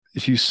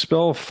if you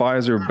spell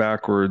Pfizer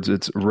backwards,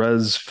 it's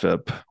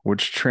Resfip,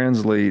 which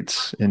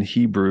translates in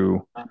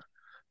Hebrew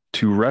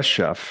to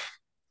Reshef,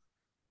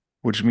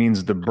 which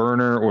means the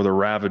burner or the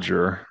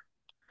ravager.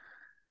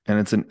 And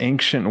it's an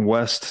ancient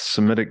West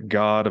Semitic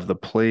god of the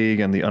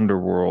plague and the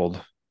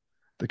underworld,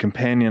 the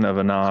companion of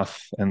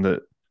Anath, and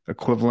the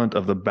equivalent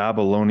of the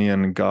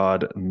Babylonian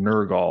god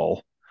Nergal.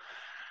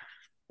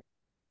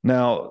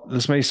 Now,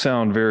 this may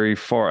sound very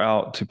far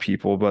out to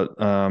people, but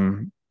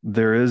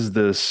there is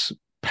this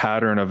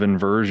pattern of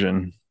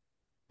inversion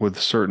with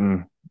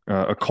certain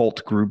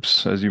occult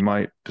groups, as you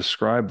might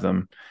describe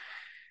them.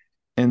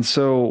 And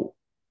so,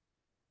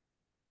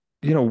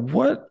 you know,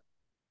 what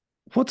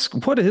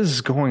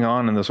is going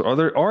on in this?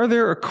 Are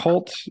there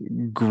occult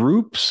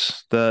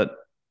groups that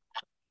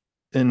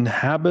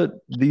inhabit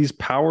these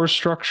power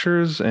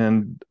structures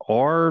and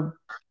are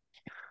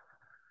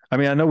I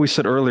mean, I know we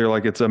said earlier,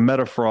 like it's a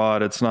meta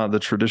fraud. It's not the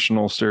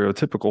traditional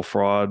stereotypical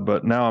fraud,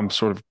 but now I'm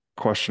sort of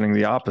questioning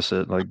the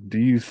opposite. Like, do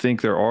you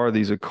think there are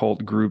these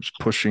occult groups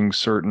pushing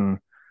certain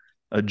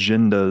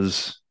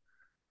agendas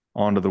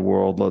onto the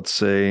world, let's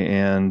say,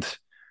 and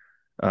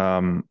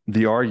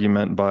the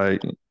argument by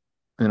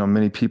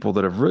many people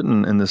that have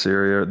written in this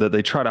area that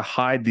they try to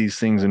hide these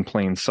things in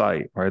plain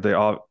sight, right? They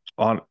all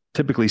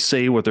typically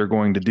say what they're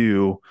going to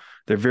do.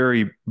 They're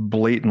very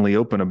blatantly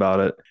open about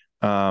it.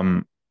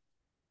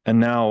 And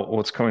now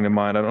what's coming to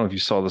mind, I don't know if you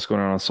saw this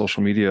going on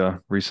social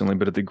media recently,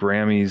 but at the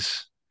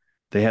Grammys,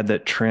 they had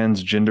that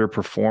transgender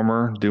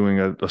performer doing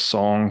a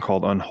song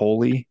called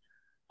Unholy.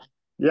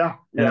 Yeah,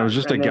 And it yeah, was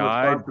just a and it was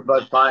guy, sponsored by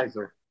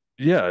Pfizer.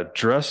 yeah,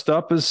 dressed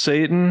up as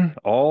Satan.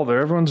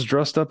 Everyone's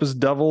dressed up as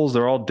devils.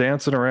 They're all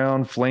dancing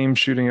around, flames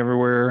shooting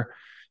everywhere.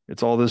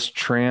 It's all this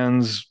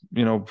trans,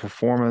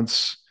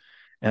 performance.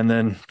 And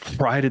then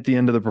right at the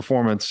end of the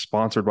performance,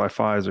 sponsored by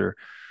Pfizer.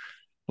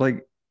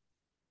 Like,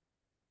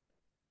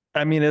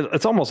 I mean,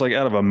 it's almost like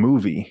out of a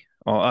movie.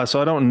 So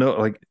I don't know.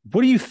 Like,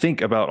 what do you think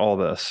about all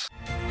this?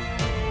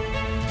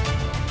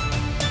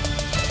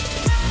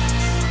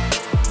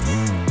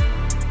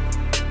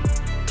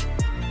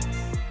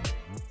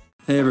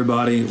 Hey,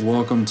 everybody.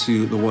 Welcome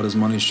to the What is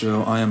Money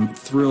Show. I am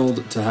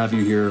thrilled to have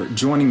you here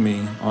joining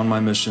me on my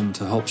mission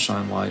to help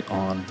shine light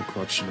on the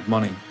corruption of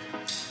money.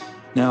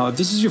 Now, if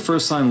this is your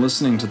first time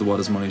listening to the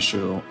What is Money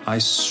Show, I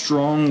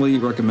strongly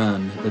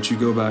recommend that you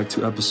go back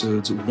to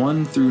episodes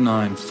 1 through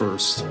 9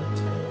 first,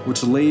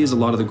 which lays a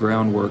lot of the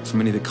groundwork for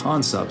many of the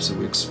concepts that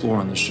we explore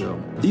on the show.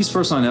 These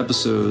first 9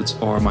 episodes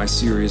are my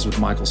series with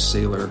Michael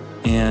Saylor,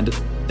 and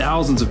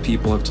thousands of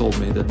people have told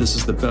me that this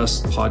is the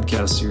best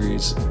podcast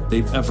series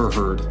they've ever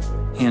heard,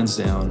 hands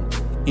down,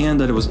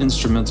 and that it was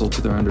instrumental to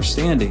their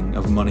understanding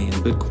of money and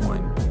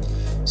Bitcoin.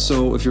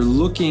 So if you're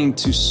looking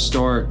to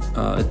start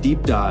a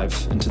deep dive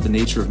into the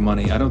nature of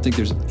money, I don't think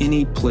there's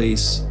any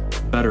place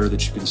better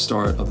that you can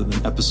start other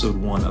than episode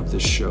 1 of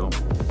this show.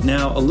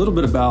 Now, a little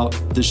bit about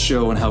this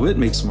show and how it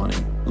makes money.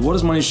 The What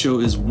is Money Show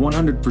is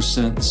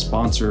 100%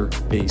 sponsor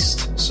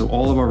based. So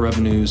all of our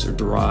revenues are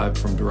derived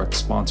from direct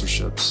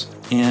sponsorships.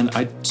 And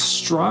I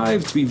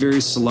strive to be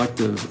very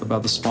selective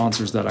about the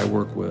sponsors that I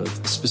work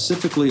with,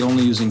 specifically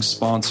only using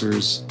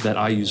sponsors that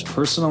I use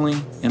personally,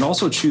 and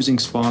also choosing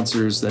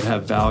sponsors that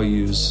have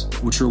values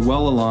which are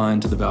well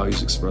aligned to the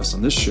values expressed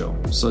on this show,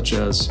 such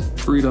as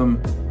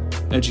freedom,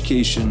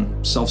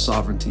 education,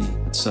 self-sovereignty,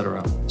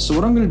 etc. So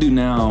what I'm going to do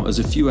now is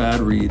a few ad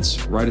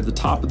reads right at the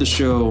top of the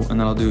show, and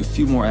then I'll do a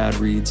few more ad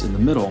reads in the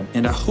middle.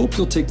 And I hope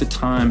you'll take the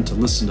time to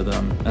listen to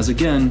them, as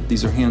again,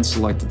 these are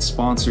hand-selected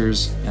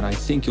sponsors, and I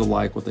think you'll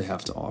like what they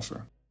have to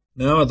offer.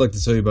 Now I'd like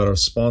to tell you about our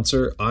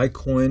sponsor,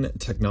 iCoin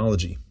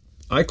Technology.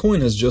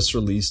 iCoin has just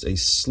released a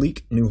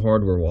sleek new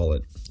hardware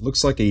wallet. It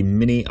looks like a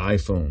mini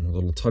iPhone, a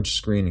little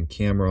touchscreen and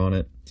camera on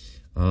it.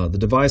 The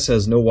device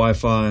has no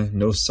Wi-Fi,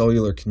 no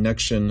cellular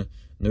connection,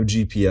 no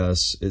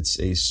GPS. It's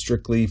a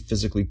strictly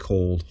physically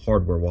cold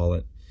hardware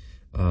wallet.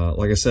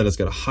 Like I said, it's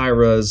got a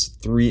high-res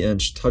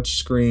 3-inch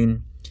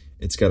touchscreen.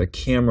 It's got a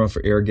camera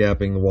for air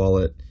gapping the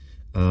wallet.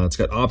 It's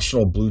got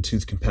optional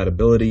Bluetooth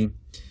compatibility.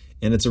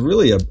 And it's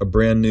really a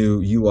brand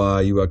new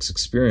UI, UX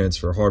experience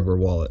for a hardware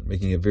wallet,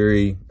 making it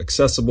very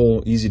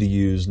accessible, easy to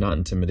use, not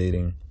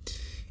intimidating.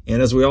 And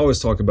as we always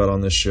talk about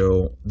on this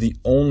show, the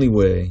only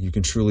way you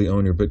can truly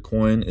own your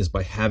Bitcoin is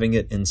by having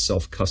it in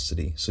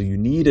self-custody. So you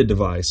need a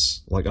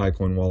device like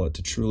iCoin Wallet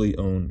to truly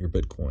own your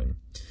Bitcoin.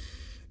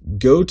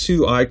 Go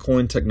to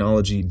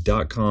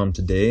iCointechnology.com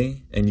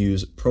today and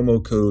use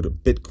promo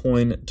code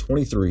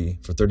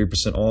Bitcoin23 for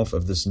 30% off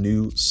of this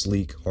new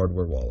sleek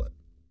hardware wallet.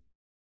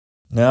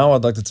 Now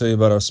I'd like to tell you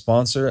about our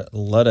sponsor,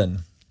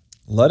 Ledn.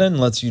 Ledn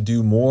lets you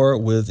do more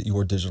with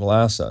your digital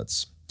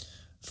assets.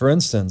 For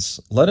instance,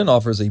 Ledn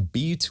offers a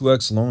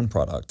B2X loan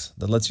product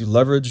that lets you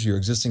leverage your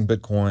existing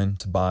Bitcoin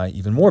to buy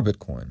even more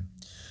Bitcoin.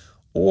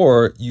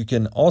 Or you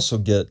can also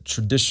get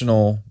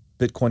traditional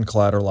Bitcoin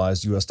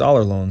collateralized US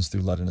dollar loans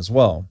through Ledn as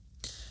well.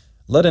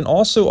 Ledn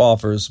also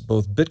offers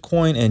both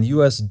Bitcoin and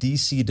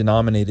USDC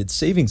denominated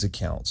savings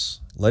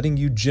accounts, letting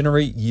you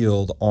generate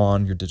yield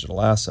on your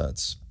digital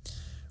assets.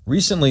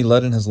 Recently,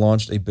 Ledden has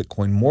launched a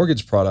Bitcoin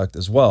mortgage product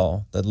as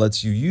well that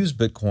lets you use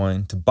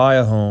Bitcoin to buy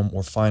a home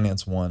or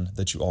finance one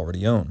that you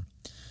already own.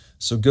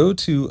 So go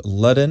to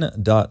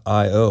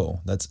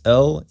ledden.io, that's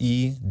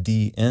LEDN.io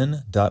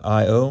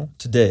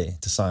today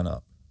to sign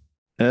up.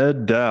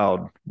 Ed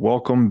Dowd,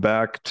 welcome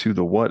back to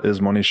the What is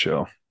Money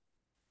show.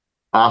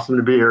 Awesome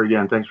to be here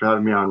again. Thanks for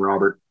having me on,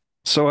 Robert.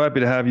 So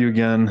happy to have you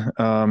again.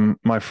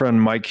 My friend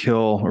Mike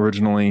Hill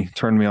originally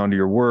turned me on to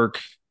your work.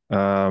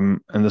 And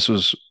this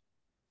was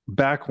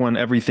back when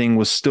everything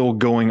was still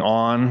going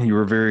on. You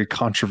were very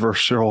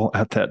controversial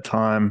at that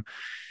time.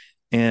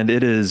 And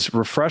it is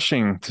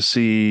refreshing to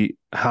see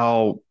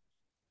how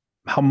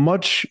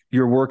much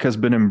your work has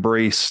been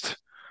embraced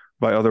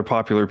by other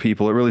popular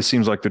people. It really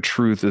seems like the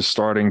truth is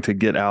starting to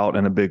get out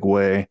in a big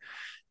way.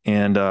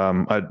 And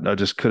I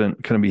just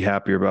couldn't be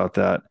happier about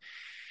that.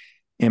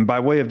 And by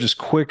way of just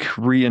quick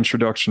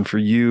reintroduction for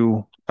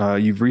you,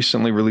 you've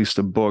recently released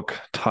a book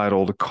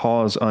titled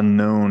Cause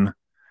Unknown: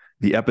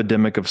 The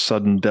Epidemic of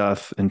Sudden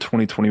Death in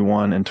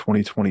 2021 and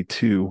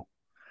 2022.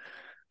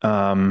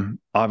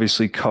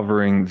 Obviously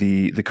covering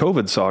the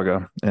COVID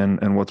saga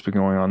and what's been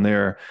going on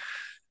there.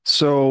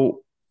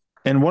 So,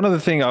 and one other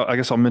thing I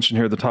guess I'll mention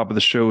here at the top of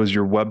the show is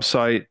your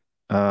website.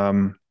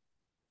 The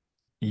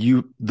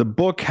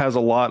book has a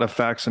lot of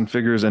facts and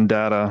figures and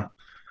data.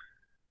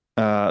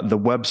 The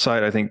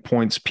website, I think,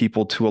 points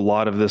people to a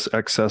lot of this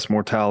excess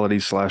mortality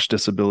 /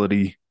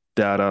 disability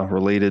data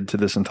related to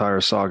this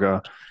entire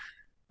saga.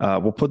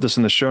 We'll put this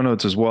in the show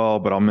notes as well,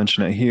 but I'll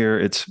mention it here.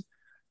 It's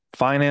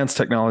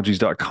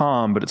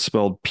financetechnologies.com, but it's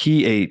spelled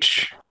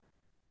PH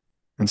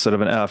instead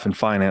of an F in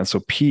finance. So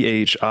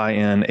PHINANCE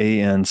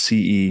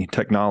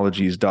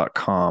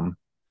technologies.com.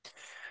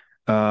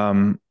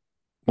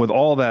 With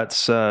all that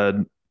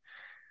said,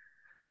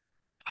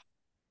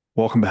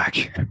 welcome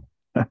back.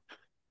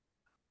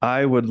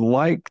 I would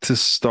like to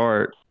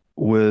start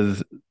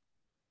with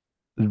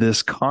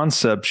this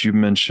concept you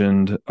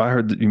mentioned. I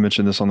heard that you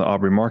mentioned this on the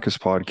Aubrey Marcus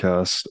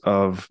podcast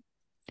of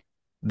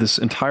this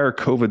entire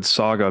COVID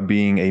saga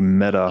being a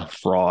meta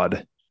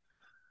fraud.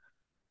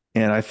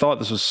 And I thought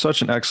this was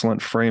such an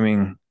excellent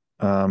framing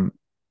in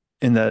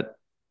that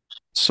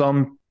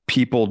some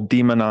people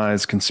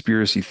demonize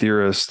conspiracy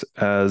theorists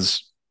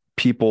as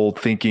people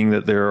thinking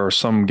that there are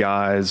some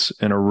guys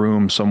in a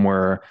room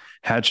somewhere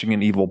hatching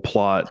an evil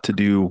plot to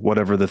do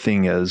whatever the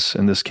thing is,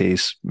 in this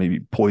case, maybe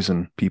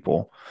poison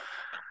people.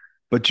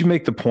 But you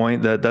make the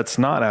point that that's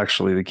not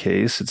actually the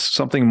case. It's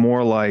something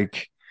more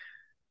like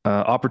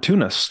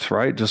opportunists,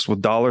 right? Just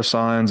with dollar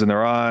signs in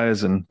their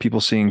eyes and people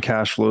seeing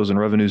cash flows and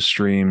revenue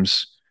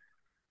streams,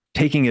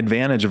 taking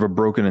advantage of a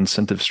broken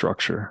incentive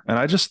structure. And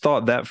I just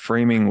thought that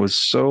framing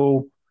was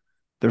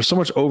there's so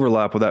much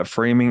overlap with that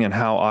framing and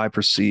how I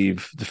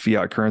perceive the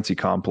fiat currency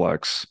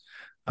complex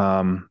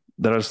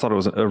that I just thought it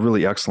was a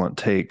really excellent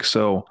take.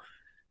 So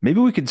maybe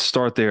we could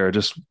start there.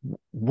 Just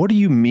what do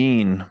you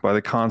mean by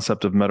the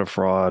concept of meta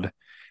fraud,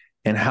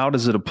 and how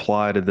does it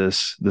apply to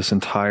this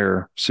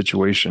entire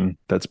situation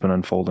that's been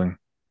unfolding?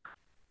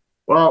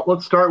 Well,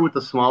 let's start with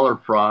the smaller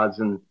frauds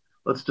and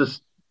let's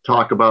just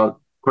talk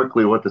about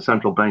quickly what the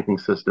central banking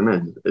system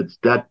is. It's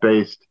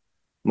debt-based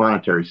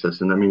monetary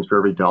system. That means for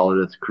every dollar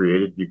that's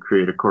created, you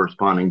create a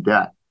corresponding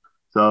debt.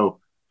 So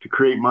to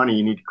create money,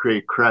 you need to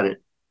create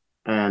credit.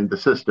 And the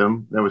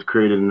system that was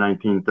created in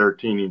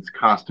 1913 needs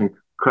constant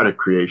credit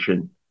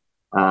creation,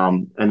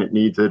 and it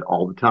needs it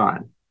all the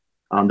time.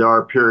 There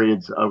are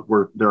periods of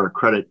where there are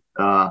credit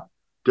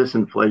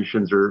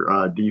disinflations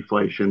or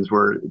deflations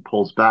where it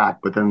pulls back,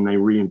 but then they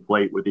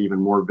reinflate with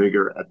even more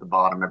vigor at the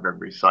bottom of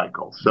every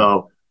cycle.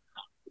 So,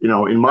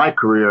 in my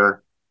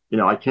career,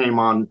 I came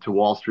on to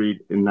Wall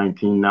Street in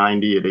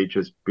 1990 at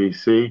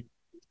HSBC,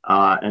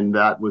 and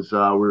that was we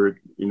were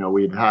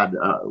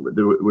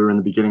in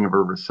the beginning of a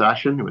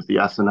recession. It was the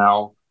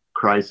S&L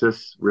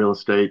crisis, real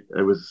estate.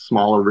 It was a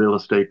smaller real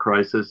estate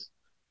crisis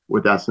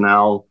with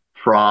S&L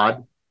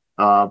fraud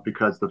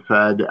because the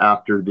Fed,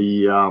 after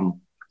the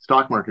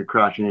stock market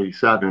crash in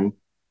 '87,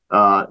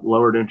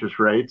 lowered interest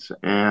rates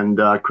and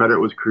credit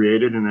was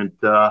created, and it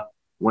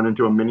went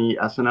into a mini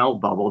S&L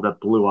bubble that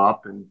blew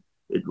up, and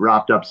it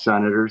wrapped up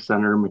senators.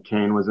 Senator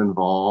McCain was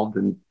involved,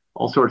 and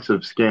all sorts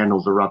of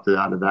scandals erupted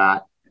out of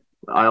that.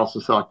 I also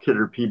saw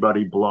Kidder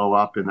Peabody blow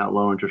up in that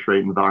low interest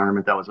rate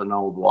environment. That was an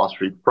old Wall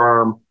Street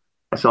firm.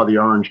 I saw the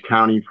Orange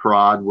County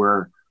fraud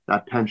where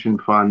that pension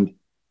fund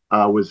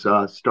was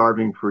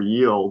starving for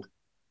yield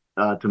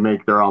to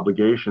make their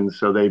obligations.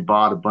 So they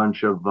bought a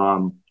bunch of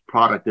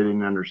product they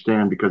didn't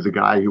understand because the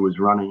guy who was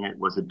running it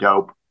was a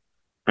dope.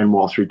 And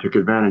Wall Street took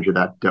advantage of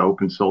that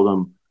dope and sold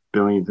them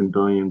billions and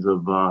billions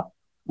of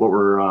what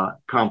were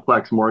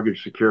complex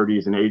mortgage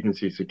securities and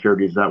agency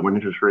securities that when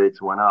interest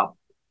rates went up,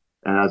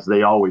 and as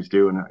they always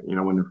do, and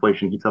when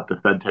inflation heats up, the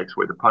Fed takes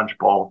away the punch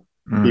bowl.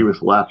 He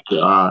was left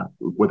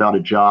without a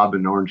job,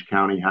 and Orange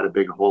County had a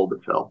big hole to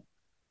fill.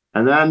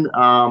 And then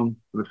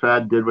the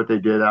Fed did what they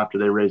did after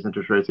they raised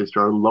interest rates. They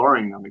started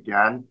lowering them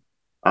again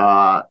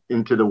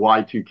into the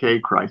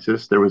Y2K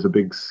crisis. There was a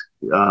big,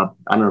 I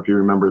don't know if you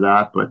remember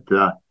that, but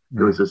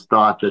there was this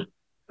thought that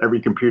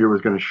every computer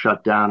was going to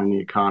shut down and the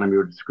economy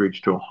would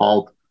screech to a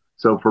halt.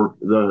 So for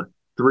the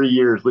 3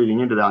 years leading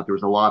into that, there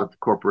was a lot of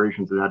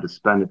corporations that had to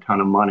spend a ton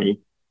of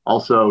money.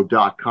 Also,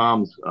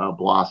 dot-coms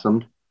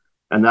blossomed,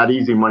 and that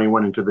easy money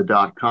went into the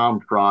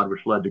dot-com fraud,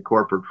 which led to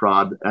corporate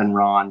fraud.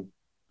 Enron,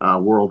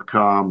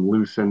 WorldCom,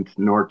 Lucent,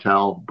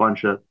 Nortel,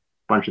 bunch of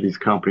these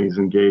companies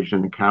engaged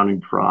in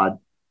accounting fraud.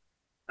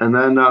 And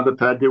then the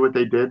Fed did what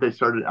they did. They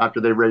started, after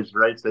they raised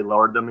rates, they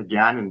lowered them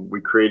again, and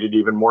we created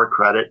even more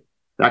credit.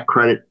 That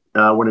credit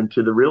went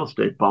into the real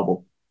estate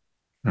bubble.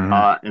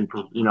 And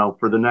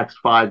for the next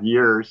 5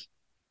 years,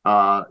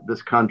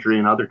 this country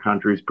and other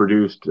countries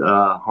produced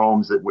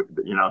homes that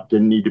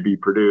didn't need to be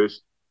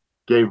produced,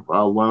 gave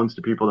loans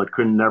to people that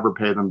couldn't never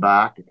pay them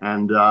back,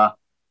 and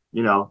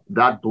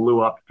that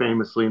blew up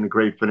famously in the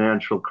Great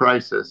Financial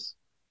Crisis.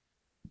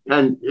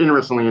 And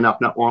interestingly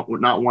enough, not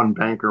one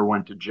banker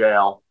went to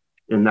jail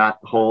in that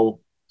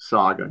whole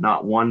saga.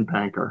 Not one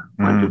banker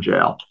went to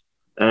jail.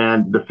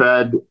 And the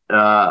Fed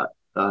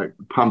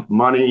pumped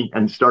money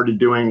and started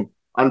doing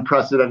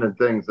unprecedented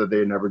things that they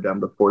had never done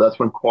before. That's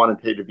when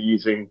quantitative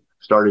easing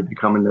started to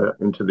come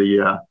into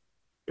the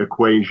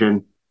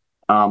equation.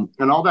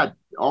 And all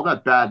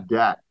that bad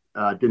debt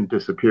didn't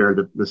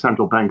disappear. The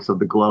central banks of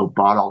the globe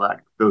bought all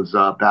those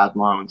bad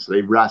loans.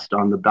 They rest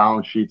on the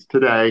balance sheets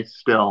today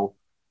still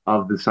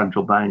of the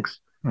central banks,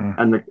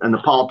 and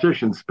the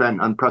politicians spent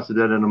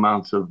unprecedented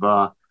amounts of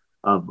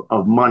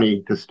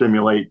money to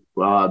stimulate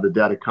the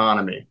debt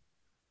economy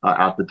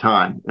at the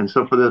time. And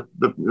so for the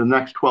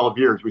next 12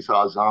 years, we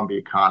saw a zombie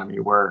economy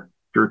where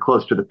if you're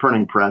close to the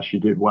printing press, you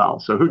did well.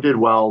 So who did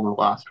well in the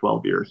last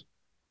 12 years?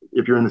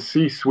 If you're in the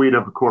C-suite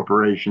of a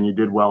corporation, you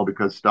did well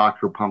because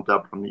stocks were pumped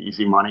up from the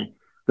easy money.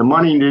 The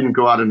money didn't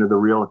go out into the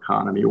real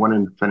economy. It went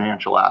into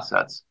financial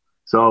assets.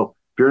 So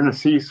if you're in a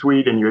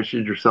C-suite and you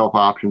issued yourself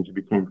options, you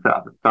became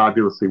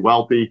fabulously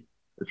wealthy.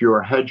 If you were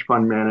a hedge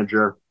fund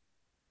manager,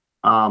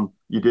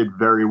 you did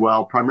very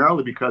well,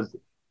 primarily because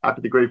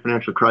after the Great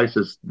Financial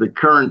Crisis, the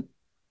current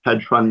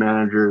hedge fund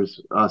managers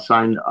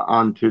signed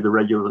on to the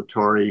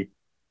regulatory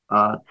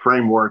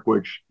framework,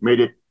 which made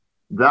it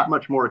that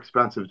much more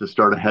expensive to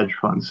start a hedge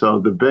fund. So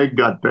the big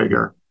got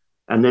bigger,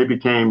 and they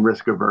became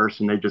risk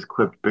averse, and they just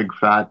clipped big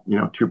fat,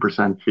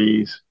 2%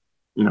 fees,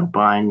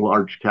 buying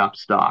large cap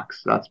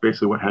stocks. That's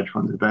basically what hedge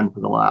funds have been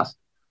for the last,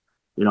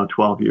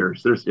 12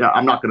 years.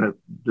 I'm not going to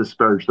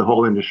disparage the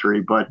whole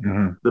industry, but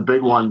the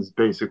big ones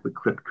basically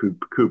clipped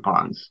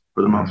coupons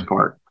for the most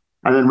part.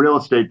 And then real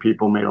estate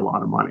people made a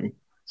lot of money.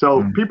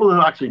 So people who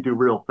actually do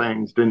real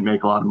things didn't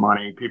make a lot of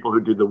money. People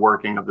who did the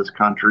working of this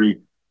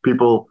country,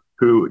 people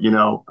who,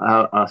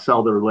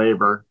 sell their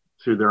labor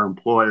to their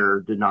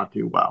employer did not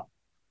do well.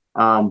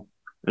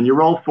 And you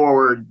roll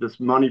forward, this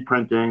money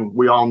printing,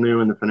 we all knew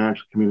in the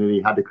financial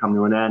community had to come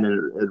to an end,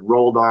 and it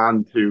rolled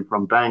on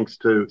from banks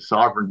to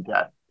sovereign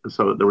debt.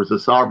 So there was a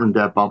sovereign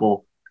debt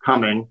bubble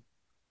coming.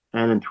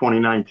 And in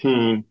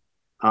 2019,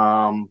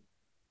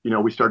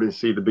 we started to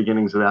see the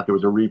beginnings of that. There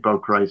was a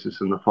repo crisis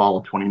in the fall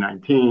of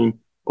 2019.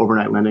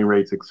 Overnight lending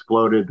rates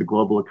exploded. The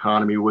global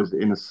economy was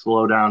in a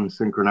slowdown, a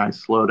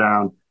synchronized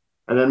slowdown.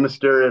 And then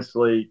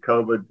mysteriously,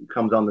 COVID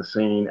comes on the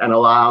scene and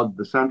allowed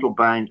the central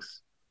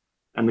banks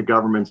and the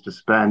governments to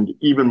spend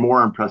even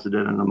more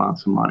unprecedented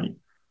amounts of money.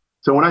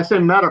 So when I say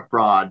meta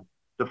fraud,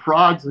 the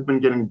frauds have been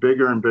getting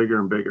bigger and bigger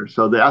and bigger.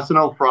 So the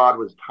S&L fraud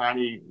was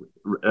tiny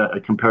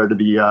compared to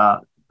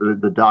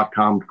the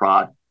dot-com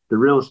fraud. The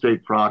real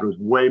estate fraud was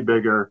way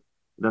bigger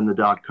than the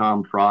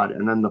dot-com fraud.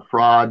 And then the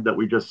fraud that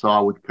we just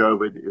saw with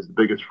COVID is the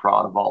biggest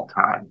fraud of all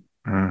time.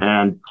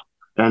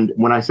 And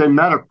when I say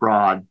meta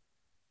fraud,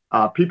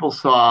 people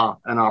saw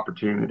an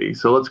opportunity.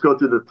 So let's go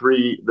through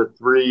the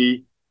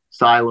three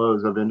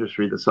silos of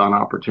industry that saw an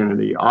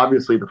opportunity.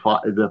 Obviously,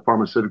 the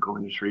pharmaceutical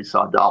industry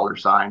saw dollar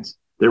signs.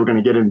 They were going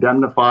to get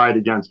indemnified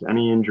against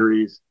any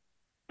injuries,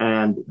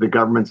 and the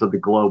governments of the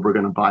globe were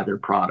going to buy their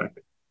product.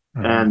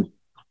 And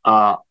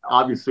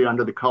obviously,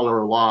 under the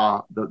color of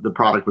law, the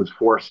product was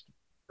forced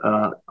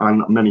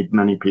on many,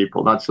 many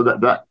people.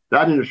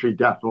 That industry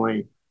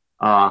definitely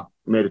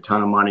made a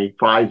ton of money.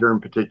 Pfizer,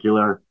 in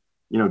particular,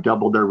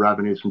 doubled their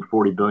revenues from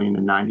 40 billion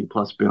to 90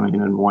 plus billion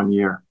in 1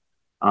 year.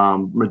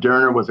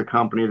 Moderna was a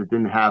company that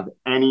didn't have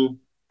any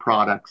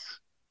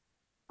products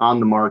on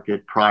the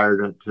market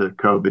prior to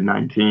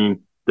COVID-19.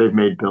 They've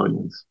made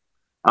billions.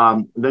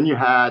 Then you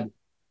had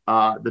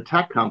the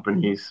tech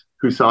companies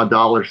who saw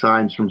dollar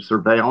signs from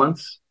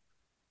surveillance.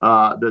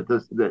 There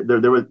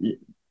was,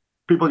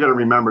 people got to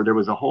remember, there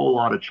was a whole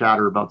lot of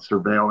chatter about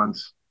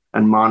surveillance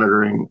and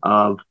monitoring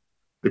of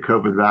the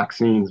COVID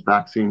vaccines,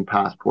 vaccine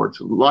passports.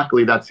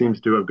 Luckily, that seems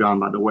to have gone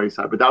by the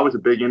wayside, but that was a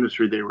big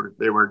industry.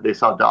 They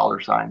saw dollar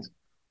signs.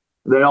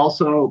 They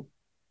also,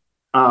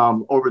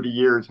 over the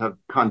years, have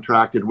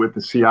contracted with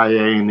the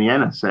CIA and the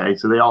NSA.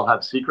 So they all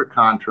have secret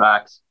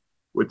contracts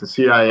with the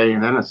CIA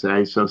and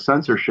NSA. So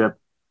censorship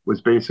was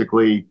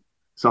basically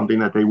something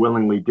that they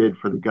willingly did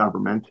for the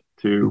government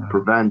to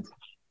prevent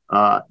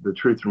the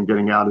truth from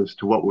getting out as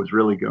to what was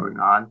really going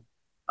on.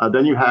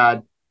 Then you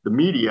had the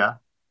media,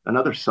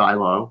 another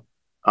silo.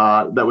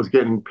 that was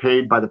getting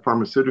paid by the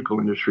pharmaceutical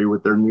industry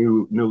with their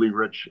newly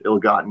rich,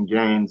 ill-gotten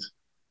gains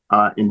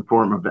in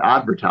form of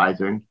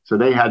advertising. So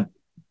they had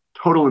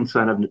total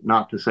incentive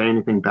not to say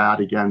anything bad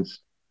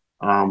against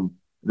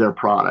their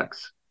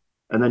products.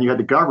 And then you had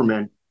the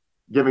government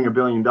giving $1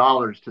 billion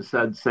to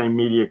said same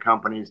media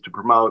companies to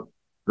promote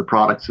the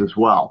products as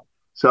well.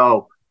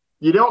 So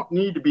you don't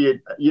need to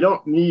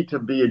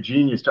be a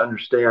genius to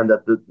understand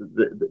that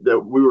that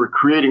we were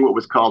creating what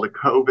was called a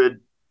COVID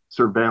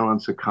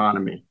surveillance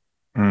economy.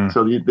 Mm.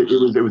 So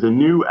it was a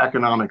new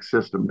economic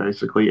system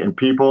basically, and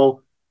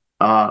people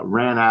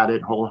ran at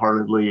it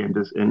wholeheartedly and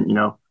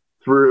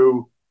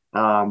through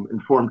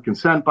informed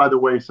consent by the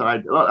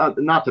wayside.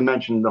 Not to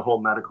mention the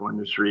whole medical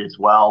industry as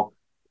well.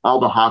 All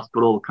the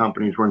hospital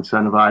companies were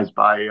incentivized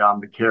by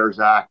the CARES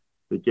Act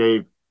that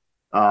gave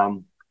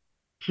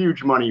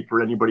huge money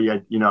for anybody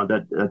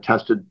that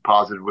tested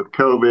positive with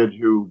COVID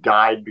who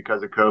died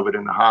because of COVID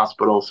in the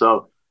hospital.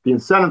 So the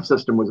incentive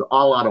system was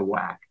all out of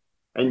whack,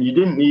 and you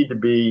didn't need to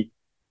be.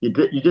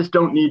 You just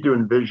don't need to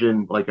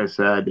envision, like I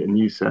said, and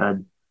you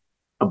said,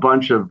 a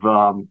bunch of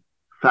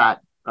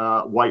fat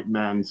white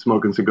men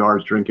smoking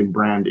cigars, drinking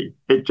brandy.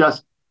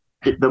 The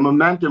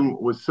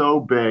momentum was so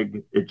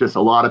big. It just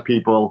a lot of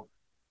people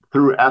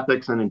threw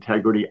ethics and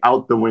integrity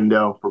out the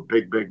window for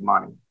big, big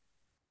money.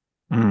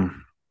 Mm.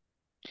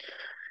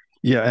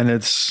 Yeah, and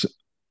it's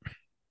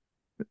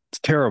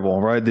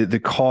terrible, right? The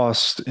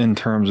cost in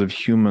terms of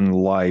human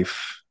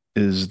life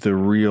is the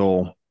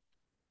real.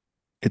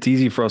 It's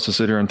easy for us to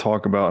sit here and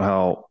talk about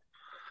how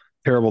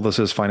terrible this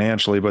is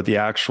financially, but the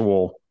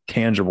actual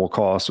tangible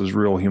cost is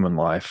real human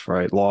life,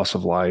 right? Loss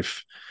of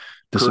life,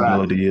 Correct.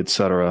 disability, et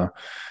cetera.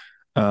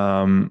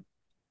 Um,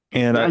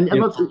 and I,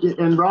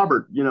 And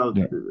Robert, yeah,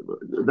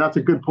 that's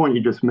a good point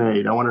you just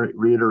made. I want to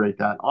reiterate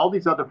that all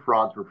these other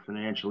frauds were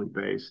financially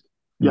based.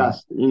 mm,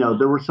 Yes,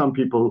 there were some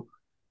people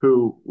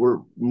who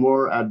were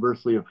more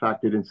adversely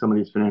affected in some of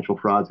these financial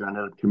frauds and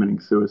ended up committing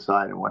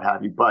suicide and what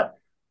have you. But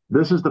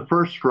this is the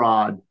first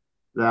fraud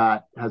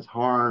that has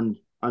harmed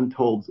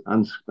untold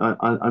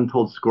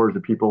scores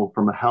of people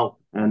from a health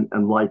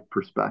and life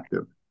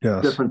perspective,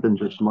 yes. different than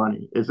just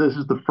money. This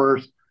is the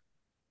first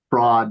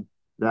fraud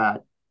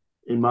that,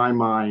 in my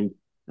mind,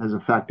 has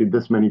affected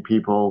this many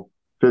people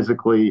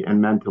physically and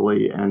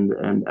mentally and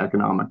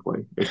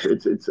economically.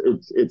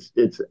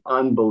 It's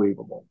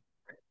unbelievable.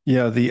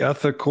 Yeah, the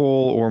ethical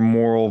or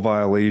moral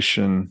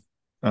violation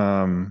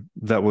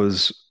that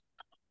was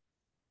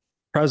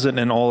present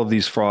in all of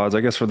these frauds,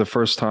 I guess for the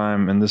first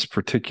time in this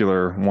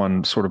particular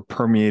one, sort of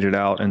permeated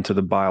out into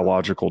the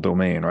biological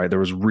domain, right? There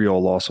was real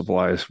loss of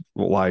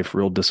life,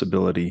 real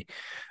disability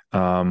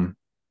um,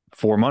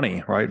 for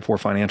money, right? For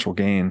financial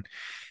gain.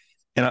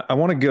 And I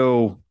want to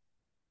go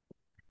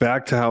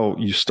back to how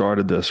you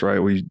started this, right?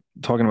 We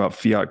talking about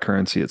fiat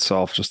currency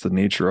itself, just the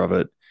nature of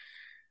it.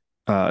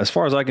 As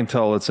far as I can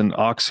tell, it's an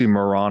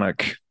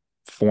oxymoronic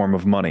form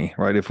of money,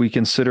 right? If we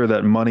consider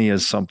that money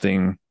is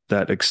something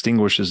that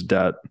extinguishes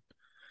debt,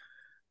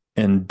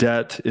 and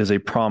debt is a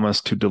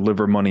promise to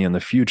deliver money in the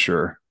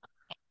future,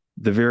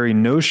 the very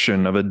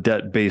notion of a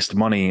debt-based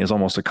money is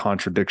almost a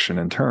contradiction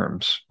in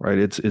terms, right?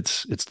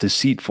 It's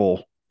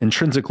deceitful,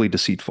 intrinsically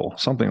deceitful,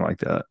 something like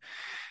that.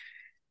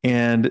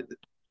 And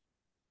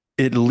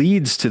it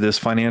leads to this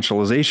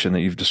financialization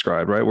that you've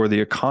described, right? Where the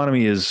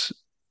economy it's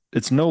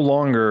no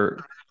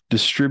longer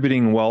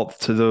distributing wealth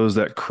to those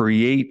that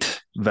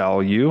create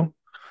value.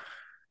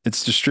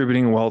 It's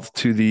distributing wealth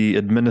to the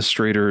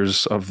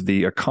administrators of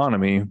the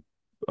economy,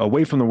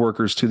 away from the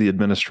workers to the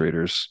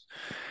administrators.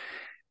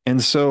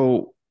 And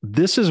so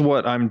this is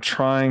what I'm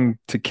trying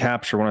to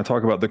capture when I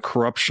talk about the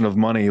corruption of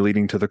money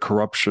leading to the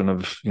corruption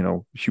of,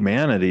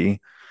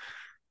 humanity.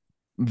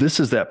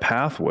 This is that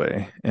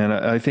pathway. And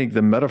I think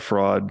the meta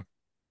fraud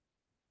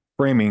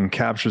framing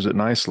captures it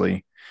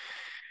nicely.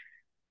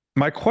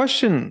 My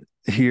question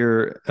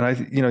here,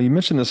 and you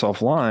mentioned this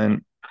offline,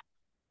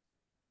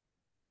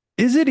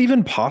 is it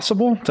even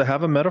possible to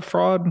have a meta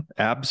fraud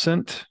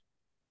absent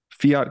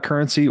fiat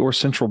currency or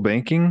central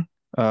banking?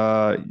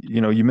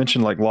 You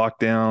mentioned like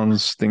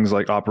lockdowns, things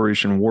like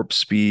Operation Warp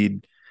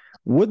Speed.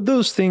 Would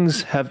those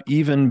things have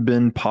even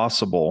been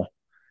possible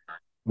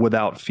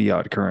without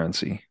fiat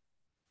currency?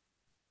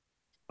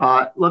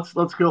 Let's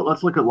go.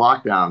 Let's look at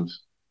lockdowns.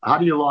 How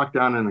do you lock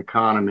down an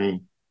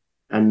economy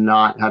and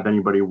not have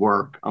anybody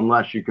work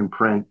unless you can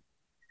print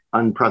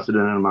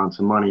unprecedented amounts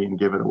of money and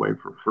give it away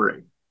for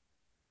free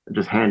and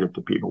just hand it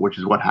to people, which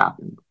is what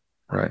happened.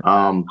 Right.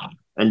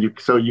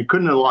 So you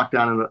couldn't have locked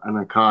down an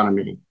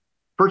economy.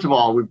 First of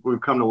all,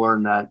 we've come to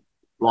learn that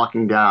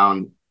locking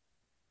down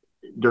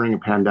during a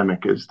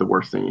pandemic is the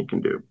worst thing you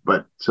can do.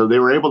 But so they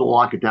were able to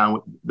lock it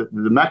down. The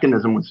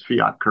mechanism was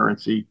fiat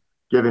currency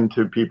given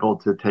to people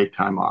to take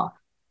time off.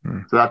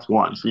 Hmm. So that's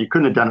one. So you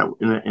couldn't have done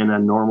it in a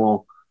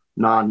normal,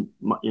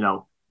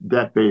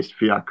 debt-based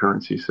fiat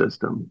currency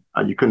system.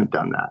 You couldn't have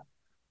done that.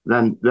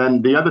 Then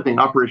the other thing,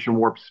 Operation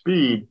Warp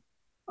Speed,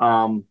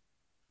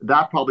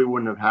 that probably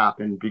wouldn't have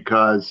happened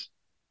because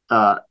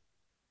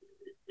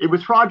it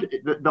was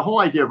fraudulent. The whole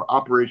idea of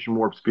Operation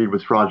Warp Speed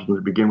was fraudulent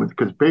to begin with,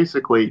 because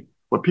basically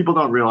what people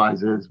don't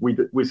realize is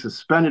we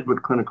suspended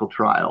with clinical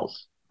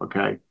trials.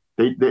 Okay,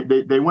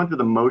 they went through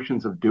the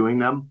motions of doing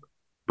them,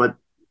 but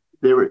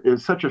it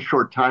was such a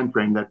short time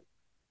frame that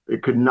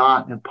it could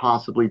not have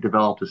possibly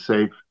developed a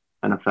safe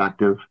and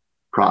effective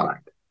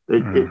product.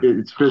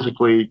 It's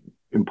physically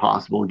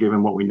impossible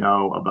given what we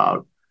know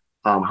about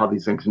how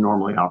these things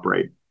normally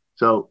operate.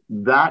 So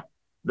that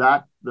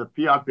the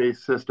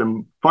fiat-based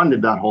system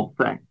funded that whole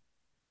thing.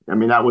 I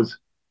mean, that was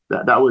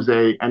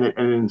and it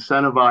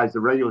incentivized the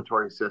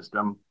regulatory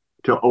system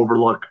to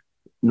overlook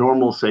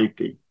normal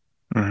safety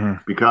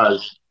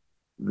because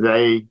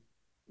they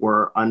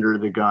were under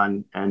the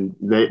gun and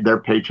their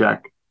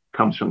paycheck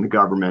comes from the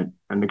government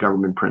and the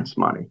government prints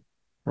money,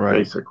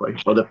 basically,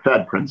 or the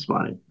Fed prints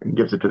money and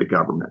gives it to the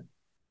government.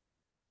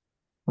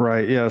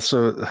 Right. Yeah.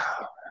 So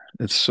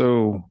it's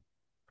so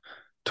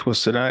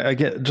twisted. I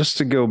get, just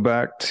to go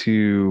back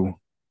to,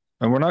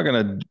 and we're not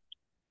going to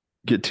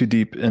get too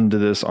deep into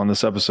this on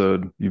this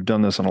episode. You've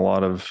done this on a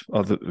lot of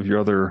your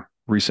other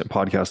recent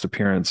podcast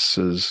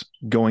appearances,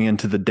 going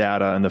into the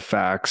data and the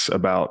facts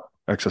about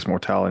excess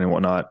mortality and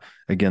whatnot.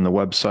 Again, the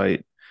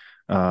website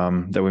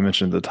that we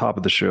mentioned at the top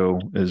of the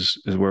show is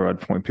where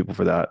I'd point people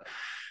for that.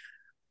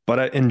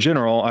 But in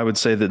general, I would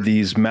say that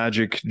these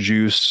magic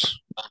juice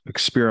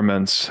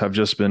experiments have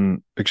just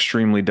been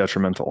extremely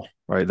detrimental,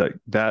 right?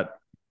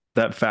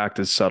 That fact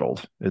is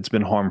settled. It's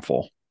been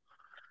harmful.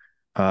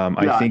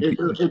 I think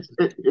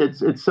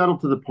it's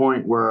settled to the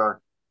point where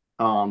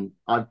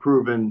I've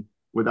proven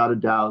without a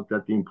doubt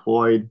that the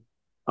employed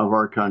of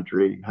our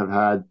country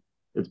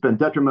it's been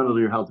detrimental to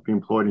your health to be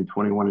employed in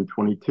 21 and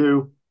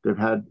 22. They've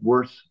had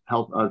worse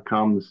health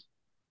outcomes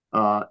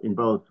in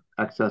both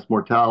excess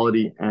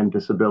mortality and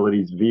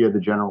disabilities via the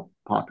general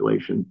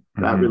population.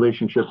 That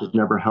relationship was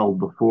never held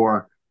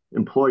before.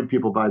 Employed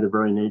people, by their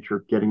very nature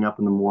of getting up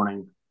in the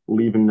morning,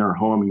 leaving their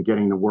home and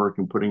getting to work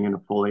and putting in a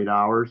full 8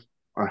 hours,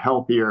 are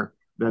healthier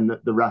than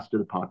the rest of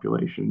the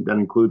population. That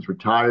includes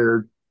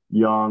retired,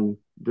 young,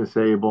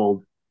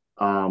 disabled,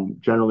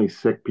 generally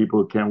sick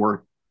people who can't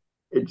work.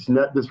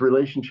 This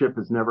relationship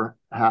has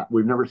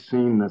we've never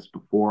seen this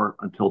before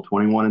until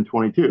 21 and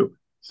 22.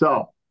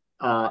 So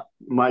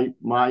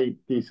my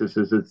thesis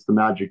is it's the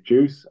magic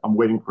juice. I'm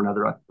waiting for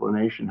another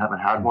explanation. Haven't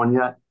had one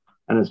yet.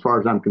 And as far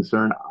as I'm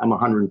concerned, I'm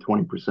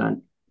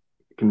 120%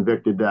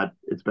 convicted that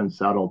it's been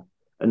settled.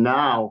 And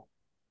now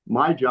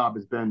my job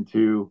has been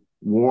to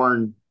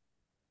warn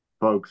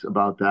folks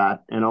about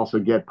that and also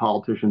get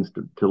politicians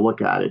to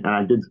look at it. And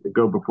I did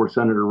go before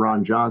Senator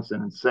Ron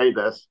Johnson and say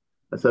this.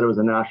 I said it was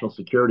a national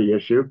security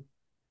issue.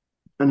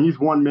 And he's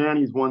one man,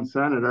 he's one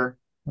senator.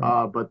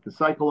 But the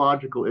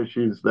psychological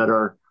issues that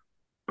are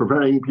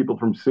preventing people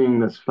from seeing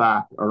this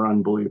fact are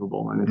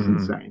unbelievable, and it's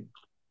insane.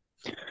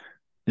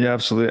 Yeah,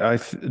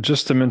 absolutely.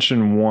 Just to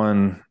mention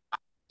one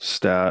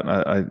stat,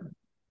 I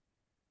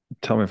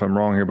tell me if I'm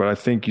wrong here, but I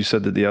think you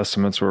said that the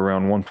estimates were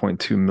around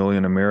 1.2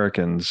 million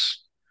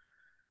Americans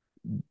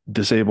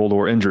disabled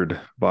or injured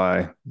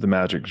by the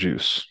magic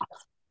juice.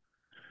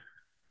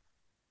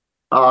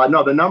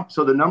 No,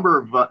 the number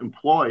of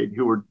employed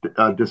who were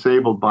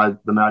disabled by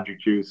the magic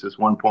juice is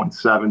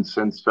 1.7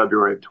 since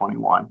February of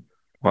 21.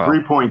 Wow.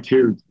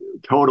 3.2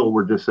 total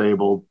were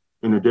disabled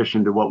in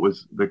addition to what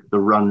was the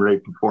run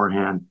rate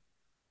beforehand.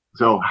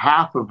 So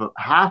half of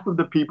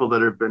the people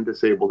that have been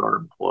disabled are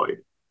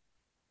employed.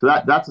 So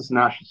that's a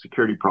national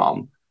security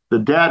problem. The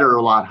dead are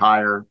a lot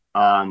higher.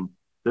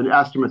 The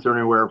estimates are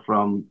anywhere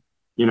from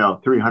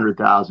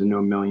 300,000 to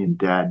 1 million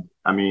dead.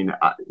 I mean,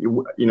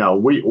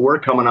 we're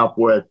coming up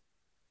with,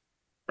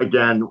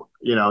 again,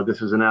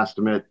 this is an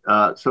estimate.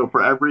 So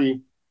for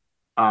every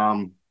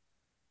 4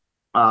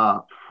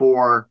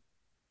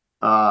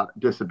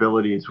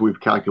 disabilities, we've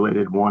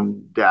calculated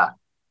 1 death,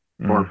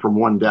 or from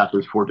 1 death,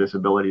 there's 4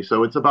 disabilities.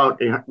 So it's about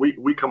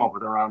we come up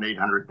with around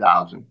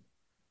 800,000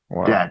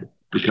 dead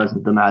because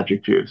of the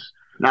magic juice.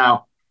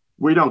 Now,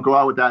 we don't go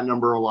out with that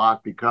number a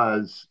lot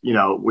because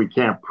we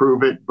can't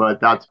prove it,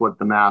 but that's what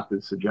the math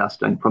is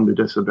suggesting from the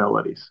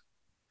disabilities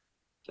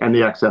and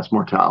the excess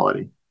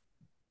mortality.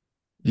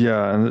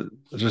 Yeah, and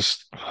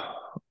just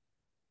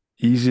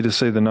easy to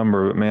say the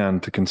number, but man,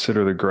 to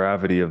consider the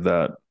gravity of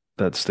that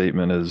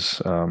statement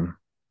is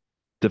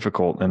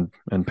difficult and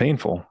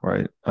painful,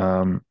 right?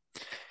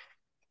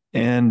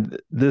 And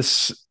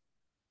this,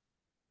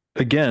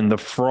 again, the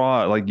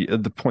fraud, like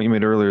the point you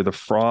made earlier, the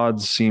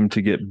frauds seem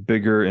to get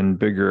bigger and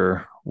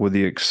bigger with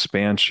the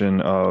expansion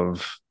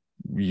of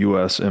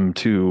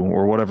USM2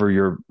 or whatever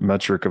your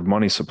metric of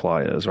money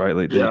supply is, right?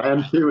 Like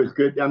M2 is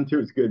good.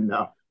 M2 is good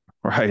enough.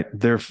 Right.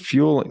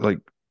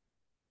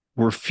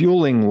 We're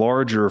fueling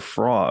larger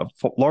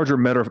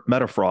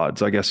meta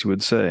frauds, I guess you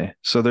would say.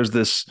 So there's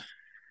this,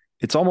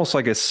 it's almost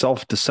like a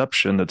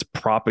self-deception that's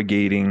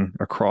propagating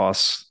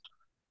across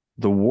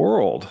the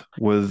world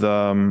with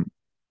the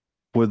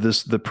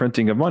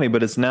printing of money.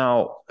 But it's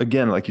now,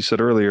 again, like you said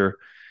earlier,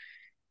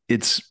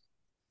 it's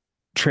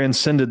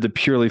transcended the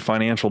purely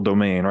financial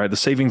domain, right? The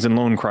savings and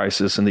loan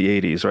crisis in the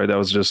 80s, right? That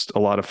was just a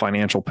lot of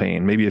financial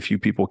pain. Maybe a few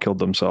people killed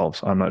themselves.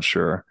 I'm not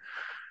sure.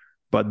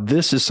 But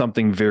this is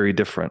something very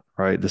different,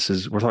 right?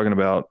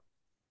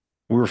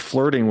 We're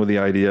flirting with the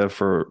idea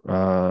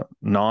for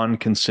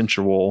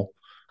non-consensual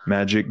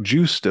magic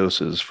juice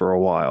doses for a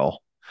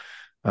while.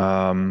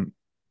 Um,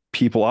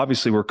 People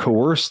obviously were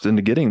coerced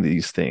into getting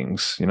these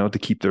things, to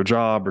keep their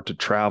job or to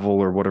travel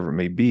or whatever it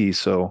may be.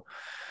 So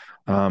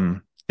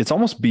it's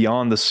almost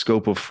beyond the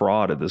scope of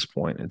fraud at this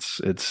point.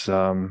 It's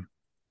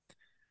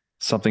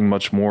something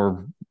much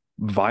more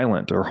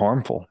violent or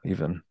harmful,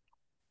 even.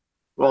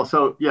 Well,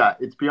 so yeah,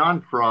 it's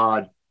beyond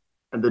fraud.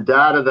 And the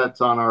data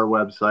that's on our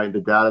website,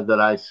 the data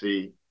that I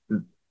see,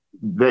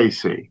 they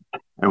see.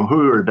 And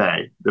who are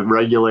they? The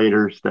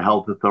regulators, the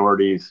health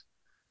authorities,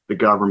 the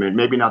government,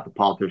 maybe not the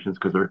politicians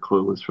because they're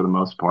clueless for the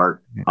most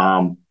part.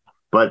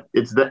 But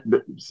it's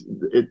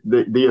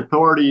the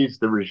authorities,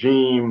 the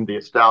regime, the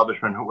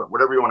establishment,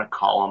 whatever you want to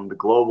call them, the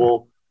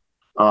global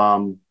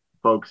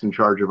folks in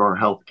charge of our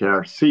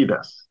healthcare see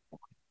this.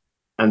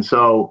 And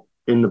so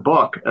in the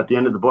book, at the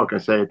end of the book, I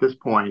say at this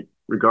point,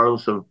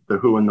 regardless of the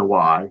who and the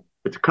why,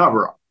 it's a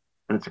cover up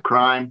and it's a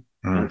crime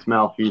and it's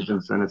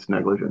malfeasance and it's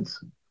negligence.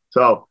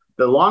 So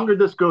the longer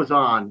this goes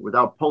on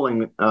without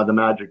pulling the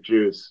magic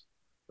juice,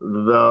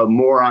 the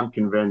more I'm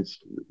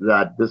convinced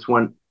that this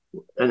one,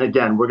 and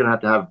again, we're going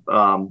to have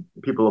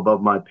people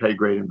above my pay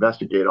grade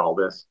investigate all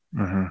this.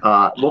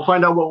 We'll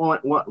find out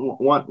what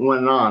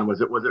went on.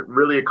 Was it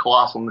really a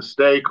colossal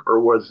mistake,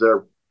 or was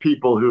there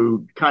people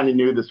who kind of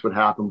knew this would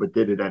happen but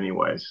did it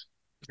anyways?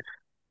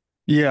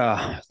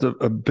 Yeah, it's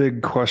a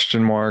big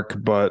question mark,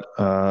 but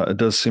it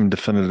does seem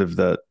definitive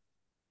that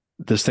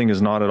this thing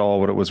is not at all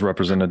what it was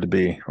represented to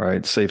be,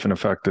 right? Safe and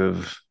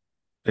effective.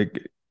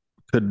 It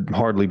could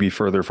hardly be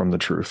further from the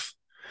truth.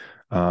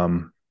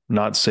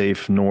 Not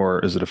safe,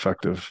 nor is it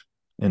effective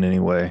in any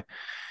way.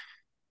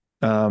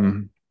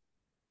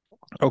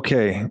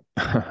 Okay.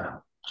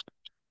 To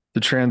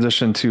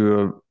transition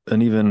to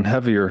an even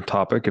heavier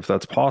topic, if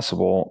that's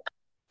possible,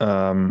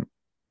 I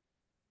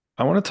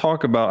want to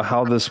talk about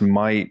how this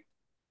might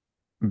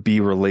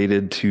be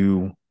related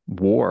to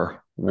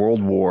war,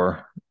 World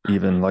War,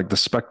 even like the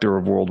specter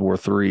of World War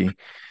III.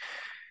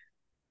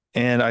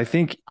 And I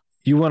think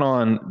you went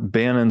on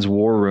Bannon's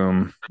War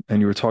Room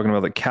and you were talking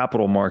about that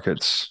capital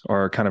markets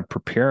are kind of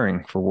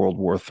preparing for World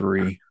War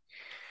III.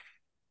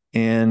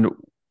 And,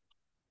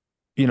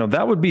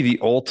 that would be the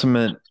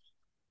ultimate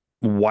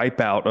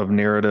wipeout of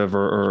narrative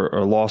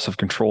or loss of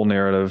control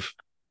narrative.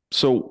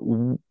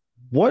 So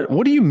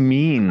what do you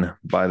mean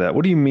by that?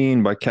 What do you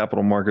mean by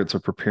capital markets are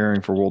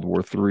preparing for World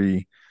War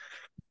III?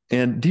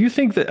 And do you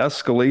think the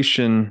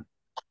escalation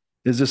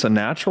is this a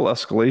natural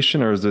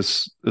escalation, or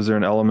is there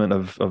an element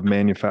of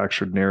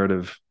manufactured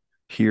narrative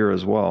here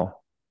as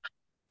well?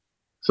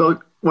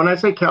 So when I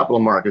say capital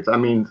markets, I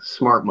mean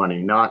smart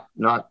money. Not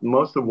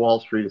most of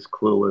Wall Street is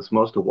clueless.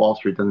 Most of Wall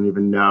Street doesn't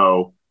even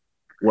know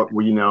what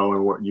we know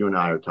and what you and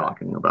I are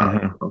talking about.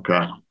 Mm-hmm.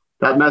 Okay.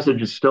 That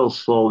message is still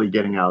slowly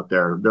getting out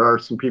there. There are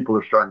some people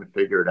who are starting to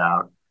figure it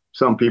out.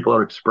 Some people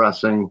are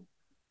expressing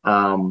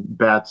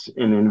bets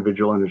in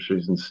individual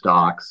industries and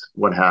stocks,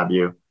 what have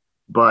you.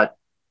 But,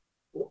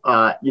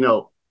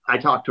 I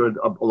talked to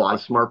a lot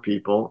of smart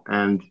people.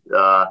 And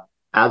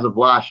as of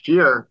last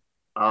year,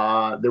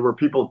 there were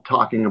people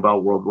talking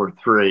about World War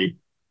III.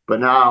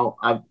 But now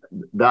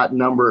that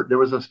number, there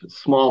was a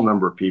small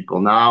number of people.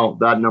 Now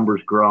that number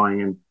is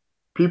growing. And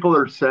people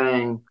are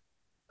saying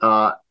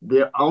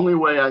the only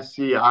way I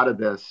see out of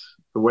this,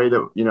 the way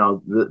that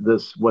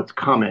this what's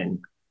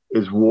coming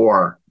is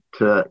war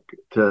to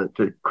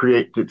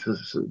create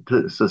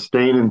to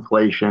sustain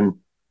inflation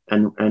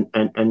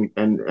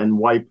and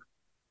wipe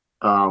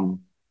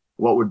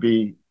what would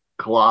be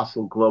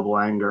colossal global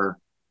anger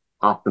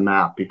off the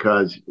map,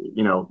 because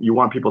you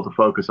want people to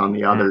focus on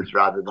the others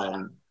rather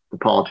than the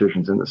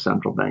politicians and the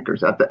central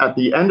bankers. At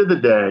the end of the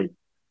day,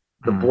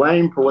 the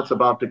blame for what's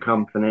about to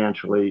come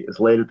financially is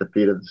laid at the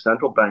feet of the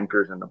central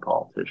bankers and the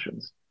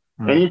politicians.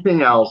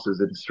 Anything else is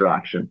a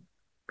distraction.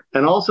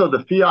 And also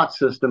the fiat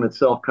system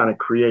itself kind of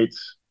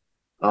creates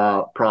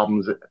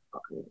problems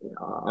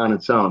on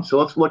its own. So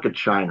let's look at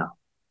China.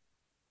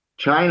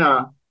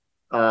 China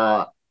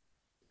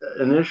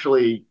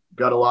initially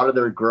got a lot of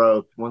their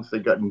growth once they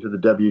got into the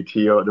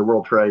WTO, the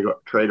World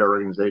Trade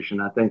Organization,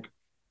 I think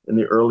in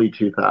the early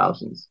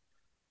 2000s.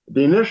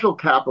 The initial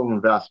capital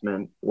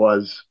investment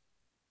was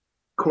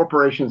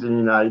corporations in the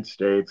United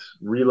States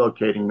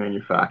relocating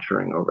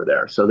manufacturing over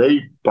there. So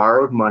they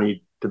borrowed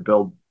money to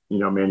build,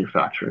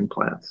 manufacturing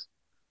plants.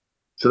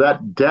 So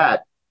that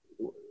debt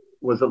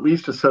was at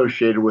least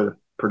associated with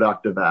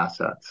productive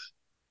assets.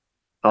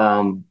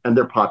 And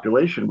their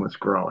population was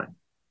growing.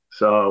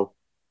 So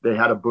they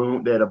had a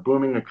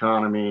booming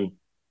economy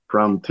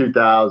from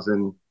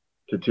 2000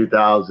 to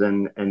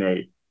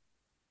 2008.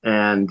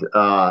 And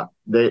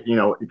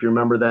if you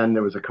remember, then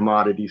there was a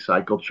commodity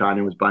cycle.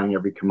 China was buying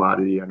every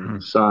commodity under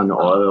the sun.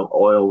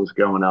 Oil was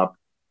going up.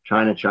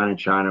 China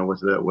was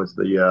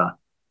the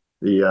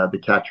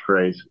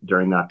catchphrase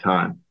during that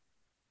time.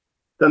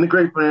 Then the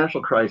great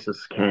financial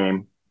crisis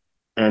came,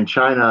 and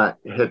China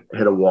hit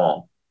a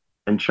wall.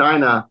 And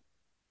China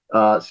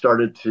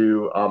started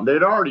to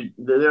they're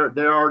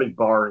already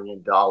borrowing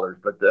in dollars,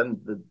 but then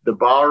the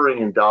borrowing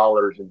in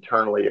dollars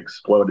internally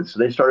exploded. So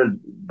they started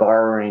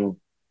borrowing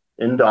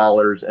in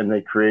dollars, and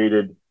they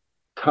created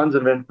tons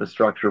of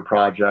infrastructure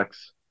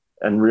projects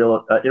and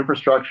real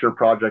infrastructure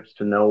projects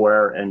to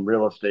nowhere and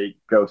real estate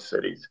ghost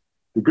cities.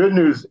 The good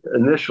news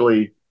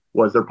initially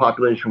was their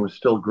population was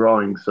still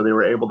growing, so they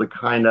were able to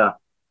kind of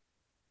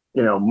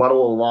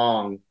muddle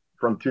along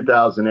from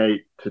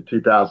 2008 to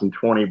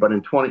 2020. But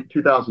in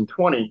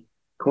 2020,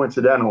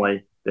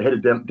 coincidentally, they hit a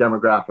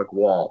demographic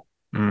wall.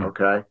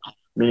 Okay,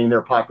 meaning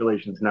their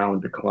population is now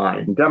in decline.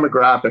 And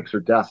demographics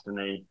are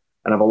destiny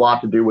and have a lot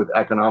to do with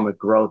economic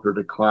growth or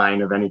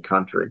decline of any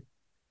country.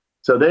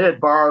 So they had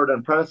borrowed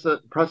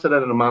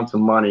unprecedented amounts of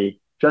money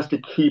just to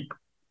keep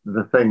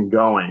the thing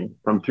going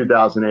from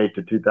 2008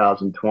 to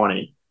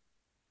 2020.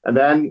 And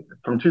then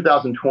from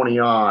 2020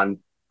 on,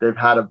 they've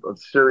had a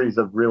series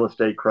of real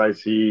estate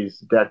crises,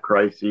 debt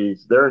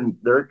crises.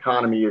 Their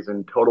economy is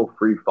in total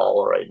free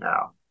fall right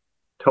now,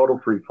 total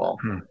free fall.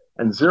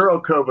 And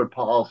zero COVID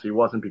policy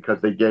wasn't because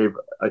they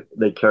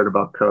cared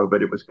about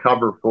COVID. It was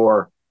cover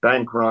for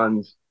bank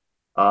runs,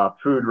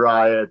 food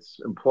riots,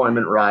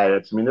 employment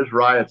riots. I mean, there's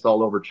riots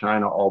all over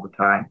China all the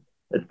time.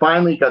 It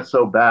finally got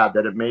so bad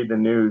that it made the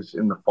news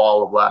in the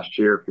fall of last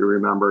year. If you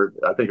remember,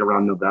 I think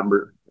around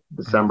November,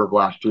 December of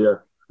last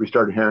year, we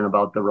started hearing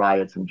about the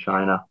riots in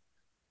China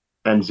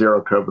and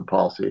zero COVID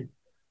policy.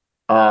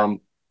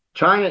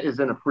 China is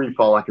in a free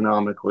fall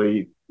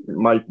economically.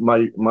 My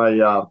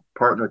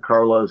partner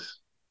Carlos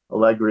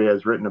Allegri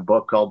has written a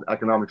book called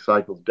Economic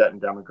Cycles, Debt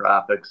and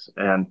Demographics,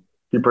 and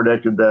he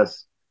predicted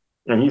this.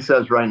 And he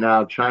says right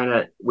now,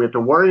 China, we have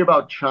to worry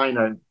about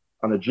China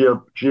on the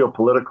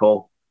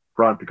geopolitical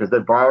front because they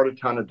borrowed a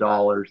ton of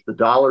dollars. The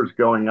dollar's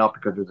going up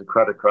because there's a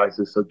credit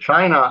crisis. So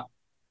China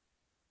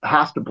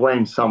has to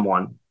blame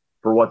someone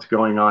for what's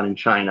going on in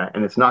China,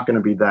 and it's not going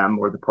to be them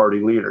or the party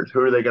leaders.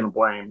 Who are they going to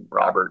blame,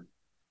 Robert?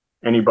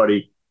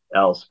 Anybody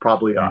else?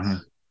 Probably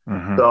us.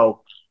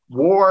 So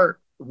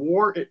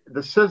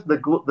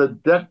the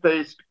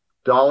debt-based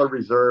dollar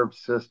reserve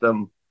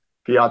system,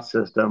 fiat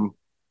system,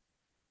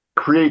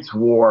 creates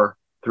war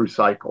through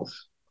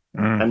cycles.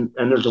 And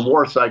there's a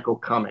war cycle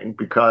coming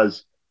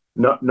because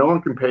no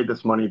one can pay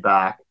this money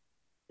back.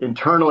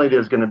 Internally,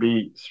 there's going to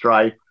be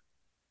strife.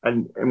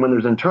 And when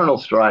there's internal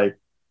strife,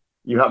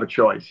 you have a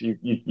choice.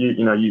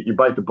 You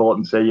bite the bullet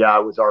and say, yeah,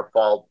 it was our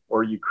fault,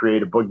 or you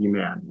create a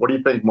boogeyman. What do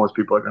you think most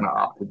people are going to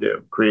opt to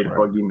do? Create a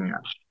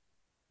boogeyman.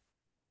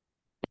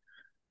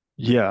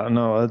 Yeah,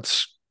 no,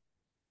 that's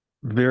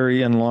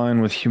very in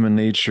line with human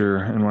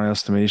nature in my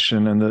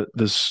estimation. And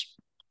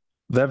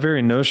that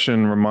very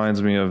notion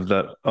reminds me of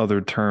that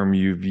other term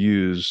you've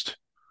used,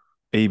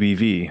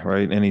 ABV,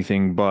 right?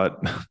 Anything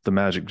but the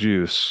magic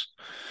juice.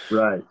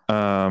 Right.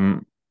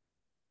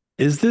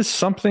 Is this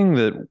something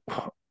that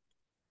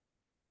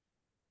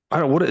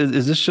what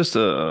is this just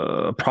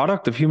a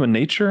product of human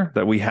nature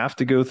that we have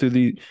to go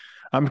through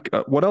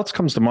what else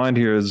comes to mind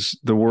here is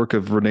the work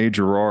of Rene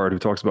Girard, who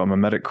talks about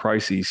mimetic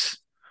crises,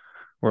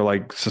 where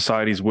like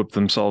societies whip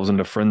themselves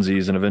into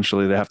frenzies and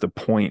eventually they have to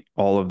point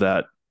all of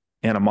that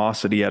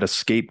animosity at a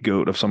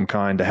scapegoat of some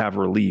kind to have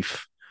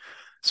relief.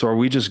 So are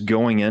we just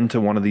going into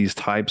one of these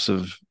types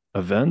of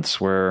events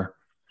where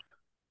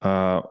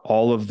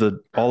all of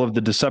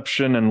the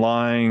deception and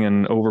lying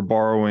and over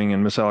borrowing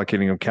and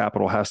misallocating of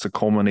capital has to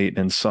culminate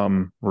in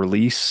some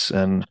release?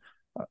 And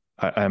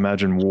I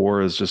imagine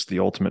war is just the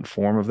ultimate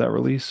form of that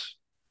release.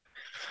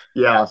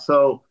 Yeah.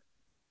 So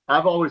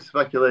I've always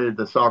speculated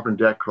the sovereign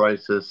debt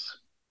crisis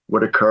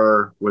would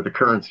occur with a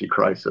currency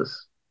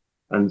crisis,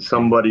 and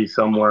somebody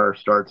somewhere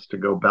starts to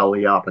go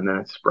belly up and then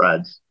it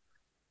spreads.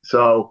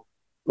 So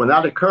when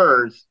that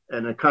occurs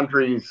and a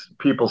country's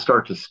people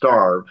start to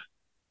starve,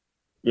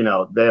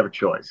 they have a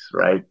choice,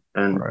 right?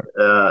 And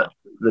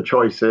the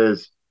choice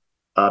is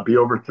be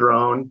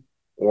overthrown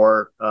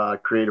or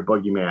create a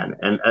boogeyman.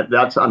 And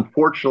that's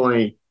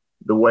unfortunately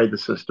the way the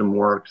system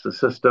works. The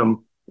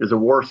system is a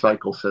war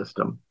cycle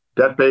system,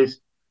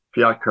 debt-based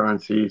fiat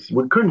currencies.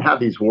 We couldn't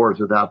have these wars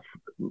without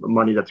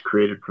money that's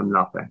created from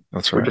nothing.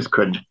 That's right. We just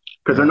couldn't,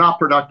 because they're not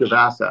productive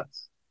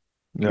assets.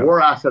 Yeah.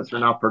 War assets are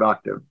not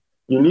productive.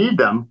 You need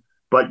them,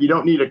 but you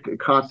don't need a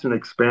constant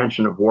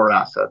expansion of war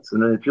assets.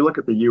 And then if you look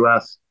at the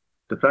U.S.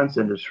 defense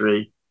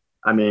industry,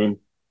 I mean,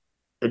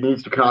 it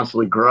needs to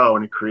constantly grow,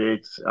 and it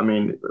creates. I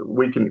mean,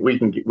 we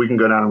can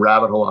go down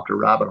rabbit hole after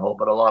rabbit hole,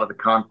 but a lot of the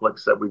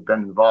conflicts that we've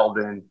been involved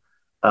in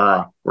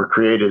were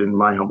created, in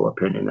my humble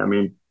opinion. I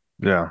mean,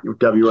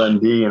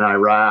 WMD in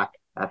Iraq,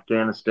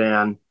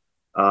 Afghanistan.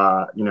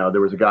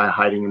 There was a guy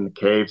hiding in the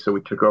cave, so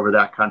we took over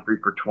that country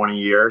for 20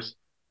 years.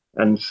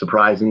 And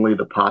surprisingly,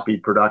 the poppy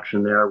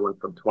production there went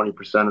from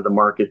 20% of the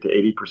market to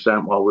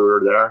 80% while we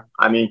were there.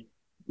 I mean,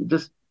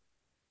 just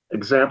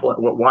example,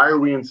 why are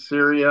we in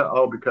Syria?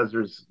 Oh, because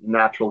there's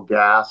natural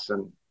gas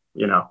and,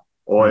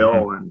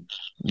 oil. And,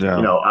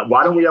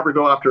 why don't we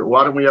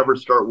ever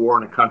start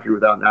war in a country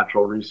without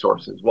natural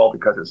resources? Well,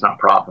 because it's not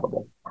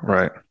profitable.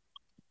 Right.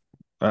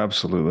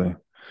 Absolutely.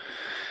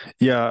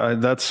 Yeah,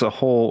 that's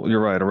you're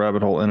right, a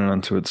rabbit hole in and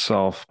unto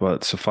itself,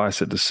 but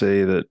suffice it to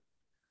say that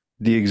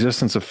the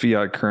existence of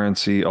fiat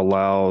currency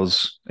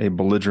allows a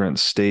belligerent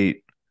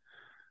state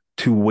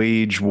to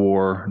wage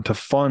war, to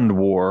fund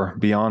war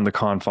beyond the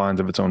confines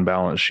of its own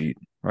balance sheet,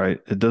 right?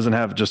 It doesn't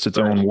have just its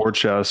Right. own war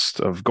chest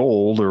of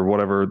gold or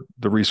whatever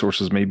the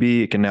resources may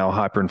be. It can now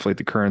hyperinflate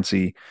the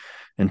currency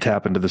and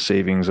tap into the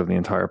savings of the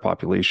entire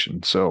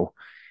population. So,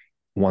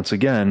 once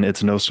again,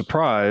 it's no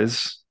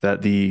surprise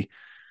that the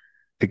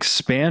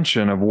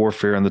expansion of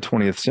warfare in the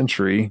 20th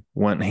century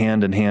went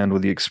hand in hand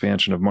with the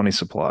expansion of money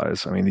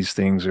supplies. I mean, these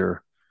things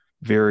are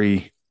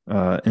very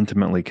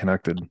intimately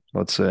connected,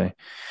 let's say.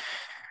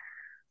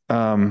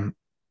 Um,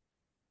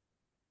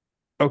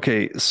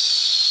 okay,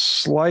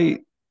 slight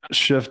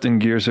shift in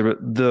gears here,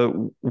 but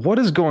what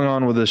is going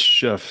on with this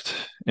shift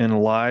in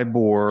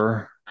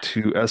LIBOR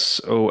to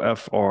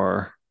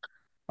SOFR?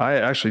 I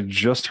actually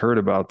just heard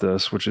about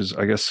this, which is,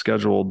 I guess,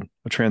 scheduled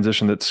a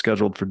transition that's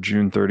scheduled for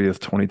June 30th,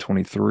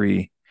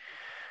 2023.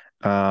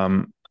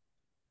 Um,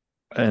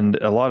 and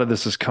a lot of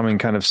this is coming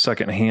kind of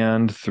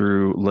secondhand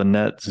through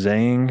Lynette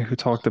Zhang, who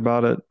talked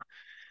about it.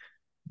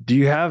 Do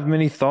you have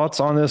many thoughts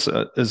on this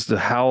as to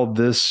how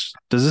does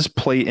this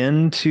play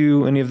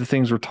into any of the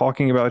things we're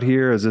talking about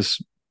here? Is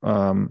this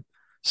um,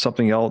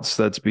 something else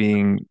that's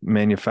being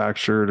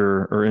manufactured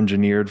or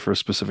engineered for a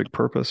specific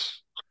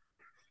purpose?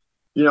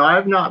 I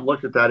have not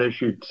looked at that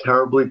issue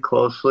terribly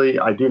closely.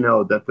 I do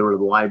know that there were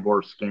the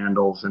LIBOR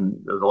scandals and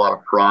there's a lot of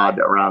fraud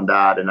around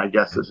that. And I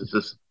guess this is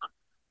just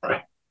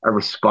a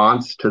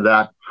response to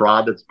that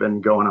fraud that's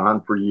been going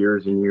on for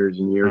years and years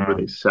and years, where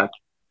Mm,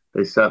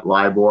 they set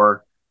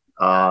LIBOR,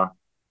 uh,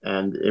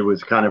 and it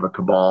was kind of a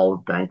cabal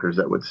of bankers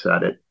that would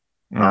set it.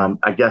 mm,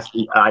 I guess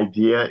the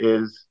idea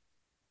is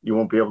you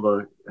won't be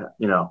able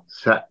to,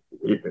 set,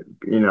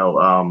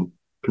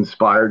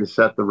 conspire to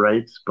set the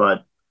rates,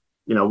 but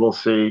we'll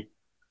see.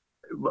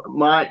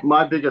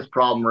 My biggest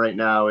problem right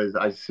now is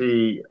I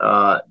see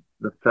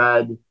the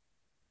Fed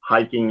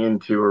hiking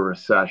into a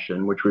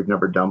recession, which we've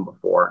never done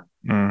before.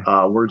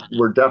 mm,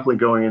 We're definitely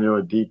going into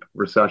a deep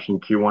recession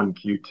Q1,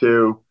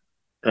 Q2,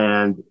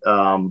 and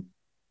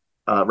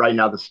right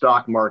now the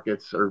stock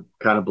markets are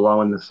kind of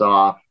blowing this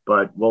off.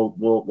 But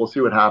we'll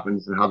see what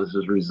happens and how this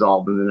is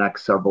resolved in the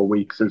next several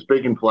weeks. There's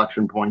big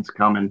inflection points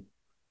coming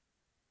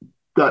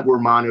that we're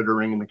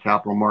monitoring in the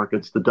capital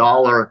markets. The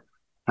dollar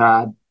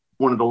had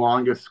one of the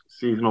longest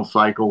seasonal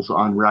cycles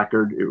on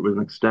record. It was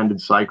an extended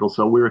cycle,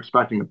 so we were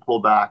expecting a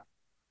pullback.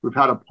 We've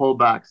had a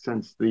pullback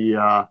since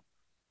the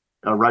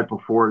right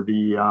before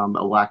the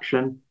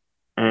election,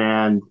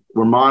 and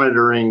we're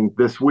monitoring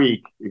this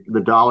week.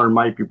 The dollar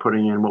might be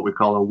putting in what we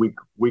call a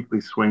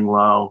weekly swing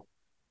low,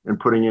 and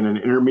putting in an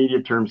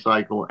intermediate term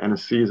cycle and a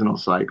seasonal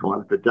cycle.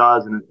 And if it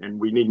does, and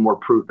we need more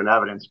proof and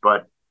evidence,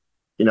 but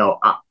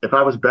if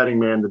I was betting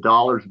man, the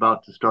dollar's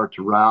about to start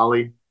to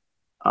rally,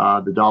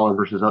 the dollar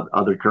versus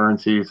other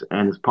currencies,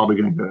 and it's probably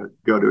going to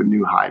go to a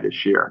new high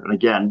this year. And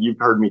again, you've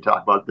heard me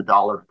talk about the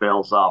dollar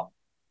fails up,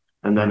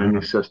 and then a new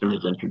mm. system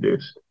is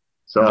introduced.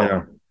 So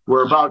Yeah.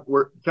 we're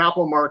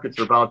capital markets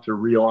are about to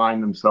realign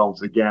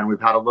themselves again.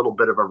 We've had a little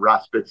bit of a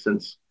respite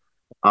since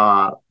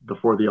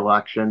before the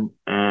election,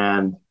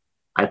 and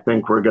I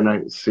think we're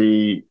going to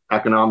see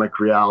economic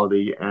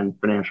reality and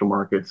financial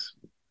markets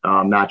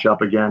match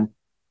up again.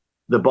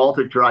 The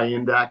Baltic Dry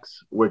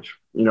Index, which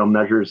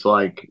measures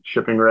like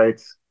shipping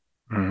rates,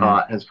 Hmm.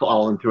 has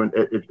fallen to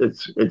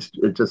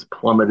it just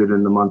plummeted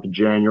in the month of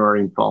January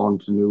and fallen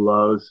to new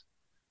lows.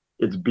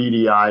 It's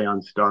BDI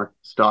on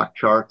stock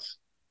charts,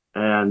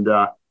 and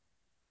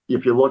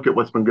if you look at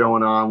what's been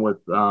going on with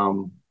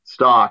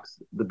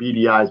stocks, the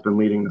BDI has been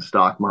leading the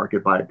stock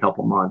market by a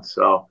couple months.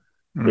 So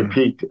it Mm.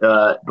 peaked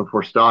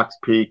before stocks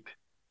peaked,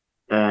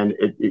 and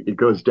it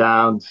goes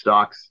down.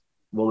 Stocks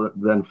will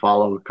then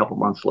follow a couple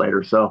months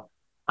later. So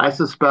I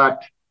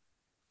suspect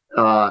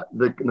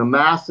the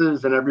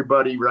masses and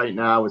everybody right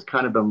now has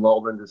kind of been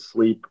lulled into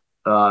sleep,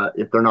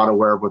 if they're not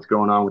aware of what's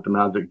going on with the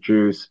magic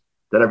juice,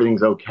 that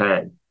everything's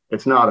okay.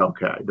 It's not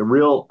okay. The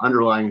real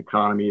underlying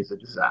economy is a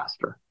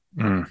disaster.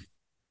 Mm.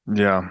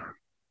 Yeah,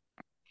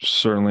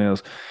 certainly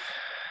is.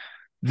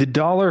 The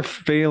dollar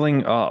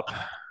failing up,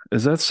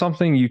 is that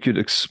something you could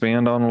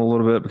expand on a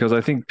little bit? Because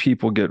I think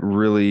people get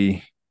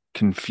really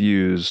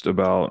confused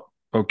about,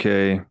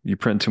 okay, you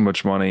print too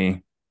much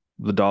money,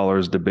 the dollar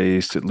is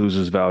debased, it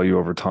loses value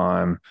over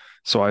time.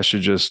 So I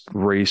should just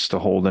race to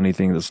hold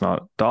anything that's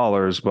not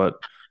dollars. But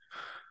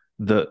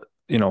the,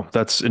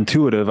 that's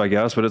intuitive, I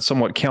guess, but it's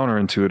somewhat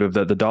counterintuitive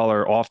that the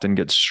dollar often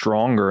gets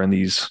stronger in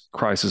these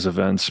crisis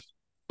events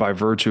by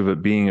virtue of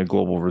it being a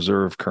global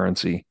reserve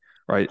currency,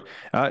 right?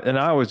 And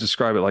I always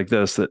describe it like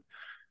this, that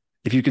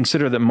if you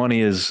consider that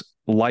money is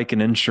like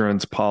an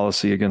insurance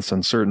policy against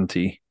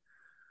uncertainty,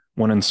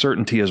 when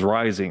uncertainty is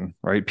rising,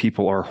 right?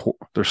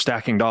 They're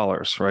stacking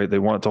dollars, right? They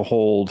want to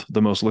hold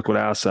the most liquid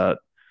asset,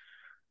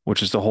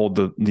 which is to hold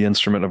the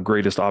instrument of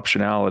greatest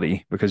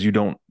optionality, because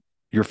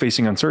you're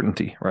facing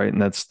uncertainty, right?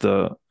 And that's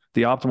the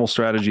optimal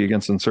strategy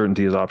against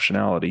uncertainty is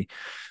optionality.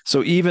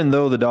 So even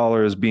though the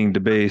dollar is being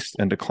debased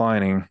and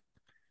declining,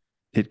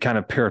 it kind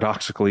of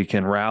paradoxically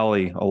can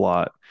rally a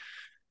lot.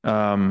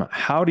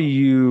 How do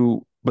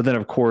you, but then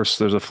of course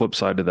there's a flip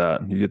side to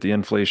that. You get the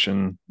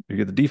inflation, you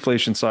get the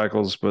deflation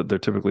cycles, but they're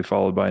typically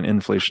followed by an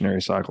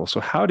inflationary cycle. So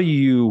how do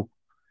you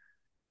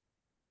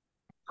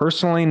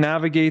personally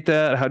navigate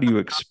that? How do you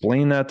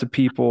explain that to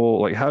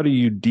people? Like, how do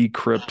you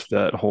decrypt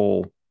that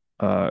whole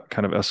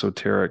kind of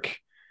esoteric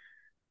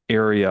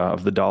area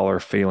of the dollar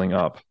failing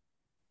up?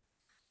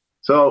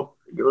 So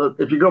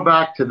if you go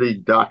back to the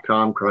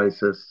dot-com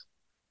crisis,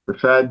 the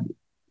Fed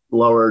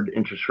lowered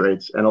interest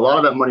rates, and a lot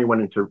of that money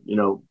went into,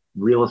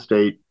 real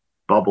estate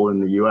bubble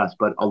in the U.S.,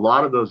 but a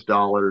lot of those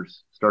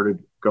dollars started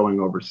going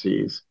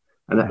overseas,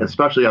 and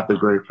especially after the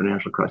great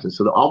financial crisis.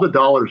 So all the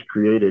dollars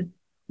created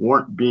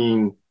weren't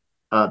being,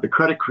 the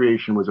credit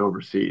creation was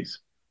overseas.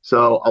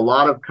 So a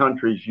lot of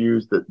countries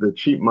used the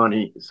cheap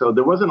money. So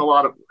there wasn't a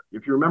lot of,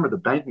 if you remember, the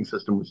banking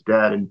system was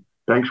dead and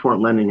banks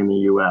weren't lending in the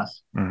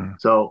U.S. Mm-hmm.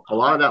 So a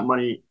lot of that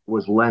money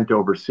was lent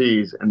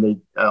overseas, and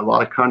a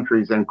lot of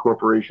countries and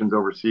corporations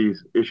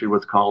overseas issued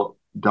what's called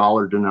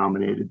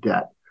dollar-denominated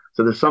debt.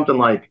 So there's something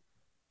like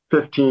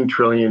 15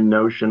 trillion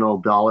notional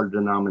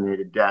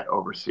dollar-denominated debt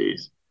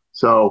overseas.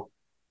 So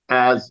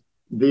as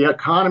their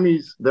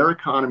economies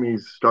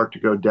start to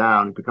go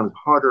down, it becomes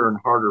harder and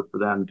harder for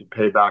them to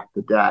pay back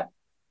the debt.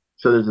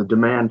 So there's a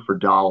demand for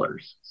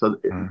dollars. So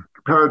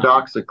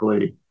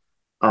paradoxically,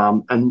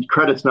 and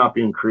credit's not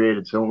being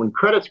created. So when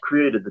credit's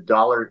created, the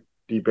dollar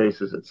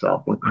debases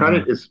itself. When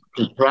credit is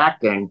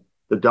contracting,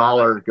 the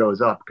dollar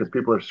goes up because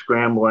people are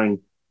scrambling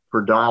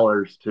for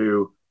dollars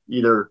to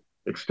either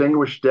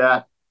extinguish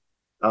debt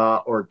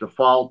or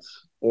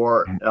defaults,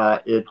 or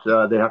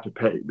they have to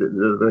pay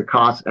the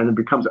cost, and it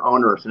becomes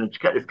onerous. And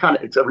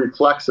it's a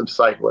reflexive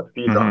cycle. It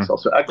feeds on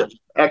itself. So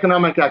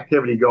economic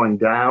activity going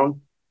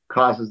down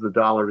causes the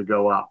dollar to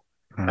go up.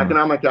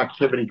 Economic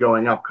activity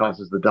going up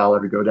causes the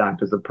dollar to go down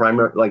because the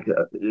primary,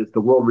 it's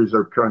the world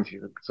reserve currency.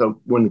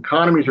 So when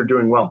economies are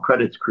doing well,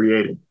 credit's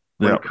created.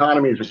 When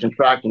economies are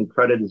contracting,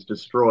 credit is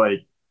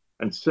destroyed.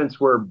 And since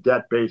we're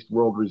debt-based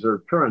world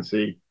reserve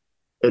currency,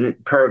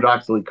 it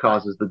paradoxically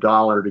causes the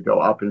dollar to go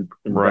up in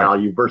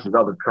value versus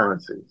other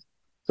currencies.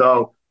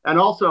 So, and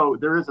also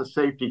there is a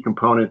safety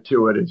component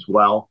to it as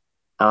well.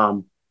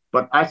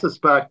 But I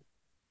suspect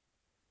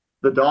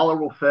the dollar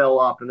will fail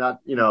up, and that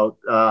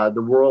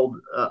the world,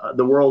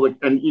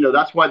 and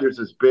that's why there's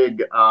this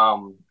big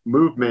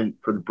movement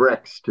for the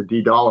BRICS to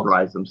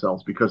de-dollarize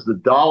themselves, because the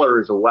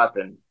dollar is a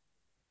weapon.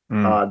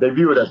 They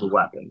view it as a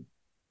weapon.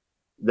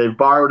 They've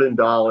borrowed in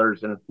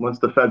dollars, and once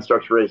the Fed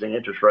starts raising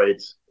interest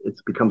rates, it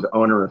becomes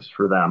onerous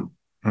for them.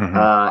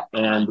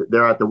 And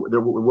they're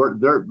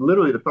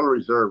literally, the Federal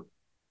Reserve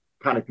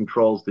kind of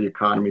controls the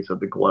economies of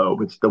the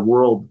globe. It's the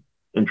world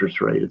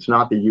interest rate. It's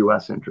not the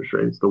U.S. interest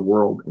rate. It's the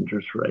world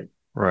interest rate.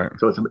 Right.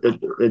 So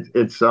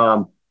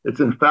it's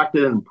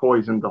infected and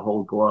poisoned the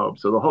whole globe.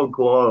 So the whole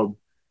globe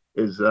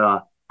is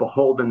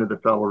beholden to the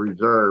Federal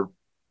Reserve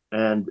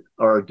and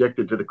are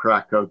addicted to the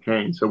crack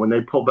cocaine. So when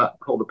they pull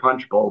the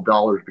punch bowl,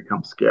 dollars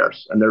become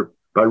scarce, and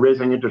by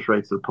raising interest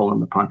rates, they're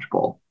pulling the punch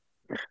bowl.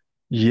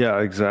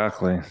 Yeah,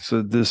 exactly.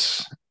 So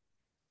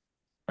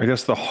I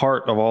guess the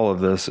heart of all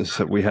of this is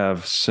that we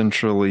have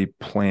centrally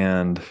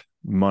planned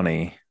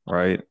money,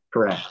 right?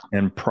 Correct.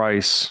 And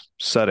price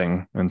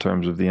setting in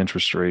terms of the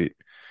interest rate.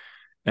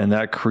 And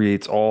that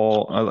creates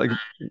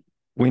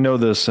we know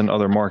this in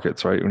other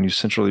markets, right? When you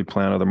centrally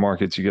plan other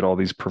markets, you get all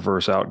these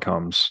perverse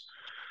outcomes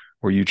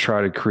where you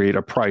try to create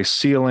a price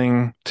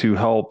ceiling to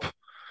help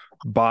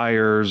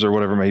buyers or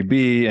whatever it may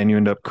be. And you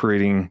end up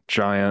creating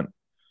giant,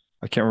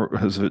 I can't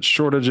remember, is it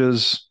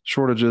shortages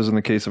in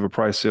the case of a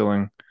price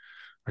ceiling?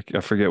 I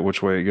forget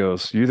which way it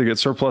goes. You either get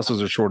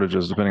surpluses or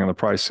shortages, depending on the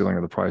price ceiling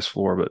or the price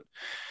floor. But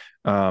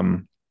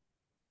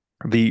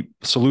the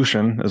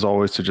solution is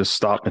always to just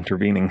stop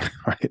intervening,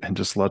 right? And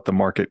just let the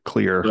market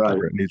clear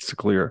where it needs to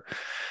clear.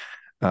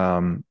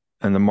 And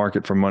the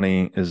market for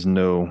money is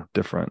no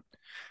different.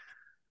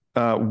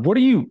 What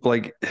do you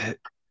like?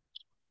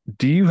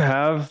 Do you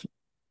have,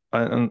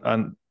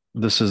 and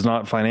this is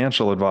not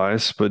financial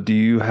advice, but do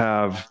you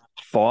have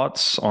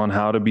thoughts on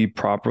how to be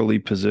properly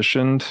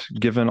positioned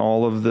given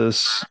all of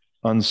this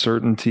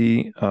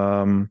uncertainty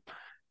and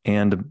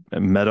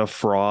meta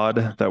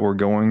fraud that we're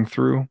going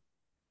through?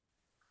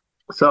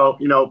 So,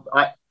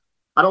 I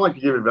don't like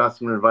to give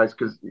investment advice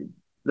because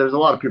there's a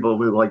lot of people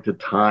who like to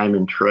time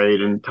and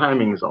trade, and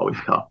timing is always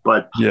tough.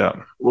 But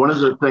one of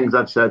the things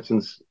I've said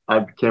since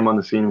I came on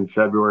the scene in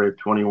February of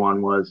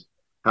 21 was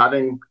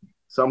having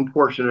some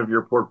portion of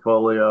your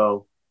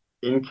portfolio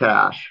in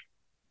cash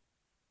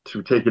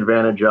to take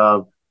advantage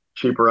of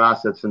cheaper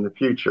assets in the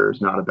future is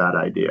not a bad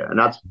idea. And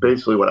that's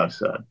basically what I've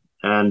said.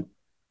 And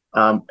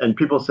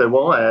people say,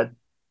 well, Ed,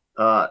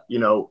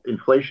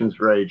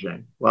 inflation's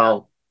raging.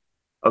 Well,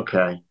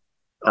 okay.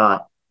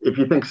 If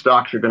you think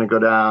stocks are going to go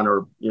down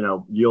or,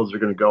 yields are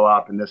going to go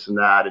up and this and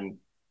that, and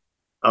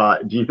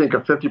do you think a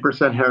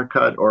 50%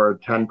 haircut or a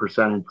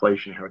 10%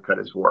 inflation haircut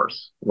is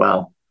worse?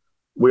 Well,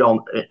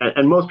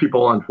 and most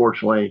people,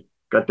 unfortunately,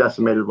 got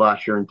decimated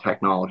last year in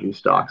technology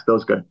stocks.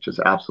 Those got just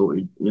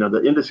absolutely,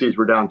 the indices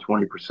were down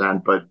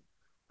 20%, but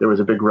there was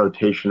a big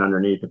rotation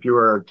underneath. If you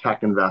were a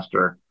tech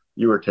investor,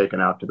 you were taken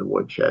out to the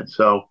woodshed.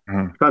 So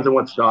Mhm. depends on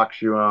what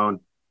stocks you own.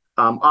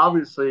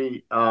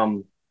 Obviously,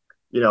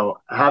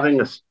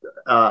 having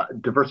a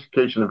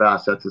diversification of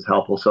assets is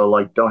helpful. So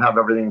like, don't have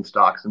everything in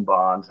stocks and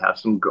bonds. Have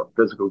some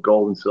physical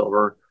gold and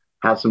silver.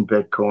 Have some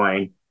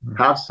Bitcoin.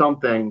 Have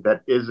something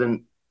that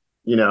isn't,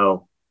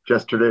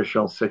 just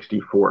traditional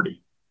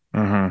 60/40.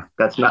 Mhm.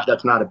 That's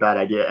not a bad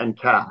idea. And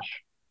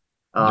cash.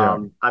 Yeah.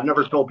 I've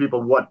never told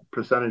people what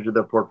percentage of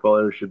their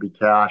portfolio should be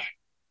cash,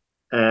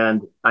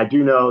 and I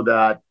do know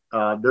that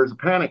there's a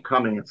panic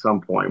coming at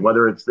some point,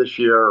 whether it's this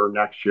year or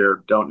next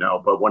year, don't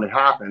know. But when it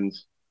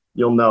happens,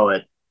 you'll know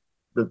it.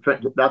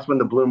 That's when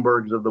the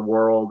Bloombergs of the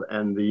world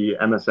and the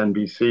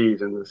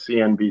MSNBCs and the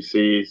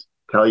CNBCs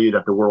tell you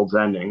that the world's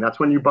ending. That's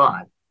when you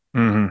buy.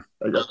 Mhm.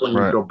 That's when you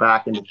Right. go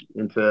back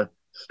into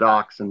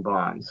stocks and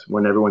bonds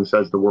when everyone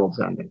says the world's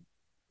ending.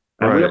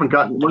 And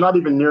Right. we're not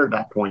even near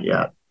that point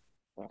yet.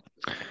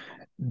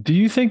 Do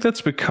you think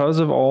that's because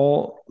of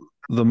all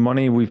the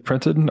money we've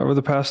printed over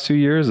the past 2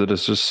 years that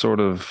has just sort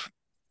of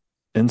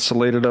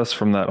insulated us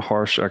from that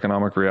harsh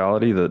economic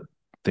reality that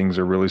things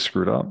are really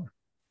screwed up?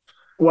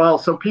 Well,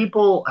 so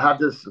people have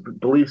this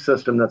belief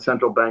system that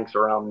central banks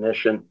are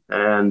omniscient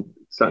and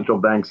central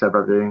banks have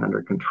everything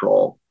under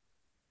control.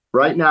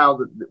 Right now,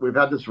 we've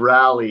had this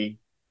rally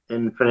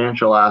in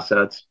financial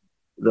assets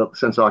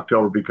since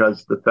October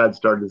because the Fed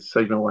started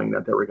signaling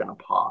that they were going to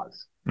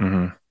pause.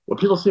 Hmm. What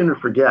people seem to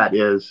forget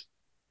is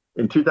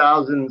in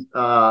 2000,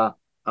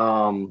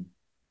 um,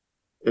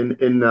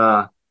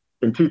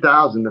 in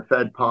 2000, the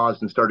Fed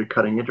paused and started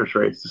cutting interest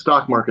rates. The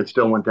stock market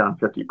still went down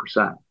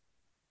 50%.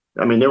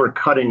 I mean, they were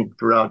cutting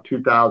throughout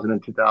 2000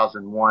 and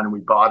 2001, and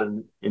we bought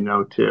in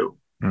 02.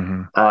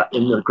 Hmm.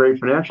 In the great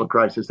financial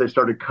crisis, they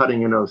started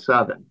cutting in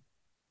 07.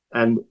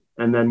 And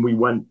then we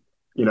went,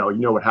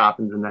 what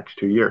happened the next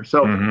 2 years.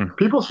 So Hmm.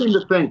 people seem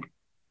to think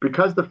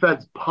because the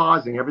Fed's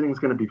pausing, everything's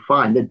going to be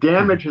fine. The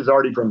damage has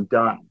already been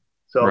done.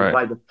 So Right.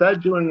 by the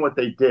Fed doing what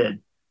they did,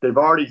 they've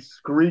already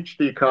screeched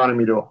the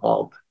economy to a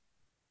halt,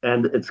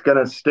 and it's going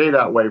to stay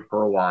that way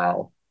for a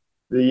while.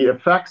 The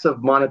effects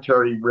of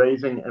monetary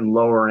raising and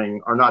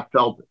lowering are not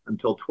felt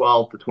until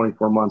 12 to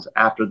 24 months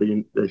after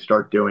they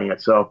start doing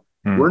it. So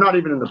Mm. we're not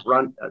even in the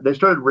front. They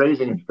started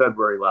raising in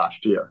February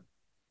last year.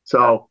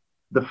 So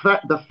the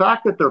fact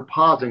that they're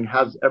pausing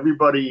has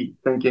everybody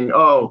thinking,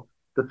 oh,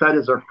 the Fed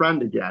is our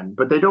friend again,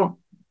 but they don't.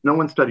 No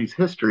one studies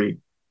history.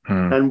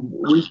 Mm. And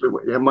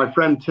my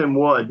friend Tim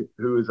Wood,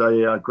 who is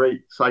a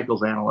great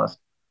cycles analyst,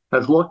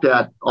 has looked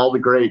at all the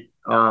great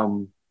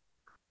downturns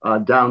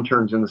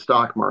in the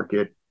stock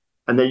market,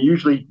 and they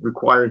usually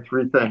require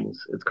three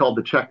things. It's called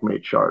the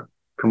checkmate chart: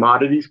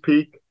 commodities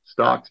peak,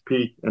 stocks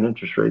peak, and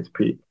interest rates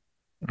peak,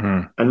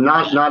 Mm. and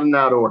not in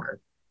that order.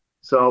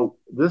 So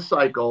this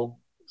cycle,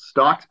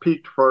 stocks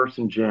peaked first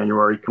in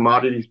January,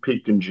 commodities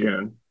peaked in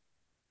June,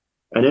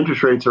 and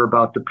interest rates are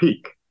about to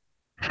peak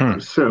Hmm.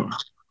 soon.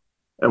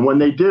 And when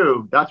they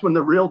do, that's when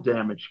the real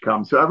damage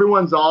comes. So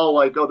everyone's all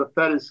like, oh, the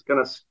Fed is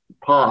going to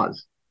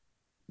pause.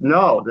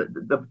 No,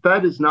 the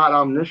Fed is not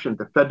omniscient.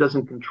 The Fed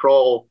doesn't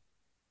control.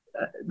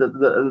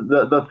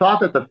 The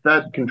thought that the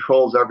Fed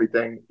controls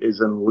everything is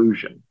an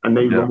illusion. And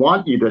they Yeah.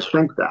 want you to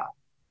think that.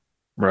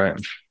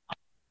 Right.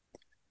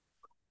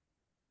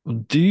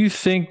 Do you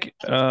think,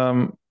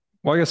 well,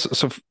 I guess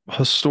so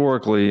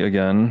historically,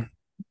 again,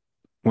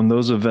 when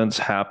those events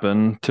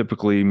happen,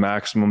 typically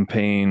maximum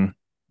pain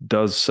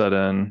does set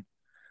in,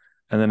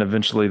 and then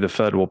eventually the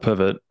Fed will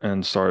pivot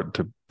and start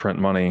to print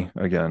money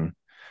again.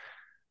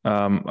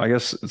 I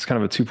guess it's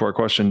kind of a two-part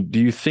question. Do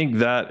you think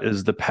that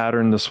is the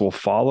pattern this will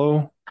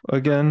follow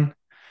again?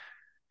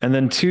 And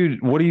then two,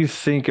 what do you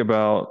think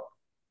about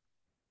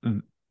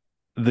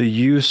the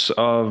use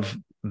of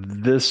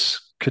this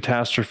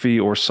catastrophe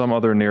or some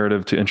other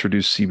narrative to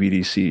introduce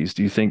CBDCs?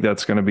 Do you think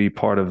that's going to be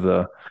part of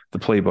the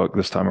playbook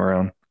this time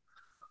around?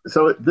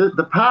 So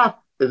the path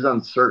is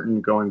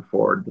uncertain going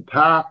forward. The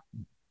path,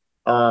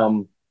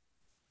 um,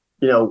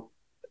 you know,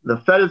 the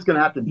Fed is going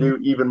to have to do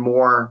even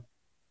more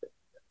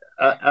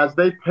as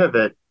they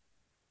pivot.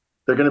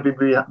 They're going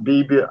to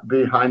be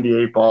behind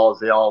the eight ball as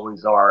they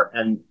always are,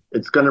 and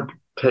it's going to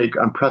take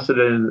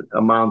unprecedented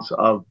amounts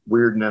of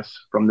weirdness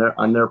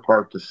on their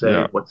part to say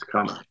Yeah. what's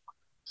coming.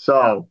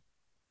 So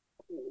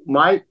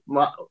my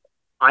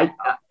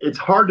it's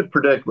hard to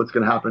predict what's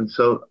going to happen.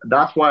 So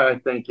that's why I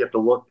think you have to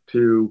look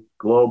to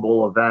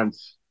global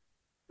events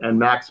and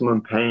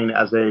maximum pain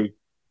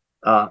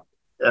uh,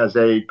 as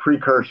a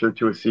precursor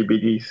to a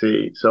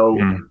CBDC. So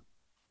Mm.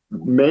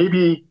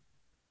 maybe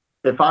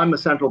if I'm a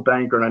central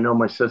banker and I know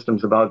my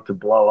system's about to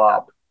blow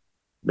up,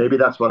 maybe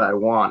that's what I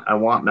want. I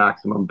want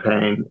maximum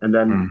pain, and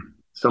then Mm.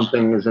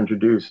 something is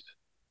introduced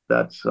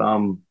that's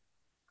going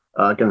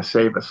to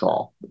save us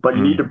all. But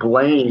you need to Mm.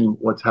 blame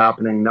what's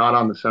happening not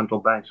on the central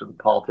banks or the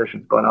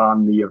politicians, but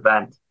on the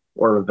event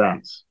or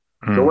events.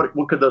 So Mm.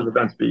 what could those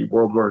events be?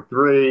 World War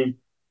III,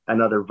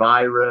 another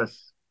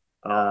virus,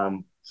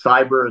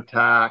 cyber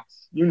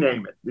attacks, you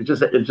name it. It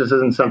just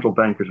isn't central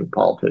bankers or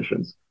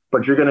politicians.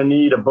 But you're going to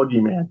need a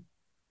boogeyman.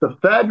 The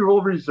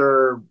Federal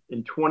Reserve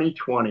in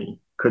 2020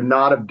 could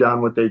not have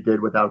done what they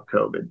did without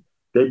COVID.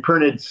 They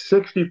printed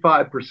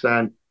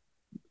 65%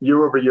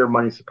 year over year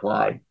money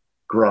supply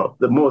growth,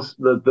 the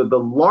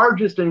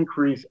largest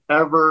increase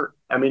ever.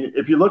 I mean,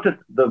 if you look at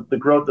the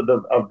growth of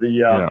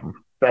the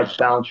Fed's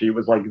balance sheet, it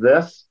was like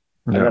this,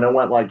 and then it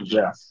went like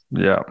this.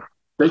 Yeah.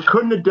 They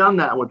couldn't have done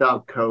that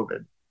without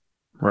COVID.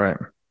 Right.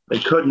 They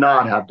could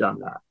not have done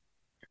that.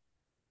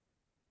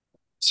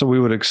 So we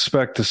would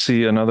expect to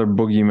see another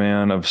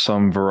boogeyman of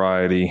some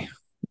variety.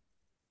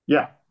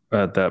 Yeah.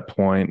 At that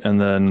point, and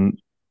then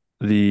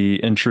the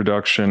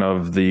introduction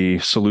of the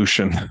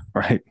solution,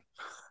 right?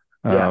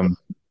 Yes.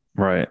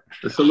 Right.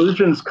 The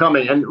solution's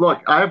coming. And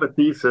look, I have a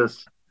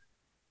thesis.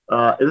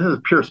 This is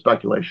pure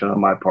speculation on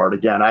my part.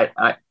 Again,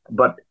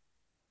 but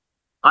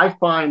I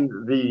find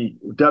the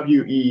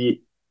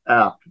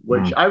WEF,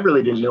 which I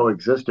really didn't know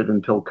existed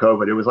until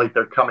COVID. It was like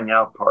their coming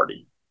out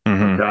party.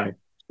 Mm-hmm. Okay.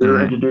 They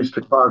were introduced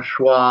to Klaus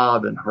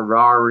Schwab and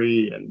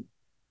Harari and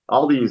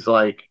all these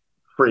like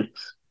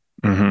freaks.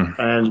 Mm-hmm.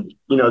 And,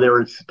 you know, they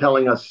were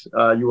telling us,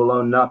 you will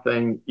own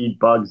nothing, eat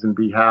bugs and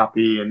be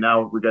happy. And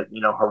now we got, you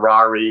know,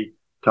 Harari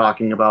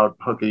talking about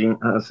hooking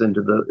us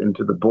into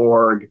the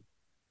Borg,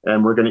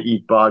 and we're going to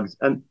eat bugs.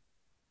 And,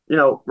 you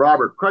know,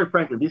 Robert, quite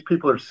frankly, these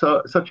people are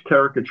such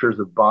caricatures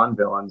of Bond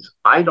villains.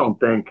 I don't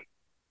think,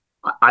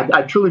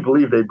 I truly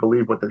believe they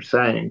believe what they're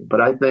saying. But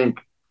I think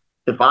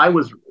if I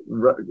was,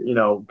 you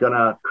know, going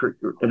to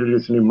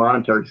introduce a new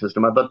monetary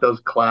system, I'd let those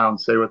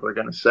clowns say what they're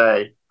going to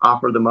say,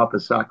 offer them up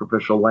as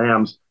sacrificial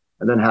lambs,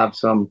 and then have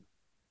some,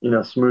 you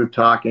know, smooth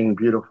talking,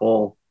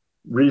 beautiful,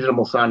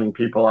 reasonable sounding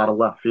people out of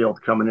left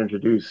field come and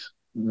introduce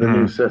the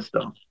new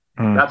system.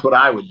 That's what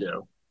I would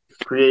do.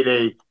 Create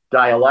a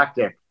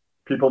dialectic,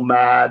 people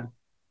mad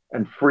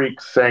and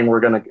freaks saying we're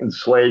going to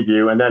enslave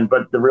you. And then,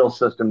 but the real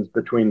system's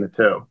between the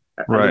two.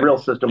 Right. And the real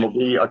system will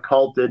be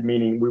occulted,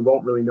 meaning we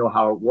won't really know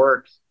how it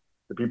works.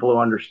 The people who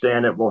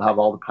understand it will have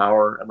all the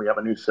power, and we have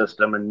a new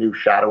system and new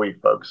shadowy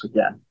folks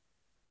again.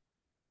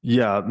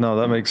 Yeah, no,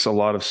 that makes a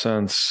lot of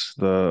sense.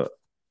 The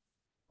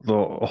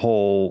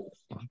whole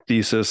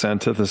thesis,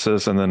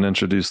 antithesis, and then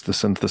introduce the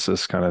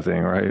synthesis kind of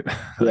thing, right?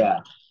 Yeah.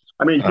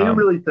 I mean, do you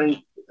really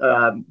think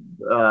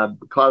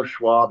Klaus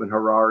Schwab and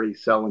Harari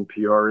sell in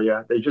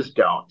Peoria? They just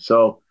don't.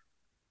 So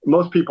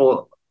most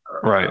people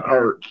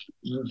are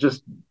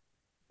just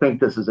think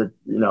this is a,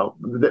 you know,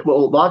 well,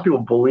 a lot of people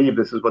believe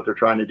this is what they're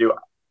trying to do.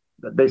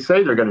 They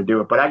say they're going to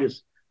do it, but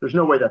there's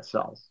no way that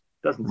sells.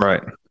 It doesn't sell.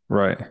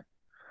 Right.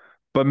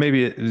 But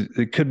maybe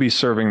it could be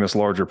serving this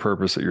larger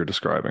purpose that you're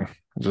describing,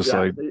 just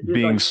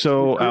being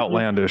so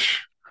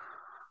outlandish.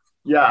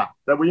 Yeah,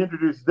 that we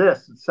introduce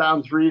this. It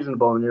sounds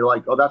reasonable, and you're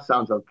like, oh, that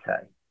sounds okay.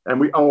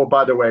 And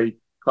by the way,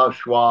 Klaus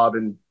Schwab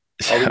and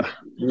all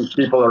these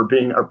people are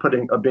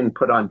being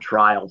put on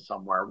trial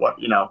somewhere. What,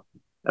 you know,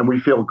 and we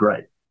feel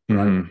great.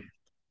 Right? Mm-hmm.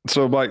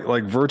 So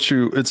like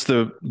virtue, it's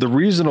the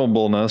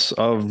reasonableness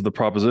of the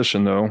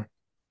proposition, though,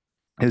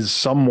 is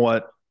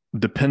somewhat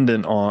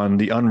dependent on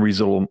the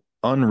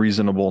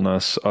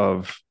unreasonableness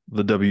of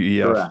the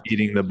WEF. Correct.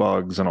 Eating the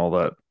bugs and all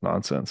that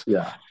nonsense.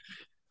 Yeah.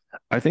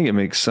 I think it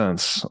makes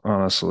sense,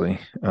 honestly.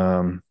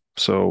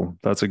 So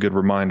that's a good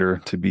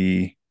reminder to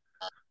be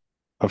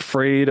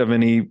afraid of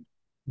any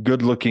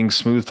good-looking,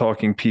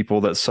 smooth-talking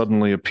people that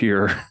suddenly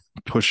appear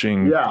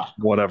pushing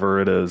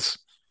whatever it is.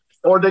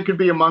 Or they could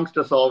be amongst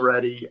us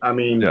already. I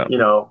mean, you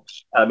know,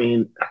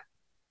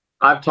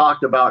 I've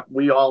talked about,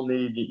 we all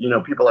need, you know,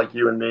 people like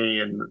you and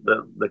me and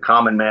the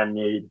common man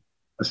need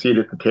a seat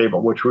at the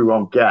table, which we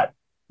won't get.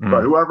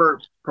 But whoever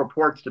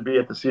purports to be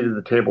at the seat of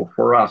the table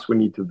for us, we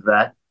need to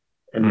vet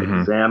and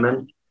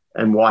examine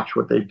and watch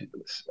what they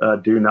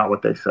do, not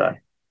what they say.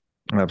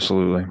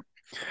 Absolutely.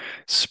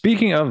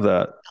 Speaking of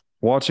that,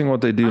 watching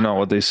what they do, not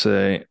what they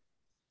say,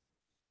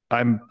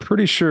 I'm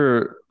pretty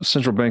sure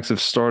central banks have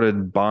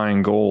started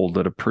buying gold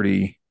at a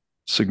pretty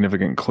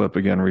significant clip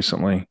again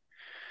recently.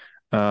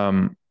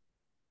 Do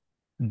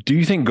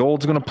you think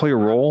gold's going to play a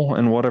role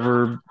in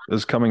whatever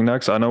is coming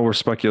next? I know we're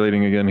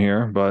speculating again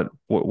here, but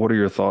what are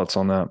your thoughts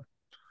on that?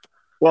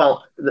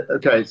 Well,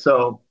 okay,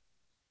 so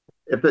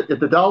if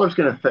the dollar's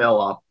going to fail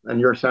up and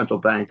you're a central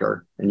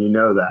banker and you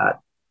know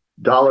that,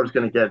 dollar's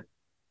going to get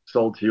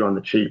sold to you on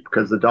the cheap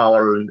because the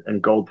dollar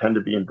and gold tend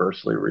to be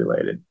inversely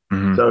related.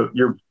 Mm-hmm. So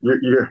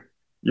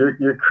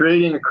you're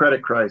creating a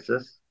credit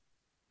crisis.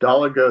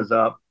 Dollar goes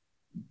up,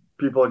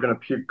 people are going to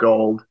puke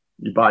gold.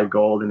 You buy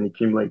gold and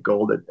accumulate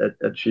gold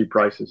at cheap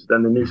prices.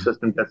 Then the new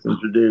system gets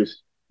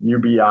introduced,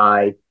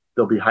 UBI,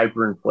 there'll be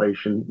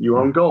hyperinflation. You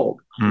own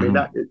gold. Mm-hmm.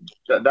 I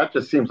mean, that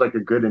just seems like a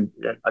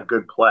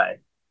good play.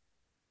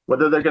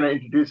 Whether they're going to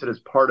introduce it as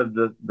part of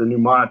the new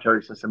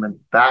monetary system and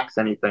backs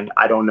anything,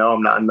 I don't know.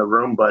 I'm not in the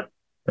room, but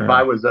if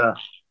I was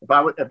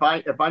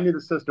if I knew the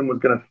system was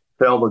going to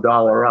fail the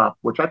dollar up,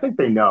 which I think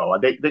they know,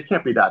 they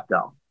can't be that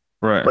dumb.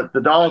 Right. But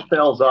the dollar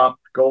fails up,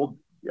 gold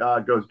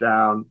goes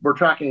down. We're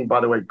tracking, by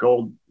the way,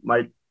 gold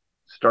might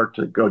start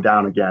to go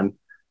down again.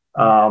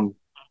 And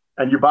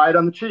and you buy it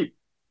on the cheap.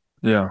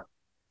 Yeah.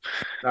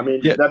 I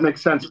mean, Yeah, that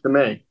makes sense to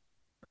me.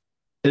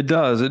 it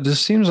does. It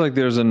just seems like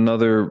there's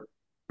another,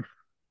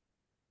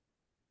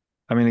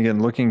 I mean,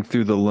 again, looking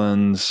through the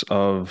lens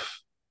of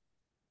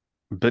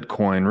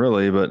Bitcoin,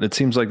 really, but it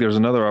seems like there's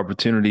another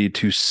opportunity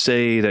to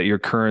say that your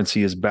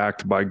currency is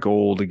backed by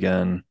gold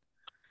again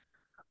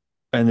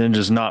and then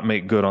just not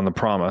make good on the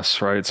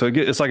promise, right? So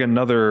it's like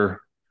another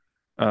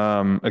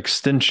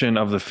extension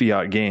of the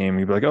fiat game.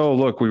 You'd be like, oh,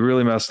 look, we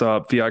really messed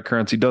up. Fiat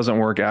currency doesn't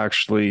work.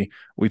 Actually,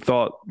 we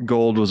thought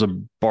gold was a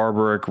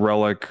barbaric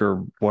relic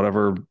or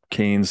whatever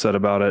Keynes said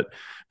about it.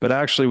 But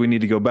actually, we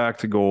need to go back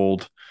to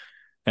gold.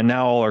 And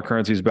now all our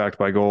currency is backed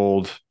by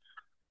gold.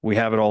 We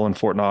have it all in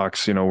Fort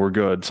Knox. We're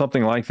good.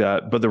 Something like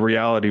that. But the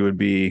reality would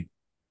be,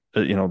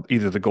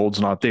 either the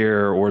gold's not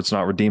there or it's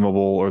not redeemable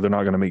or they're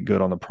not going to make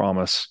good on the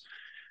promise.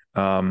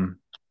 Um,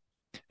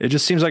 it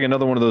just seems like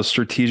another one of those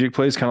strategic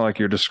plays, kind of like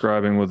you're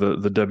describing with the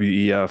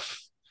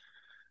WEF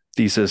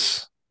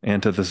thesis,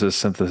 antithesis,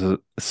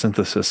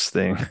 synthesis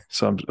thing.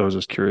 So I was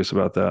just curious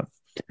about that.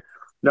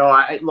 No,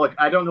 I look.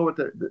 I don't know what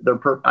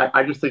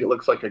I just think it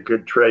looks like a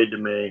good trade to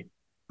me.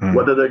 Mm.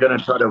 Whether they're going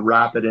to try to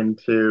wrap it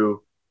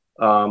into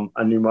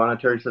a new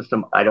monetary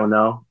system, I don't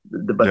know.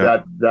 But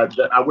Yeah.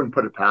 that I wouldn't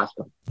put it past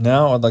them.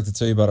 Now I'd like to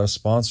tell you about our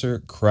sponsor,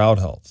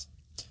 CrowdHealth.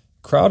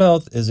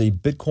 CrowdHealth is a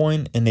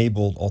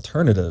Bitcoin-enabled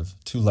alternative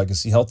to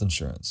legacy health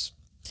insurance.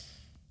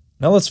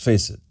 Now let's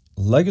face it,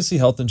 legacy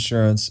health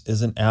insurance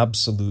is an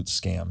absolute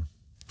scam.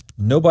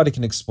 Nobody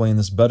can explain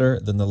this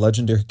better than the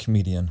legendary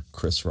comedian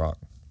Chris Rock.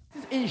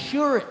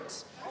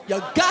 Insurance.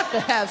 You got to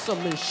have some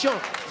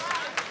insurance.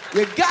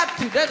 You got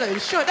to. There's an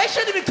insurance. They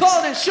shouldn't even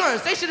call it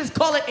insurance. They should just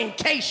call it in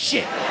case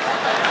shit.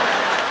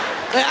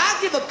 Like, I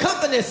give a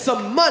company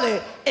some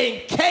money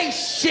in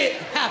case shit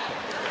happens.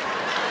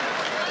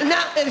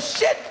 Now, if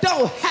shit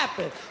don't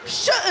happen,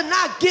 shouldn't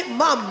I get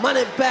my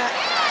money back?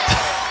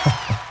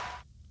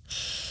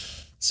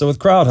 So with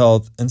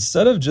CrowdHealth,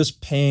 instead of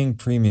just paying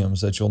premiums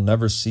that you'll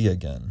never see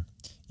again,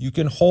 you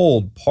can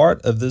hold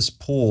part of this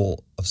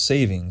pool of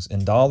savings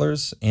in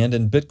dollars and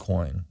in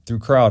Bitcoin through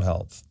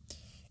CrowdHealth.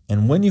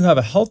 And when you have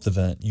a health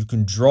event, you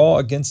can draw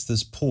against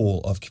this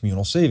pool of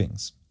communal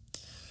savings.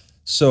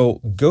 So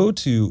go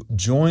to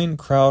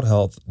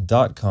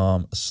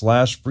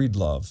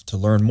joincrowdhealth.com/breedlove to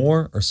learn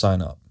more or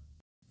sign up.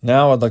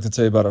 Now I'd like to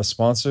tell you about our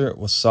sponsor,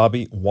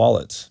 Wasabi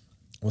Wallet.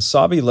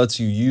 Wasabi lets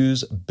you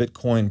use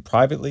Bitcoin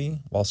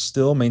privately while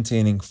still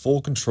maintaining full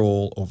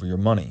control over your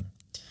money.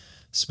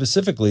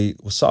 Specifically,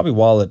 Wasabi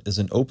Wallet is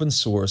an open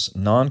source,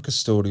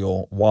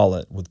 non-custodial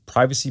wallet with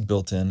privacy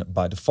built in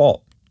by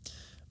default.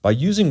 By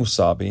using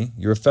Wasabi,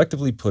 you're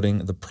effectively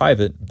putting the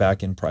private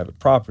back in private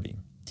property.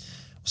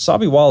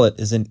 Wasabi Wallet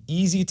is an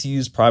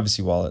easy-to-use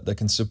privacy wallet that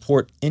can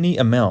support any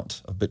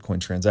amount of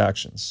Bitcoin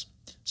transactions.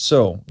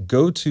 So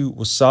go to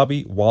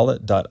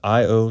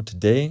wasabiwallet.io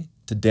today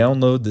to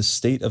download this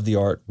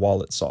state-of-the-art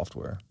wallet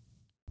software.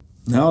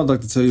 Now I'd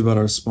like to tell you about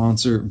our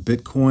sponsor,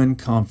 Bitcoin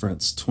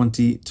Conference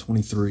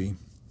 2023.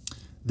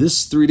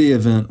 This 3-day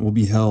event will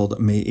be held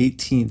May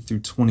 18th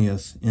through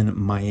 20th in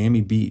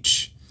Miami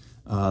Beach.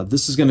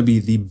 This is going to be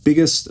the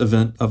biggest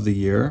event of the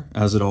year,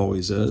 as it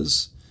always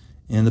is.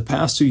 And the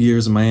past 2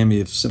 years in Miami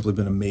have simply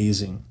been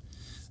amazing.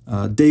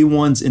 Day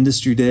 1's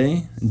Industry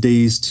Day.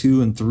 Days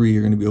 2 and 3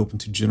 are going to be open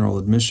to general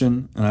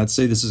admission. And I'd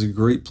say this is a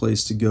great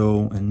place to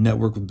go and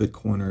network with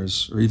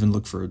Bitcoiners or even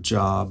look for a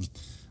job.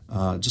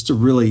 Just a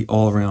really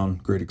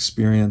all-around great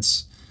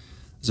experience.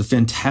 There's a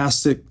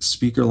fantastic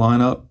speaker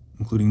lineup,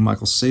 including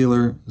Michael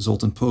Saylor,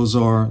 Zoltan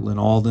Pozar, Lynn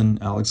Alden,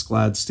 Alex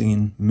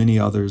Gladstein, many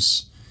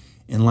others.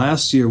 And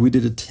last year, we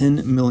did a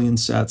 10 million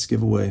sats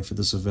giveaway for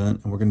this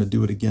event, and we're going to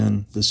do it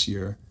again this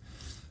year.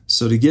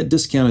 So to get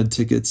discounted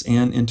tickets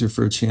and enter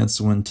for a chance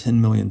to win 10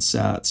 million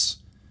sats,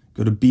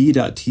 go to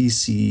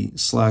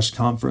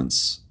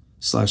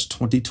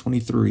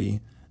b.tc/conference/2023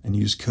 and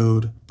use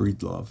code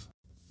BREEDLOVE.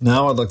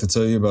 Now I'd like to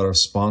tell you about our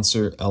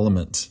sponsor,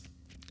 Element.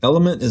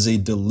 Element is a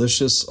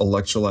delicious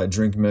electrolyte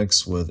drink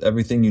mix with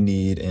everything you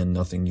need and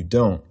nothing you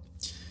don't.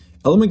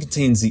 Element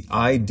contains the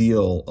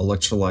ideal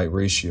electrolyte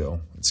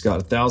ratio. It's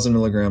got 1,000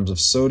 milligrams of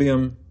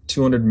sodium,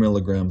 200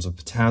 milligrams of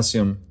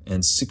potassium,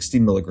 and 60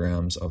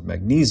 milligrams of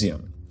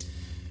magnesium.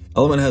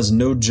 Element has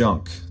no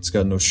junk. It's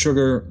got no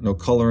sugar, no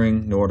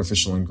coloring, no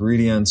artificial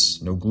ingredients,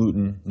 no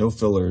gluten, no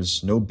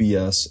fillers, no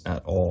BS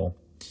at all.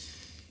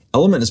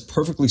 Element is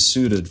perfectly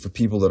suited for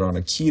people that are on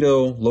a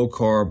keto, low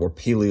carb, or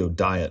paleo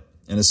diet.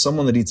 And as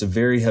someone that eats a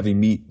very heavy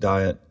meat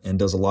diet and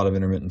does a lot of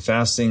intermittent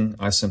fasting,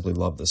 I simply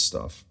love this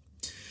stuff.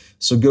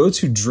 So go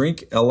to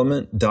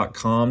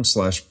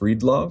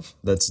drinkelement.com/breedlove.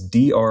 That's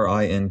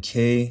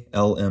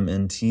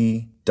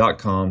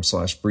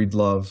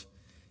DRINKLMNT.com/breedlove.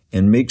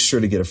 And make sure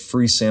to get a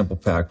free sample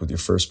pack with your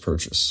first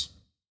purchase.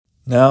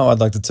 Now I'd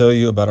like to tell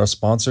you about our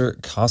sponsor,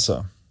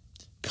 Casa.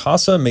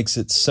 Casa makes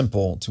it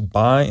simple to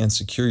buy and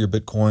secure your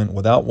Bitcoin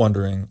without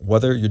wondering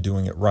whether you're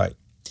doing it right.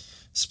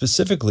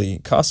 Specifically,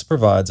 Casa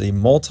provides a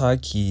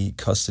multi-key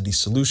custody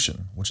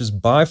solution, which is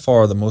by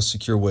far the most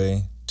secure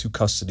way to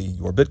custody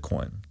your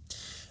Bitcoin.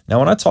 Now,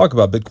 when I talk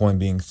about Bitcoin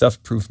being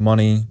theft-proof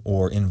money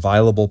or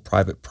inviolable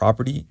private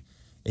property,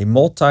 a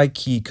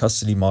multi-key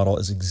custody model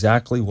is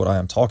exactly what I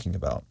am talking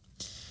about.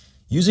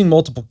 Using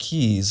multiple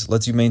keys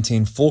lets you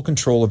maintain full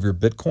control of your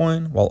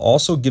Bitcoin while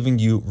also giving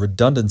you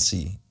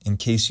redundancy in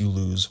case you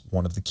lose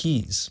one of the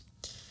keys.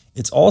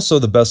 It's also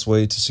the best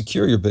way to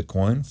secure your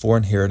Bitcoin for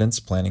inheritance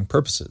planning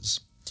purposes.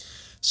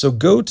 So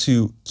go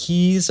to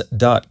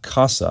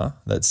keys.casa,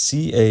 that's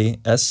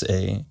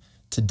C-A-S-A,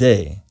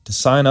 today to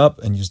sign up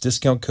and use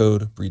discount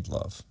code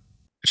BREEDLOVE.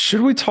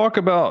 Should we talk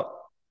about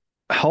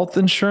health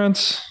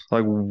insurance?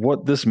 Like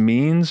what this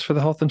means for the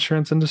health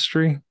insurance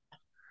industry?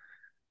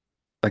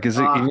 Like, is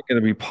it Uh, even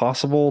going to be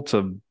possible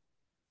to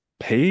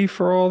pay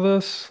for all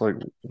this? Like,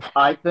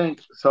 I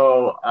think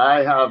so.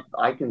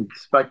 I can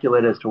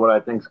speculate as to what I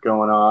think's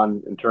going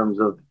on in terms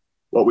of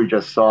what we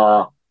just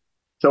saw.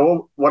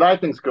 So what I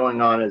think's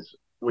going on is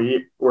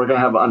we're going to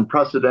have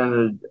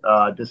unprecedented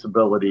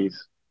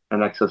disabilities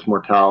and excess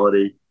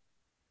mortality.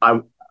 I,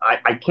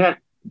 I can't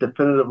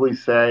definitively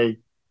say,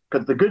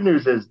 because the good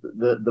news is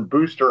the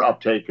booster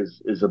uptake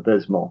is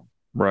abysmal.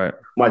 right.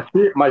 My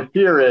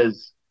fear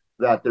is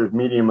that there's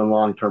medium and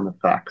long term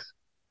effects,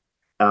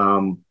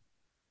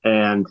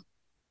 and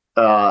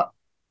uh,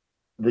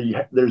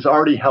 there's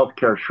already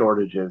healthcare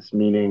shortages.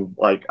 Meaning,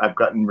 like I've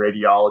gotten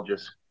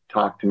radiologists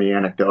talk to me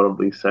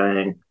anecdotally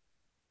saying,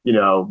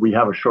 we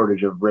have a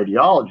shortage of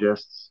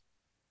radiologists,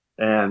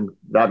 and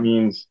that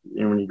means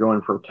when you go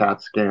in for a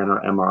CAT scan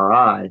or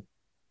MRI,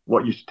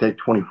 what used to take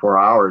 24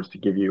 hours to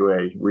give you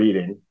a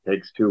reading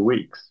takes 2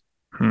 weeks.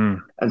 Hmm.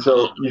 And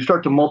so you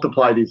start to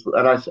multiply these.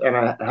 And I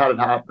had it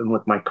happen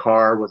with my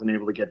car, wasn't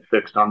able to get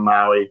fixed on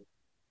Maui,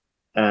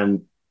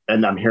 and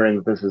I'm hearing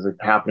that this is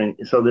happening.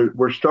 So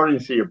we're starting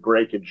to see a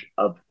breakage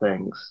of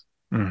things.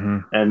 Mm-hmm.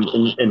 And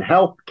in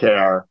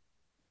healthcare,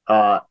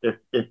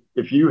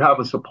 if you have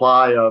a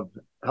supply of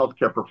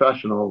healthcare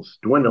professionals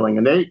dwindling,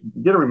 and you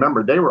got to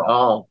remember they were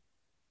all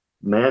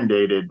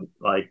mandated.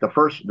 Like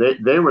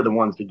they were the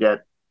ones to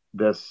get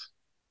this.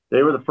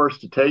 They were the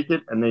first to take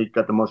it, and they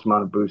got the most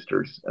amount of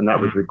boosters, and that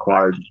was Mm-hmm.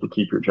 required to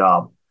keep your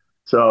job.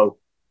 So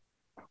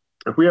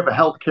if we have a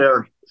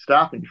healthcare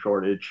staffing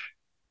shortage,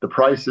 the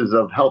prices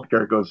of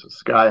healthcare goes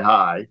sky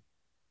high,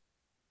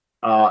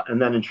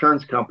 and then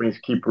insurance companies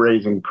keep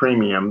raising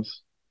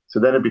premiums. So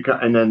then it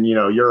becomes, and then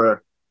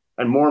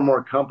and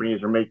more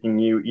companies are making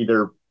you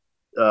they're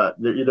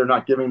either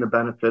not giving the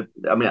benefit.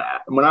 I mean,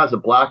 when I was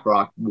at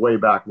BlackRock way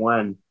back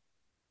when,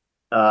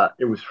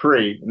 it was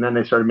free, and then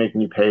they started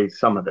making you pay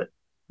some of it.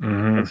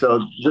 And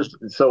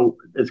Mm-hmm. so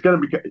it's going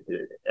to be,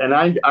 and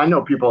I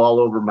know people all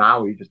over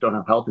Maui just don't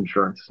have health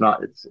insurance.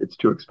 It's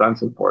too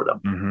expensive for them.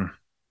 Mm-hmm.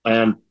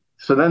 And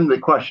so then the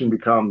question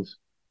becomes,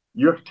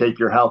 you have to take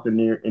your health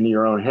into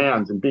your own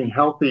hands, and being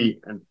healthy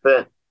and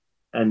fit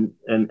and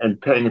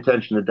paying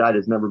attention to diet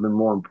has never been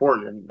more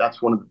important. And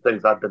that's one of the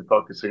things I've been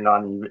focusing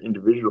on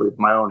individually with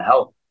my own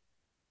health.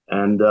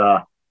 And,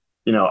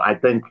 I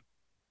think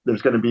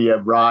there's going to be a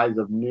rise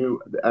of new,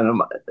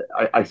 and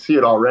I see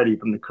it already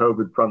from the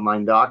COVID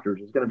frontline doctors.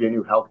 There's going to be a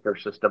new healthcare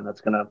system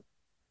that's going to,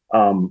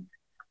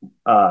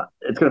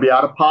 it's going to be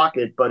out of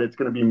pocket, but it's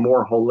going to be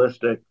more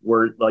holistic.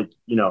 Where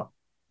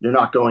you're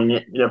not going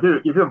in. If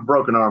you have a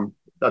broken arm,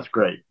 that's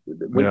great.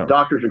 Yeah.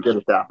 Doctors are good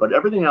at that, but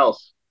everything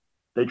else,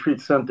 they treat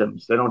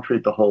symptoms. They don't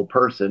treat the whole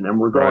person. And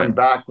we're Right. going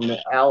back from the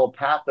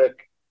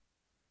allopathic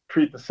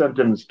treat the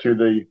symptoms to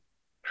the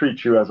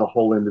treat you as a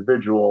whole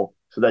individual,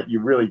 so that you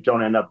really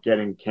don't end up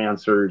getting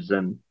cancers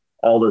and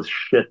all this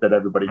shit that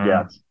everybody Mm.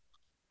 gets.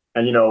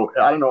 And I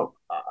don't know.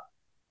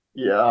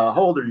 Yeah,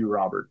 how old are you,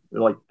 Robert?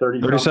 You're like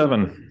 30 something.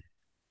 37.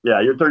 Yeah,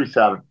 you're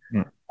 37.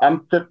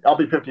 Mm. I'll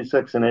be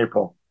 56 in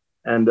April.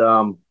 And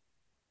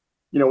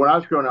when I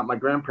was growing up, my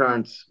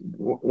grandparents,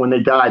 when they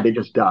died, they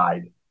just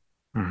died.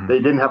 Mm-hmm. They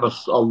didn't have a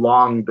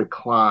long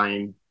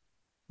decline,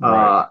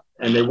 Right.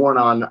 and they weren't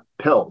on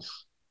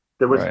pills.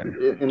 There was Right.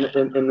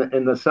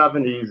 in the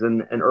 70s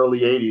and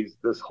early 80s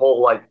this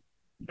whole, like,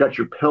 you got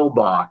your pill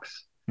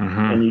box and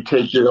Mm-hmm. you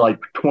take your like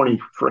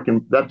 20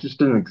 freaking, that just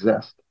didn't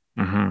exist.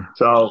 Mm-hmm.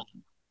 So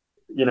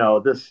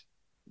this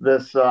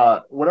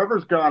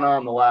whatever's gone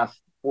on the last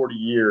 40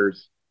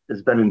 years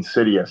has been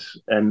insidious,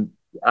 and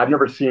I've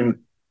never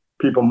seen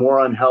people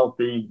more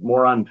unhealthy,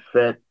 more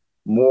unfit,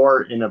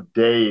 more in a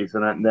daze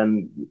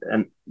than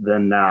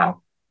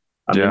now.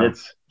 I mean, Yeah.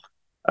 it's,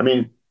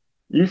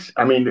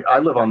 I mean, I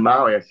live on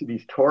Maui. I see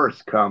these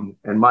tourists come,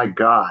 and my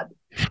God,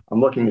 I'm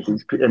looking at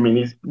these. I mean,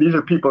 these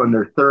are people in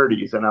their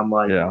 30s, and I'm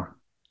like, Yeah.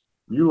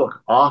 you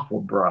look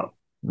awful, bro.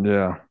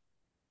 Yeah.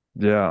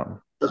 Yeah.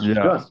 Yeah.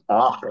 Just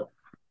awful.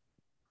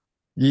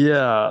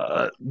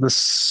 Yeah.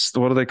 This,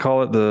 what do they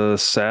call it? The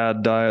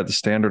SAD diet, the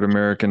standard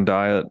American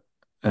diet.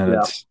 And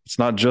Yeah. it's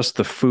not just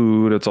the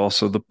food, it's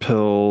also the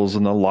pills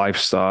and the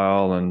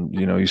lifestyle. And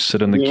you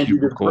sit in the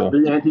cubicle. The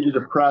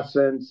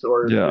antidepressants,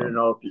 or Yeah.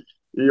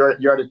 if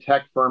you're at a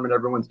tech firm and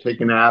everyone's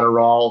taking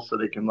Adderall so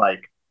they can,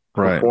 like,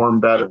 Right. perform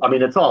better. I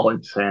mean, it's all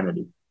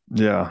insanity.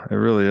 Yeah, it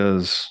really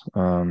is.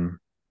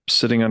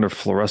 Sitting under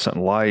fluorescent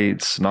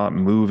lights, not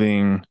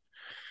moving.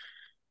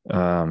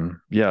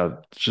 Yeah,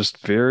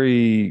 just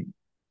very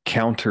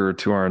counter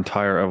to our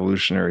entire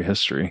evolutionary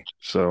history.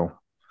 So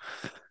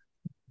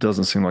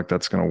doesn't seem like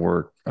that's going to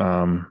work.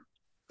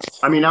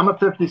 I mean, I'm a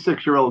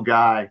 56-year-old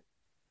guy,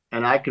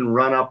 and I can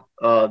run up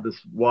this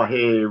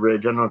Wahey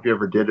Ridge. I don't know if you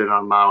ever did it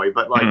on Maui,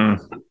 but like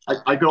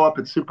I go up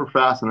it super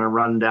fast and I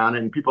run down it,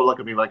 and people look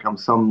at me like I'm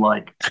some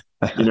like,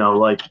 you know,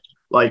 like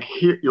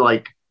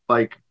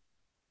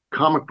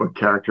comic book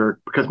character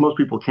because most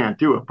people can't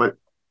do it. But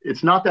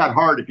it's not that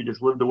hard if you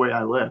just live the way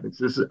I live. It's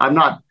just I'm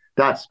not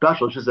that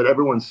special. It's just that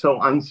everyone's so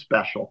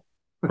unspecial.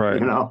 Right,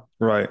 You know,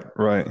 right.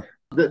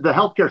 the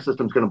healthcare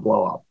system's going to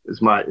blow up. Is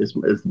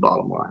the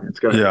bottom line.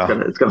 Yeah.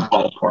 It's gonna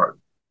fall apart.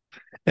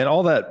 And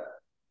all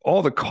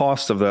the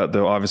cost of that,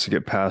 though, obviously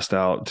get passed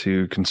out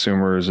to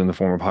consumers in the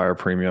form of higher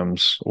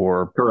premiums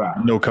or Correct.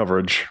 no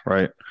coverage,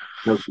 right?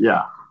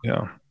 Yeah.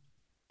 Yeah.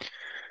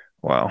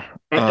 Wow.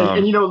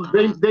 And you know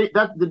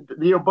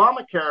the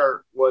Obamacare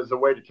was a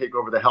way to take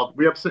over the health.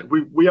 We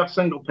have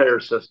single payer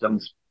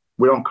systems.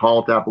 We don't call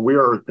it that, but we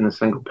are in a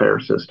single payer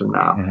system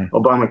now. Mhm.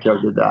 Obamacare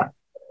did that,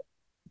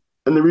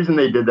 and the reason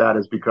they did that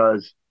is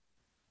because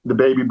the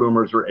baby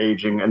boomers were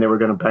aging and they were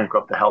going to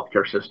bankrupt the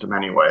healthcare system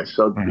anyway.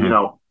 So you Mhm.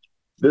 know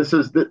this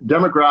is the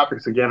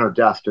demographics again are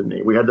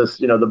destiny. We had this,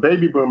 you know, the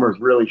baby boomers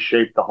really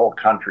shaped the whole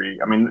country.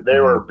 I mean,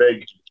 they were a Mhm.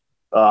 big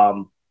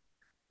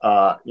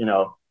you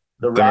know,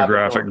 the rabbit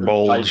going Demographic through the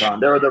bulge. python.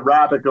 They were the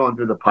rabbit going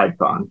through the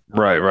python, and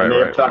they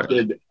Right.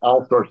 affected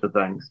all sorts of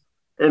things.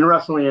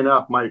 Interestingly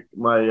enough, my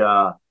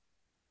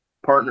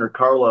partner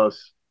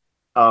Carlos,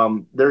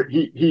 there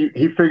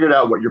he figured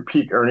out what your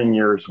peak earning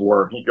years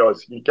were. He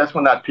goes, guess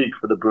when that peaked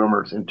for the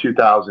boomers in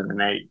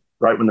 2008,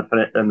 right when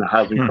the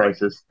housing Hmm.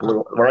 crisis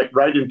blew,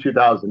 right in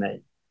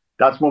 2008.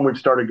 That's when we've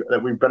started.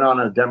 That we've been on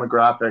a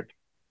demographic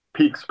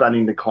peak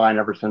spending decline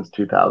ever since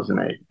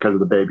 2008 because of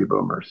the baby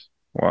boomers.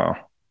 Wow.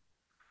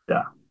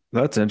 Yeah.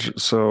 That's interesting.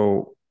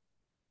 So,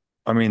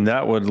 I mean,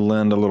 that would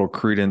lend a little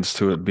credence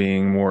to it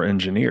being more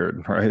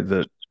engineered, right?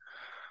 That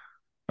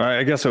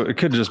I guess it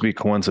could just be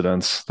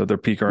coincidence that their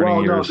peak earning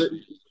Well, no, years.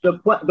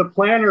 the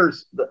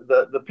planners,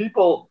 the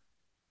people,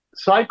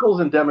 cycles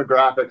and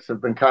demographics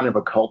have been kind of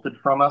occulted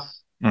from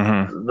us.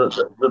 Hmm.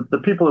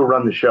 The people who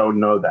run the show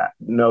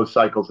know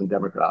cycles and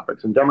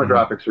demographics, and Hmm.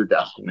 demographics are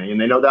destiny, and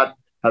they know that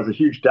has a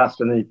huge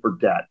destiny for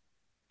debt.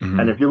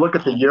 And Hmm. if you look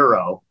at the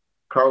euro,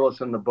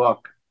 Carlos in the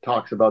book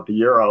talks about the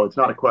euro. It's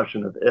not a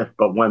question of if,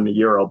 but when the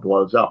euro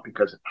blows up,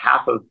 because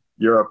half of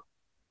Europe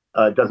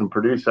doesn't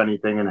produce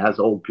anything and has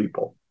old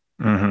people,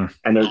 Hmm.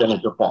 and they're going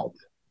to default.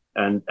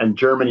 And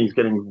Germany's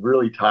getting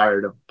really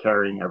tired of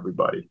carrying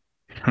everybody.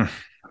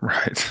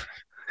 Right.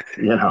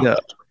 You know, Yeah.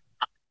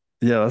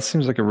 Yeah, that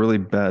seems like a really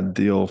bad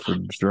deal for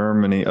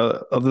Germany.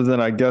 Other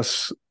than, I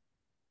guess,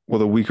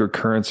 with a weaker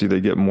currency,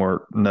 they get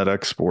more net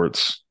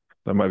exports.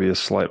 That might be a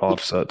slight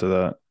offset to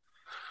that.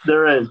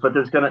 there is, but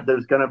there's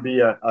gonna be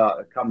a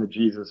come to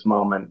Jesus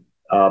moment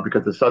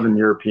because the Southern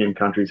European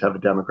countries have a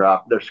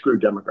demographic. They're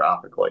screwed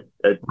demographically.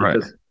 It Right.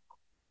 just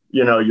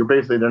you know you're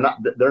basically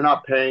they're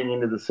not paying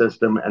into the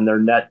system and they're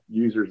net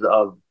users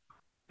of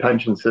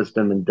pension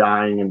system and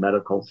dying and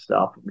medical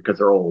stuff because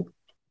they're old.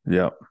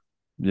 Yeah.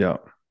 Yeah.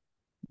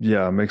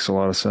 Yeah. It makes a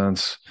lot of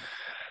sense.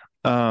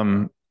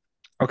 Um,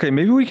 okay,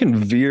 maybe we can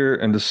veer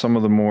into some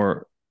of the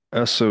more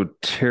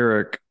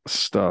esoteric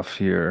stuff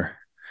here.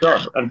 Sure,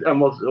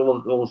 and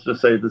we'll just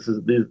say this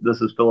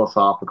is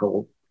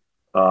philosophical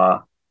uh,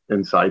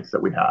 insights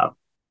that we have.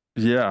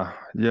 Yeah.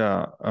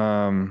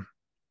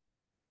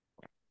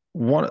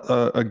 One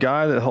a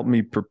guy that helped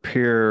me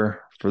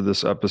prepare for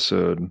this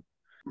episode,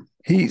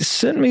 he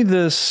sent me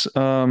this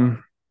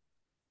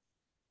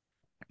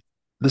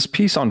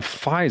piece on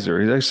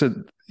Pfizer. He said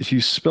if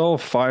you spell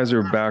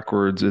Pfizer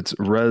backwards, it's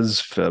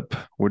Resfip,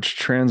 which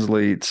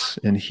translates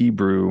in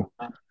Hebrew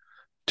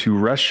to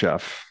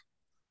Reshef,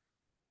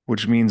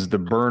 which means the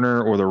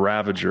burner or the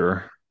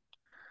ravager.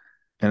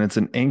 And it's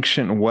an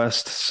ancient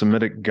West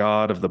Semitic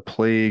god of the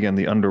plague and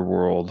the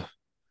underworld,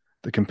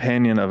 the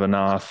companion of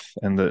Anath,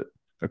 and the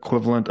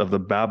equivalent of the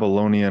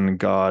Babylonian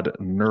god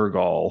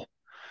Nergal.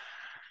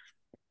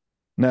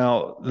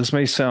 Now, this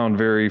may sound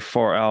very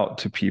far out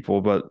to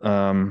people, but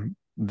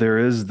there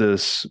is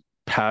this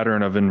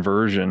pattern of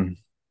inversion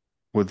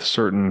with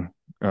certain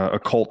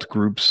occult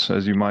groups,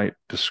 as you might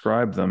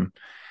describe them.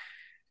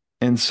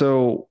 And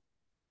so,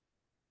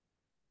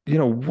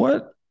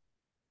 what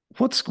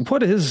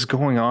is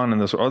going on in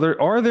this?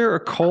 Are there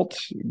occult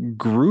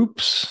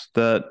groups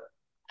that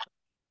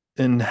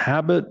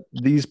inhabit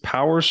these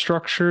power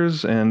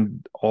structures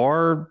and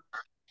are,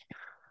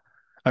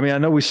 I mean, I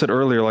know we said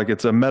earlier, like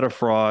it's a meta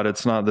fraud,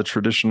 it's not the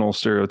traditional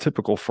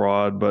stereotypical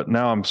fraud, but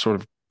now I'm sort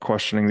of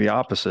questioning the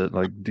opposite.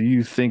 Like, do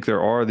you think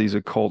there are these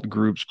occult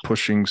groups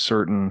pushing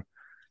certain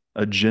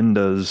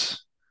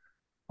agendas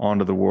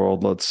onto the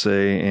world, let's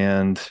say,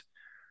 and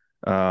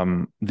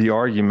the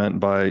argument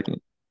by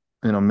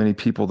many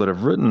people that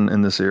have written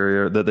in this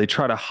area that they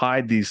try to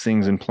hide these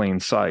things in plain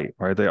sight,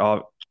 right? They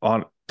all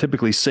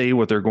typically say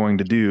what they're going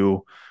to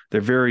do.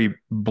 They're very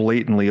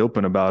blatantly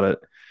open about it.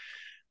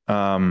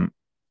 Um,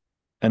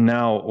 And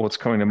now what's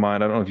coming to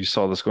mind, I don't know if you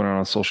saw this going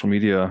on social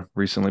media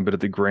recently, but at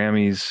the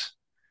Grammys,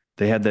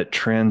 they had that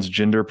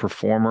transgender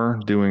performer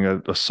doing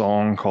a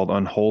song called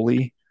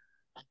Unholy.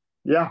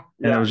 Yeah,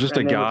 And it yeah, was just a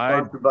and they were guy,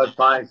 sponsored by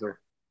Pfizer.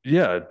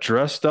 yeah,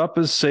 dressed up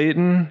as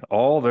Satan.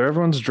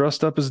 Everyone's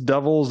dressed up as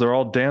devils. They're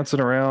all dancing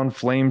around,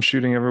 flame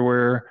shooting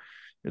everywhere.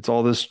 It's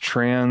all this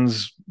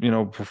trans,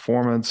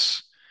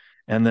 performance.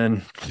 And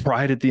then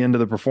right at the end of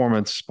the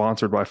performance,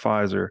 sponsored by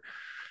Pfizer.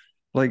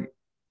 Like,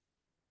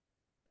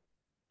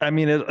 I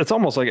mean, it's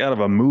almost like out of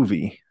a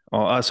movie.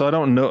 So I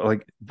don't know.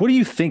 Like, what do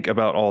you think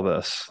about all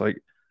this?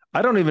 Like,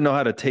 I don't even know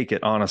how to take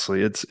it,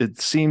 honestly. It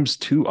seems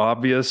too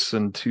obvious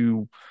and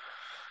too.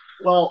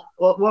 Well,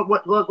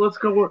 let's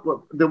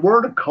go. The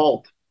word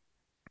occult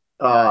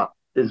uh,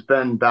 has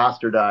been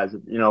bastardized.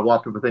 A lot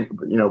of people think,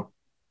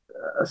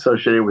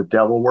 associated with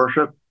devil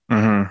worship.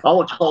 Mhm.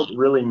 All occult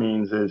really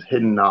means is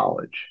hidden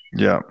knowledge.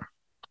 Yeah.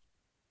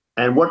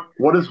 And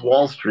what is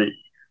Wall Street?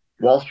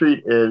 Wall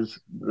Street is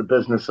the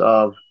business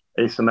of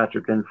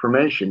asymmetric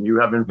information. You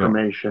have Yeah.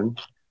 information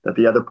that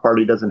the other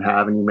party doesn't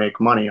have, and you make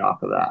money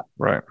off of that.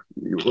 Right.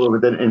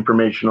 With an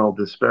informational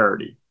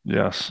disparity.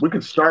 Yes. We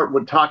could start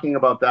with talking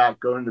about that,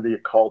 go into the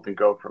occult, and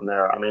go from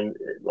there. I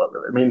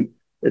mean,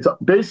 it's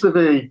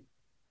basically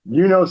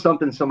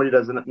something somebody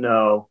doesn't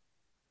know,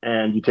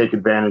 and you take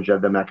advantage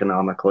of them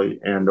economically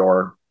and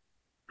or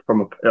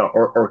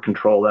or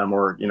control them,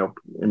 or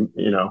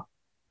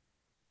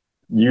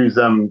use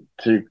them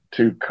to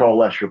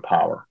coalesce your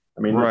power.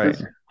 I mean, Right.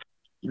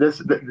 there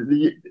was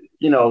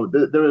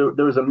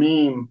a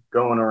meme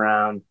going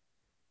around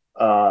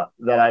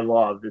that I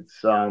love.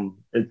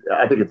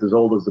 I think it's as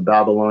old as the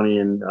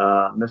Babylonian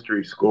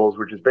mystery schools,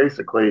 which is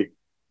basically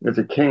it's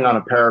a king on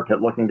a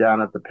parapet looking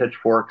down at the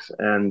pitchforks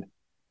and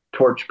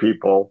torch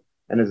people.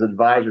 And his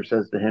advisor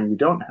says to him, "You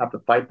don't have to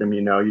fight them,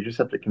 you just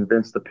have to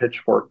convince the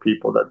pitchfork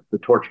people that the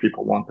torch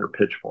people want their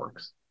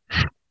pitchforks."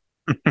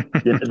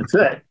 It's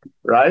it,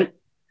 right?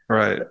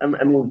 Right. I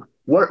mean,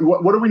 what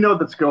do we know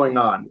that's going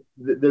on?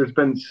 There's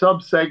been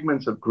sub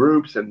segments of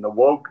groups, and the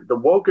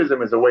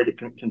wokeism is a way to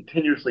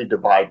continuously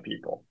divide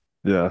people,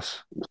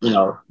 Yes.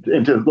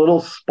 into little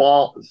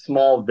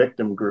small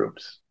victim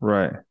groups.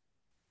 Right.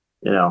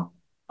 You know,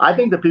 I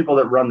think the people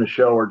that run the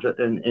show are just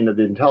in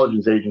the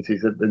intelligence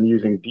agencies have been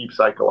using deep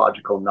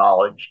psychological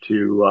knowledge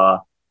to,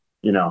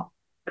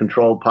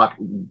 control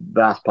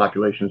vast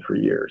populations for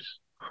years.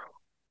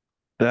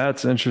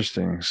 That's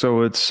interesting.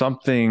 So it's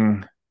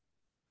something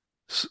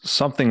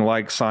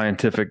like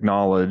scientific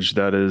knowledge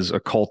that is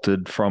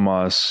occulted from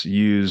us,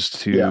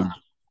 used Yeah,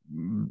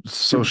 to to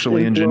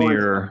socially influence.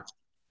 engineer.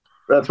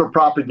 That's what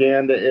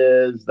propaganda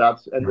is.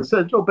 And the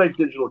central bank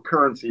digital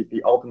currency is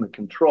the ultimate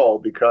control,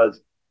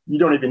 because you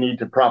don't even need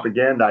to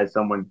propagandize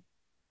someone.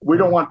 We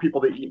don't want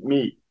people to eat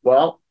meat.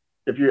 Well,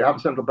 if you have a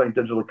central bank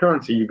digital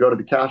currency, you go to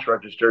the cash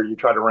register, you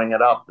try to ring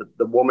it up.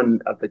 The woman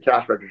at the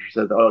cash register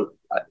says, "Oh,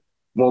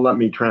 won't let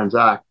me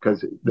transact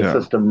because the Yeah.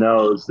 system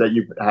knows that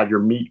you've had your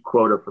meat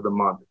quota for the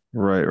month."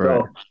 Right.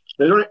 Right. So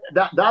they don't.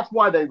 That's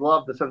why they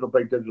love the central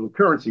bank digital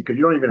currency, because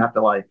you don't even have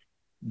to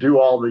do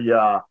all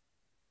the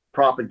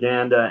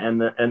propaganda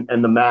and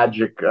the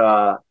magic,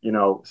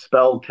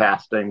 spell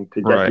casting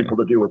to get Right. people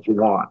to do what you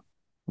want.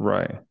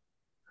 Right.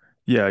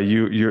 Yeah,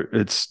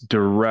 it's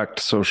direct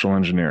social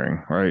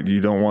engineering, right?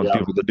 You don't want Yeah,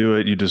 people to do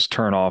it. You just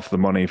turn off the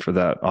money for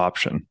that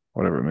option,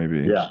 whatever it may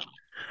be. yeah,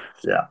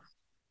 yeah.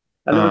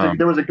 And there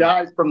Um, was a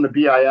guy from the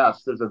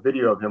BIS. There's a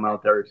video of him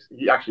out there.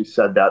 He actually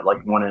said that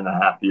like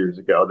 1.5 years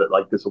ago, that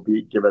like this will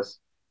give us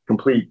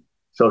complete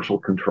social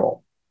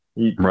control.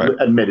 He right.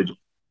 admitted it.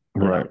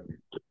 Right.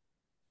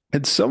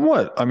 It's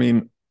somewhat, I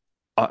mean,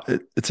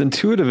 it's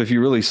intuitive if you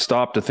really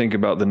stop to think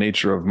about the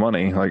nature of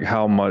money, like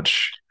how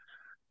much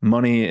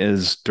money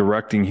is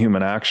directing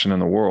human action in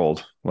the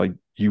world. Like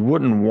you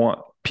wouldn't want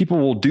people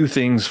will do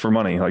things for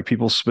money. Like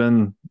people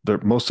spend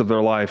most of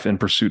their life in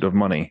pursuit of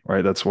money,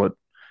 right? That's what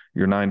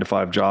your 9 to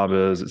 5 job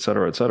is, et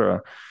cetera, et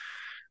cetera.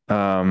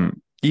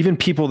 Even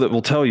people that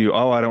will tell you,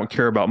 "Oh, I don't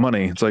care about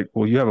money." It's like,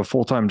 well, you have a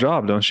full-time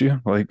job, don't you?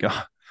 Like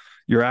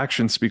your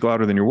actions speak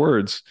louder than your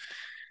words.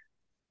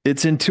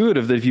 It's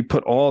intuitive that if you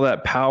put all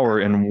that power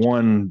in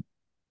one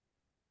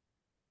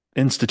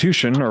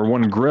institution or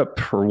one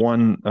grip or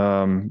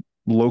one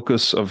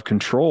locus of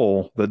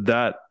control,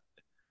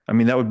 I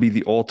mean, that would be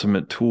the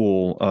ultimate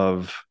tool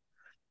of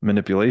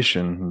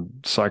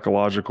manipulation,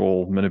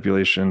 psychological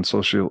manipulation,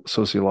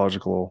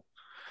 sociological,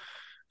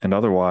 and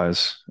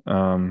otherwise.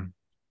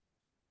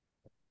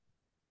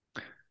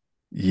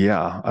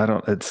 Yeah, I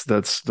don't.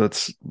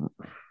 That's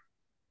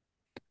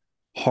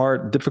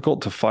hard,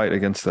 difficult to fight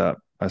against that,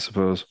 I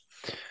suppose.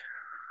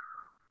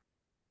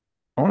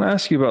 I want to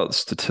ask you about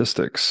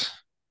statistics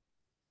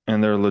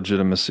and their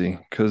legitimacy,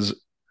 because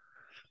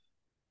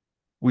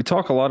we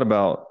talk a lot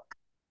about,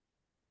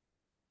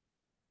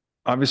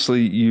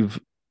 obviously you've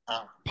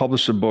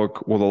published a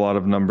book with a lot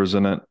of numbers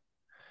in it.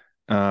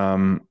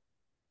 Um,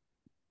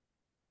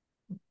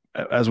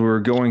 as we were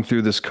going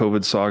through this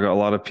COVID saga, a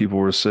lot of people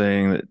were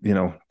saying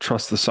that,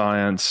 trust the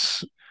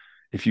science.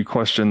 if you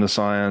question the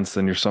science,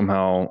 then you're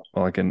somehow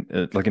like an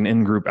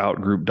in-group,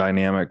 out-group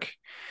dynamic.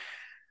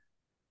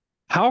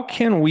 How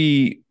can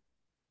we,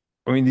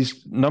 I mean,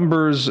 these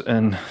numbers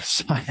and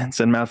science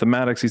and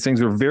mathematics, these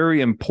things are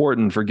very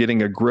important for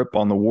getting a grip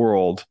on the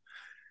world,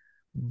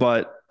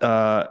 but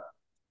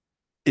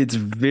it's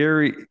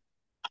very,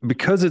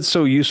 because it's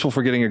so useful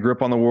for getting a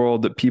grip on the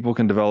world, that people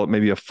can develop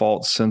maybe a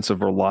false sense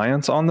of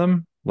reliance on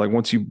them. Like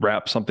once you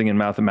wrap something in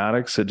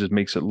mathematics, it just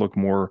makes it look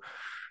more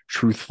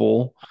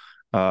truthful.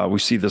 We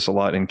see this a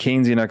lot in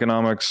Keynesian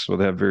economics, where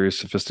they have very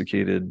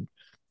sophisticated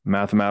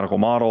mathematical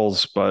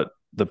models, but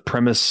the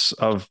premise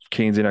of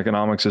Keynesian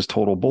economics is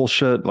total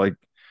bullshit. Like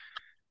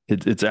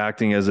it's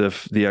acting as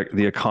if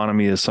the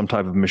economy is some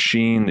type of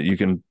machine that you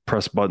can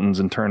press buttons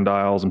and turn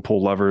dials and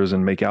pull levers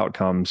and make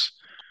outcomes,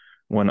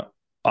 when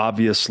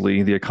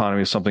obviously the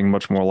economy is something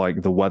much more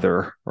like the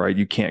weather, right?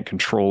 You can't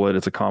control it.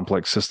 It's a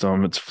complex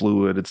system. It's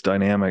fluid. It's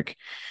dynamic.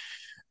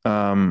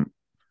 Do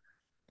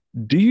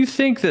you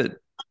think that,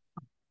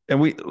 and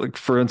we, like,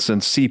 for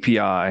instance,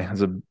 CPI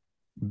is a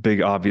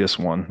big obvious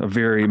one, a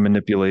very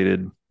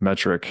manipulated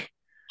metric,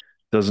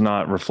 does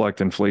not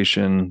reflect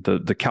inflation.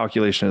 The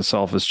calculation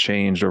itself has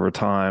changed over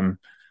time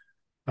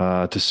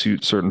to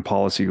suit certain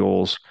policy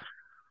goals.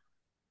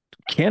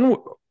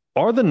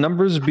 Are the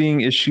numbers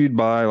being issued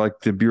by like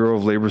the Bureau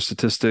of Labor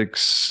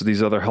Statistics,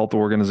 these other health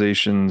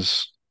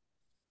organizations,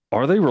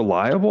 are they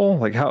reliable?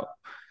 Like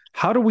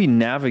how do we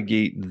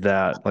navigate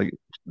that? Like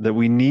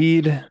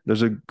that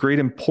there's a great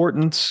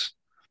importance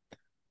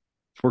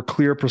for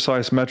clear,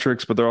 precise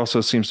metrics, but there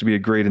also seems to be a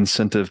great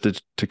incentive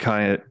to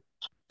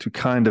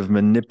kind of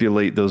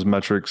manipulate those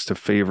metrics to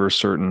favor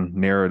certain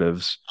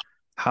narratives.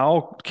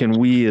 How can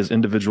we as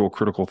individual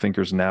critical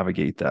thinkers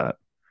navigate that?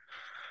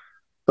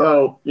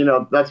 So,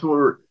 that's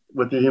what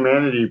with the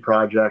Humanity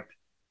Project,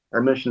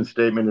 our mission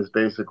statement is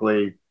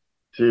basically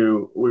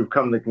we've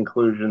come to the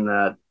conclusion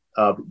that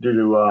due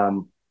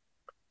to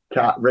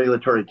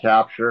regulatory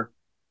capture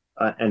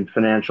and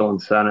financial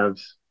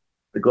incentives,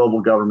 the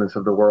global governments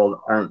of the world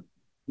aren't,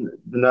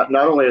 not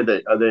only are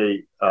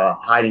they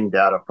hiding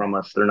data from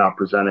us, they're not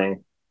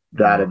presenting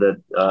data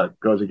that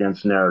goes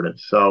against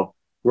narratives. So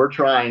we're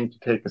trying to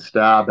take a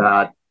stab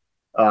at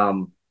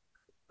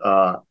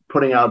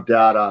putting out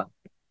data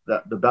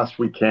that the best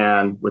we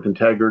can with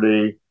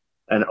integrity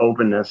and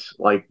openness.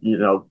 Like,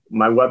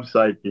 my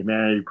website, the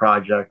Humanity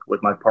Project,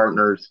 with my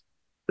partners,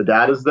 the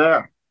data's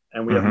there.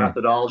 And we have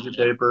methodology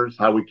papers,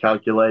 how we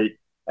calculate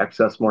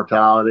excess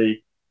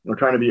mortality. We're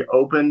trying to be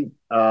open.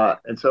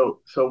 And so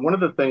one of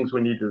the things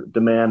we need to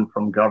demand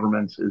from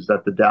governments is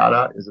that the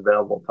data is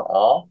available to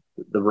all,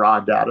 the raw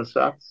data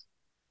sets.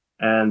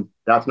 And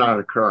that's not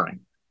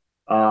occurring.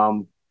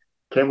 Can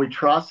we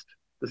trust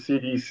the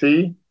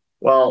CDC?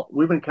 Well,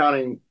 we've been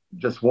counting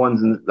just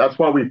ones, and that's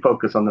why we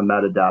focus on the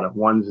metadata,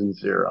 ones and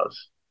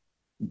zeros,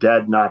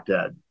 dead, not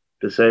dead,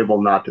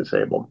 disabled, not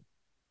disabled.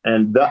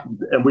 And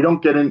we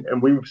don't get in,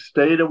 and we've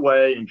stayed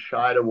away and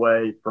shied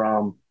away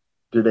from,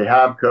 do they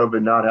have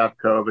COVID, not have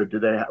COVID?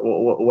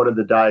 What are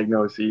the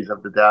diagnoses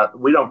of the death?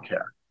 We don't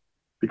care,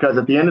 because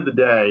at the end of the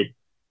day,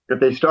 if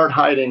they start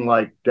hiding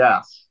like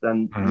deaths,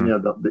 then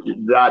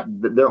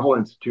their whole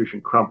institution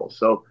crumbles.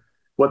 So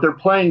what they're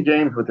playing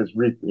games with is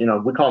we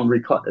call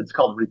them it's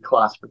called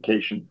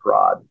reclassification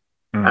fraud.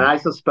 And I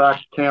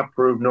suspect, can't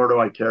prove, nor do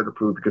I care to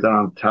prove because I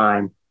don't have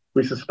time.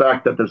 We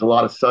suspect that there's a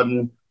lot of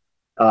sudden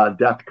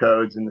death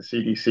codes in the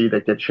CDC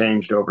that get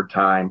changed over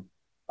time.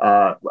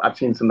 I've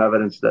seen some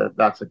evidence that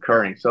that's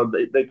occurring. So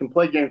they can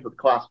play games with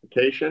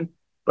classification,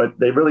 but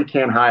they really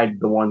can't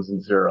hide the ones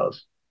and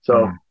zeros.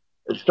 So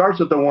it starts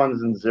with the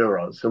ones and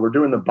zeros. So we're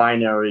doing the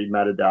binary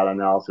metadata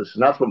analysis,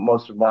 and that's what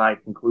most of my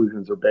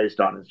conclusions are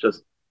based on. It's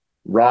just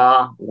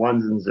raw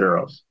ones and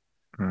zeros.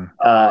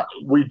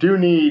 We do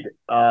need,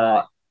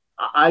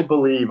 I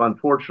believe,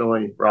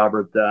 unfortunately,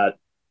 Robert, that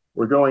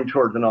we're going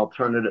towards an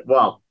alternative.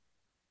 Well,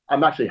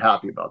 I'm actually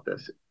happy about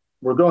this.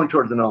 We're going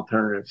towards an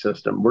alternative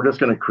system. We're just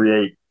going to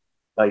create,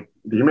 like,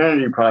 the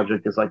Humanity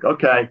Project is like,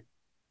 okay,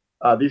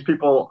 these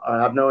people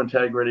have no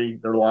integrity.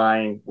 They're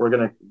lying. We're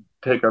going to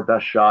take our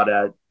best shot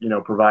at,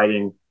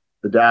 providing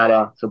the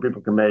data so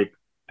people can make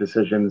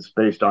decisions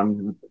based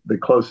on the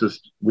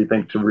closest we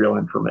think to real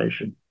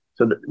information.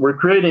 So we're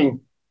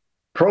creating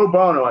pro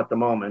bono at the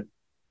moment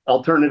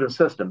alternative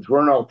systems.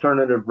 We're an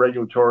alternative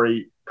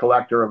regulatory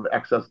collector of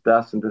excess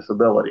deaths and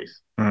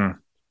disabilities.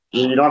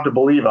 You don't have to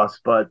believe us,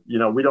 but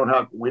we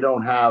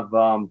don't have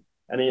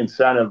any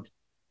incentive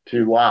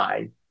to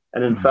lie.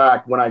 And in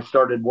fact, when I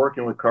started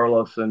working with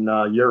Carlos and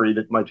Yuri,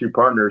 my two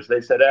partners,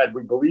 they said, Ed,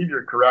 we believe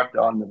you're correct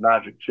on the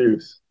magic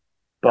juice,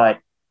 but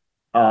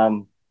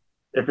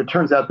if it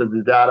turns out that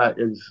the data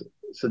is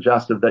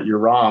suggestive that you're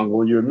wrong,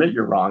 will you admit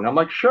you're wrong? I'm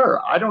like,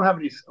 sure. I don't have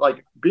any,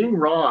 like, being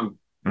wrong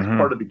is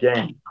part of the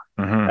game.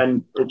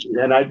 And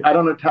I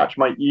don't attach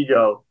my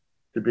ego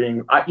to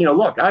being,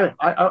 look,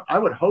 I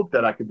would hope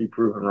that I could be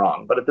proven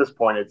wrong, but at this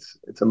point,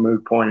 it's a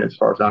moot point as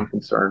far as I'm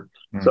concerned.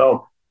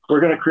 So we're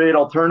going to create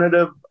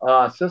alternative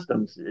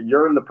systems.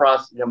 You're in the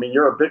process. I mean,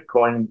 you're a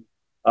Bitcoin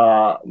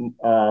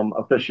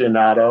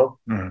aficionado.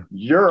 Mhm.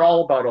 You're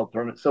all about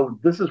alternatives. So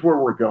this is where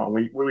we're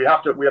going. We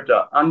have to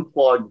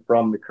unplug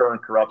from the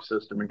current corrupt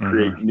system and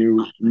create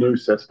Mhm. new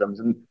systems,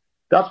 and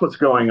that's what's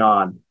going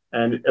on.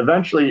 And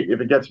eventually,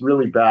 if it gets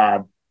really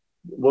bad,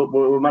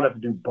 we might have to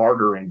do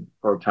bartering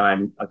for a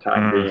time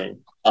Mhm. being.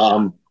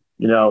 On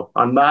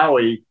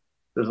Maui,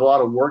 there's a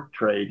lot of work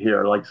trade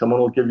here. Like someone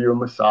will give you a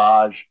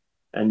massage,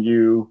 and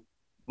you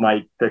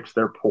might fix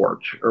their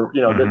porch, or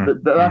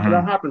Mhm. that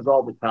Mhm. happens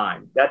all the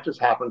time. That just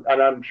happens,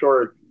 and I'm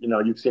sure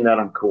you've seen that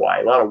on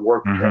Kauai. A lot of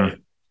work trade. Mhm.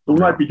 We Yeah.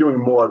 might be doing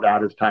more of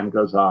that as time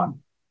goes on.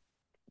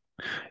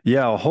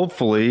 Yeah. Well,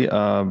 hopefully,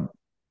 well,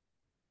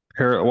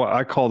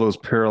 I call those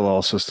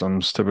parallel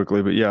systems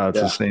typically, but yeah, it's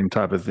the Yeah, same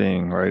type of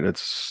thing, right?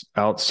 It's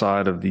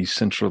outside of the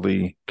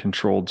centrally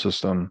controlled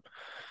system.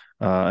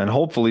 And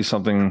hopefully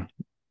something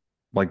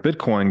like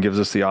Bitcoin gives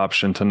us the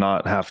option to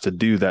not have to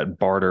do that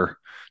barter.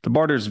 The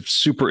barter is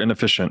super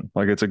inefficient.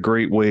 Like it's a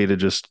great way to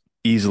just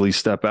easily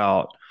step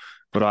out,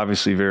 but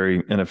obviously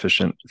very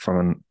inefficient from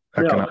an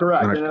correct.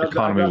 And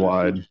economy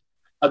wide.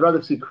 I'd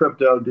rather see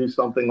crypto do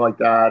something like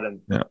that.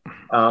 And Yeah.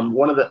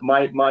 one of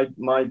my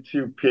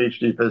two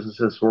PhD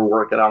physicists were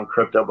working on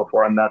crypto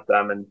before I met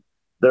them, and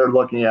they're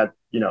looking at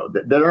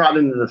they're not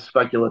into the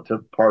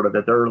speculative part of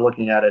it. They're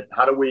looking at it.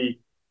 How do we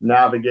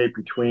navigate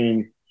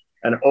between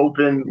an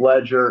open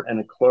ledger and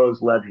a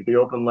closed ledger? The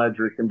open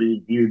ledger can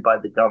be viewed by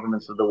the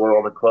governments of the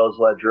world. The closed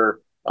ledger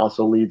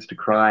also leads to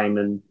crime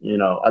and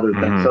other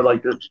things. So Hmm.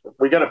 like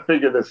we got to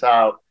figure this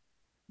out.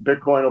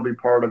 Bitcoin will be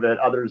part of it.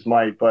 Others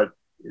might, but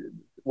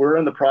we're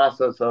in the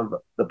process of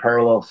the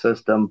parallel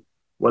system,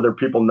 whether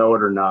people know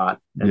it or not.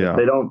 And if Yeah.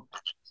 they don't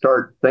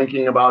start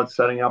thinking about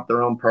setting up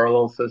their own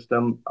parallel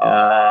system,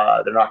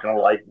 they're not going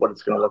to like what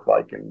it's going to look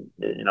like in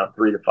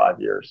 3 to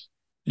 5 years.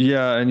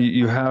 Yeah. And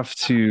you have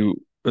to,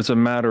 it's a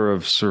matter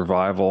of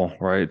survival,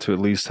 right? To at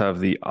least have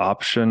the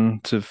option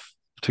to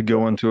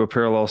go into a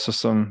parallel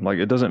system. Like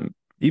it doesn't,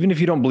 even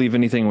if you don't believe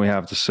anything we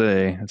have to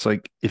say, it's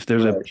like if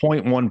there's a Right.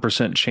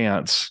 0.1%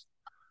 chance,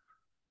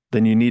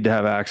 then you need to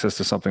have access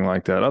to something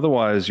like that.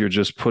 Otherwise, you're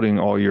just putting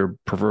all your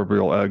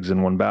proverbial eggs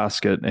in one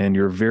basket and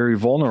you're very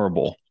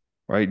vulnerable,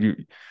 right?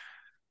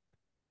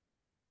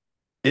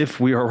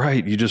 If we are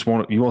right, you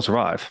won't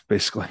survive,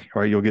 basically,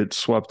 right? You'll get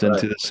swept Right.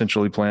 into the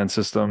centrally planned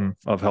system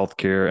of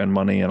healthcare and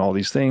money and all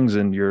these things,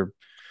 and you're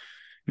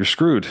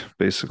screwed,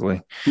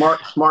 basically.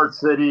 Smart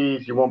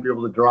cities. You won't be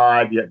able to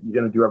drive. Yet you're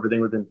going to do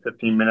everything within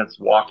 15 minutes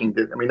walking.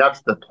 I mean,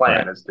 that's the Right.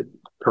 plan: is to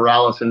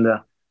corral us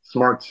into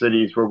smart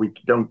cities where we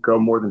don't go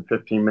more than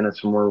 15 minutes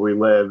from where we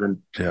live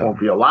and Yeah. won't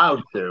be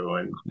allowed to.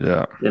 And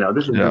Yeah. Yeah.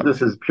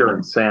 this is pure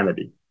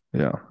insanity.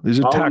 Yeah.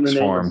 These are All in the tax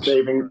name of farms.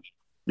 saving.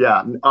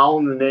 Yeah, all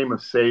in the name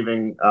of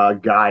saving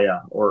Gaia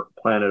or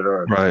planet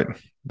Earth. Right.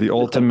 The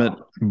ultimate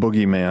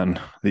boogeyman,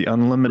 the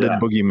unlimited Yeah,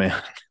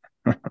 boogeyman.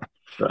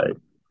 right.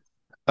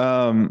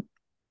 um,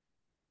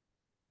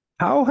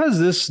 how has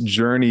this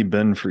journey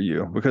been for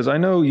you? Because I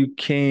know you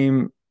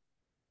came,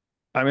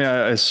 I mean,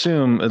 I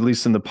assume, at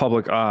least in the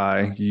public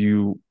eye,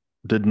 you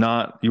were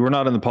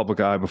not in the public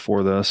eye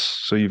before this.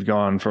 So you've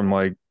gone from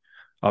like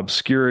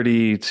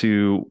obscurity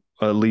to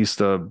at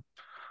least a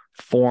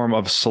form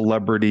of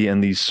celebrity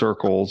in these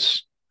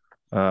circles.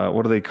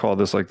 What do they call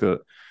this? Like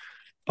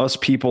us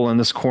people in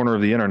this corner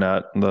of the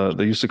internet.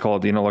 They used to call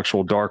it the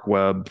intellectual dark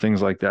web,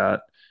 things like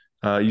that.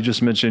 You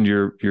just mentioned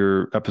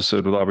your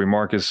episode with Aubrey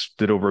Marcus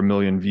did over 1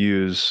 million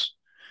views.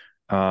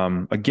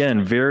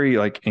 Again, very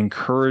like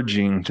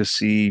encouraging to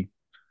see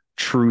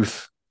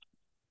truth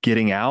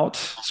getting out,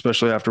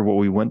 especially after what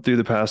we went through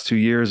the past 2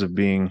 years of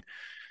being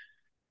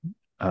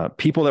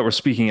people that were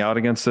speaking out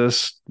against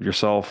this,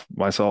 yourself,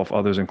 myself,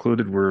 others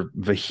included, were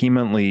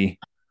vehemently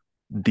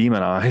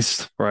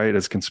demonized, right,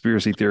 as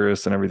conspiracy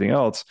theorists and everything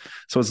else.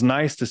 So it's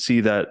nice to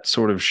see that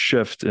sort of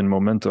shift in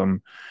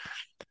momentum.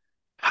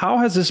 How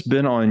has this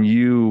been on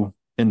you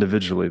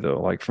individually,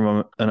 though, like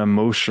from an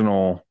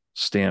emotional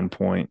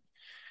standpoint?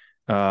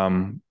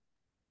 Um,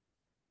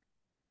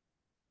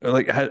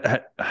 like,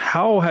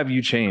 how have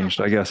you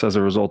changed, I guess, as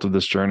a result of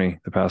this journey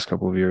the past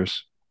couple of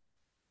years?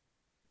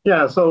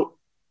 Yeah, so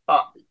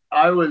uh,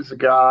 I was a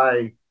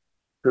guy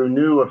who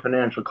knew a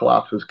financial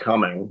collapse was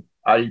coming.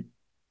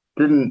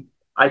 Didn't.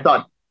 I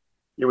thought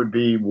it would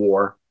be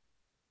war.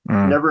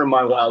 Mm, Never in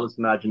my wildest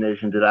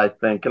imagination did I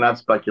think, and I've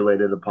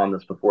speculated upon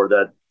this before,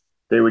 that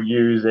they would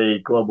use a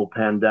global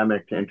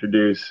pandemic to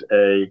introduce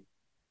a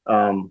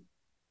um,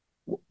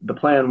 the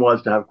plan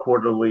was to have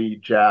quarterly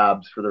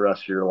jabs for the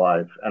rest of your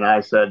life. And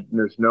I said,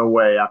 there's no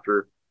way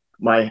after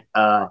my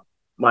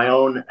my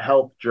own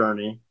health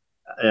journey.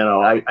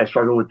 I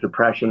struggled with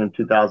depression in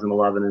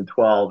 2011 and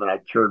 12, and I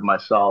cured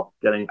myself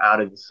getting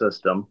out of the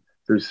system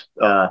through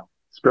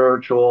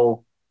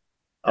spiritual,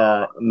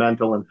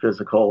 mental, and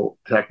physical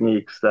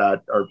techniques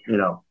that are,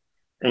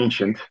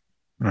 ancient.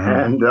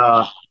 mhm,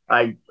 And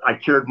I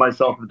cured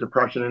myself of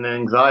depression and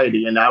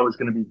anxiety, and I was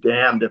going to be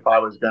damned if I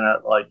was going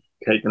to like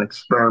take an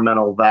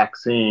experimental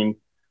vaccine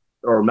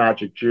or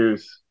magic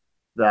juice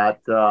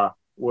that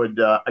would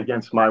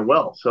against my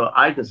will. So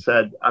I just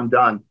said, I'm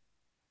done.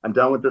 I'm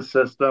done with this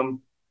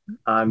system.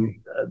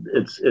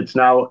 It's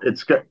now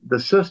it's the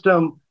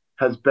system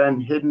has been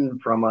hidden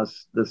from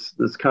us. This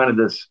kind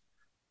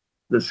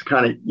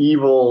of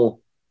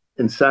evil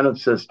incentive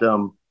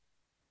system,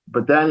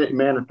 but then it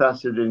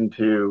manifested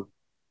into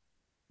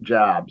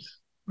jabs.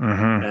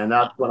 Mm-hmm. And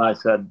that's when I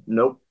said,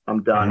 nope,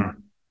 I'm done. Mm-hmm.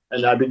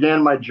 And I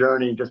began my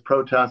journey just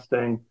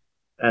protesting.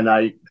 And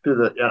I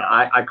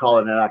call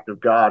it an act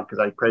of God because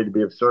I prayed to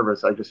be of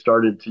service. I just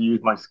started to use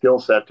my skill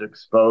set to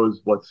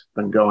expose what's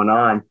been going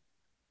on.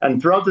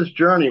 And throughout this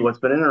journey, what's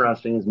been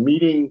interesting is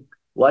meeting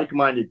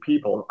like-minded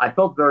people. I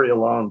felt very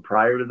alone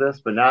prior to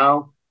this, but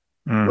now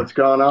Mm-hmm. what's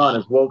going on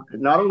is, well,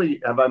 not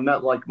only have I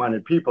met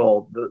like-minded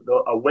people,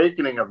 the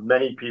awakening of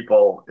many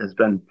people has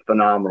been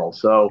phenomenal.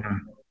 So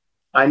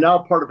I'm now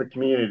part of a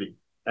community,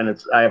 and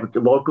I have a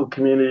local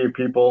community of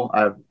people. I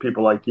have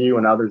people like you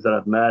and others that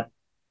I've met,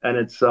 and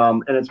it's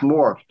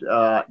morphed.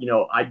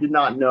 I did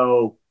not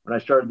know when I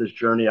started this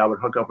journey I would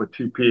hook up with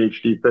two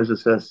PhD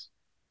physicists,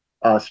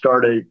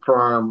 start a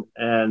firm,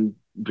 and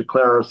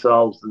declare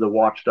ourselves the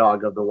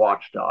watchdog of the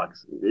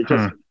watchdogs.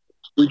 Mm-hmm.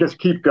 We just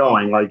keep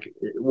going. Like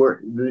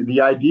the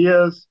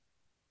ideas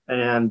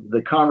and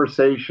the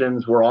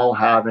conversations we're all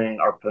having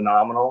are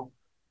phenomenal.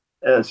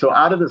 So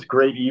out of this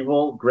great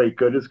evil, great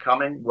good is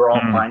coming. We're all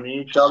Mm-hmm. finding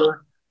each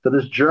other. So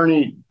this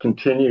journey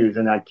continues,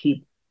 and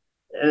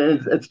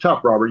it's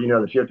tough, Robert. You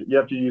know that you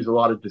have to use a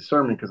lot of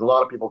discernment because a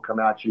lot of people come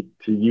at you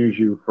to use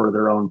you for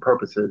their own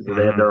purposes, or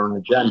they have Mm-hmm. their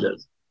own agendas.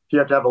 So you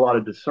have to have a lot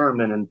of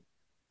discernment. And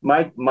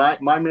my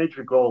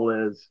major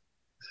goal is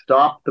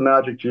stop the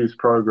magic juice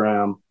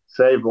program,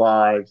 save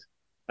lives,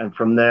 and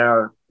from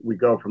there we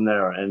go from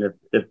there. And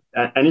if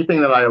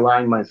anything that I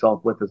align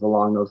myself with is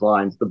along those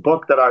lines, the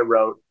book that I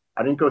wrote,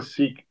 I didn't go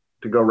seek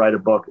to go write a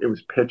book. It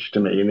was pitched to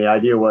me, and the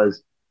idea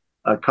was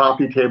a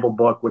coffee table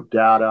book with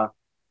data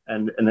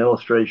and an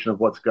illustration of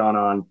what's gone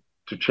on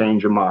to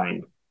change a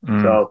mind.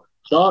 Mm-hmm. So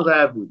as long as I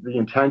have the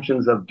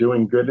intentions of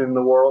doing good in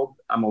the world,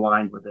 I'm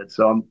aligned with it.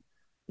 So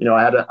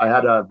I had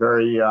a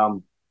very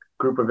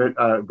group of it,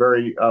 a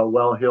very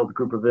well-heeled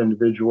group of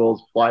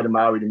individuals fly to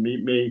Maui to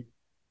meet me.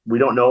 We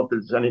don't know if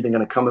there's anything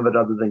going to come of it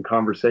other than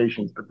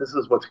conversations, but this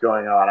is what's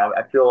going on.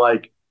 I feel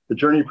like the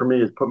journey for me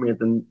has put me at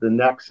the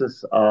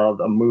nexus of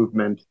a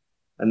movement,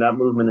 and that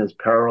movement is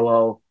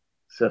parallel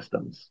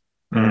systems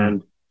Mm-hmm.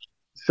 and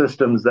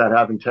systems that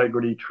have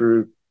integrity,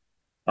 truth.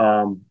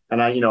 And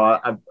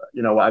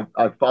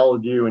I've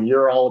followed you, and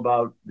you're all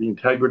about the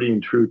integrity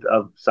and truth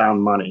of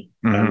sound money.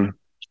 And Mm-hmm.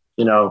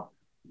 you know,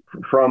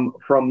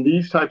 from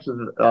these types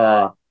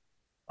of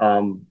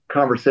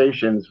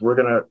conversations, we're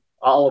gonna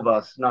all of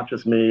us, not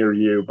just me or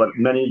you, but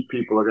many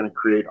people are going to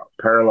create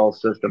parallel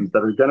systems that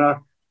are gonna.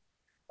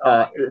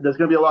 There's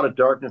going to be a lot of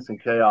darkness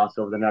and chaos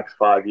over the next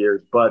 5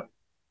 years, but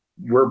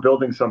we're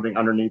building something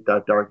underneath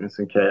that darkness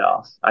and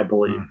chaos, I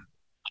believe.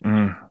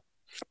 Mm-hmm.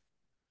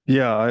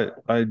 Yeah,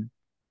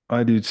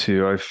 I do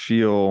too. I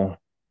feel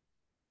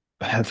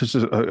there's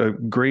a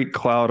great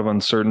cloud of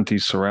uncertainty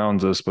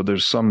surrounds us, but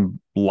there's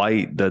some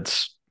light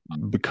that's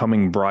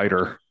becoming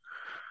brighter,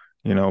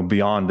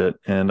 beyond it.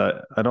 And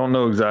I don't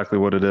know exactly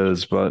what it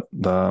is, but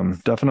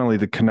definitely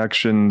the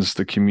connections,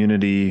 the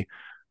community,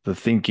 the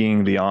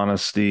thinking, the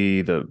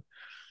honesty, the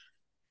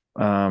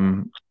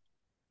um,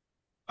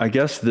 I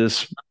guess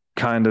this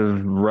kind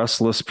of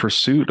restless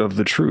pursuit of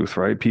the truth,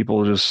 right?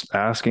 People just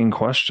asking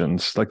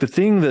questions. Like the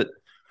thing that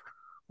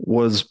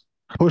was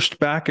pushed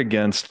back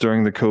against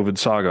during the COVID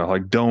saga.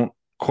 Like, don't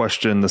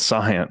question the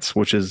science,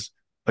 which is,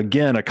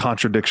 again, a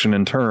contradiction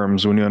in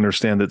terms when you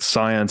understand that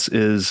science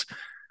is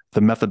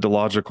the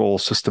methodological,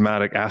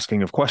 systematic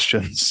asking of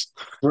questions.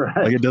 Like,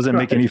 Right, it doesn't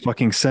make right. any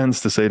fucking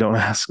sense to say, don't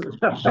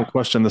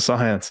question the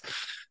science.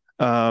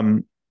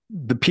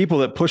 The people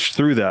that push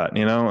through that,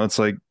 it's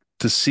like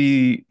to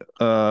see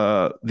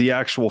the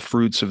actual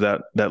fruits of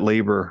that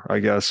labor, I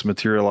guess,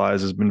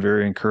 materialize has been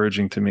very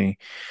encouraging to me.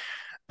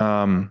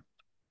 Um,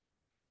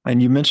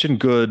 and you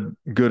mentioned good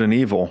and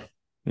evil,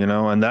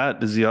 and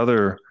that is the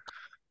other,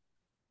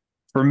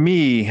 for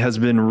me, has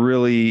been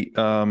really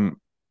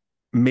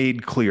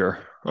made clear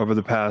over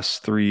the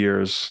past 3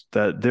 years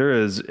that there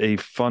is a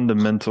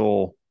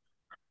fundamental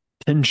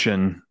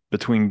tension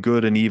between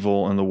good and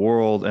evil in the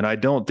world. And I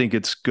don't think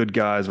it's good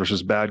guys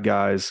versus bad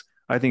guys.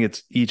 I think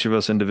it's each of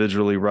us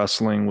individually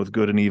wrestling with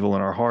good and evil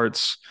in our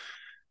hearts,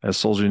 as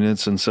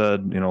Solzhenitsyn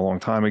said, a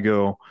long time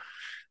ago.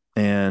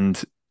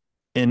 And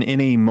in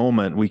any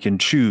moment, we can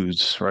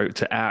choose, right,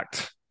 to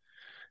act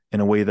in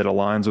a way that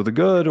aligns with the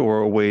good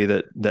or a way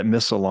that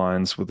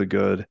misaligns with the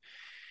good.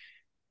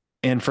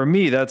 And for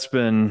me, that's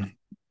been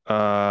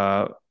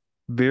uh,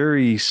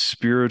 very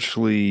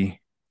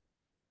spiritually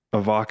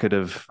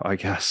evocative, I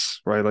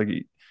guess, right? Like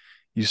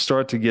you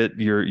start to get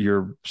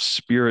your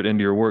spirit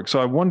into your work. So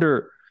I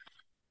wonder,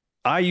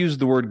 I use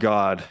the word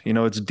God,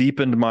 it's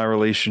deepened my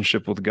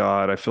relationship with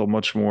God. I feel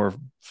much more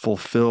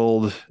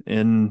fulfilled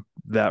in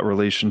that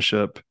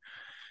relationship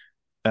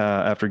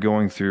after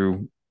going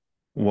through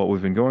what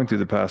we've been going through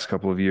the past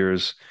couple of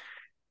years.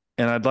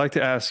 And I'd like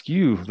to ask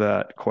you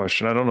that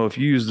question. I don't know if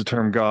you use the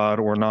term God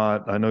or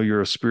not. I know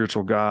you're a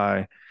spiritual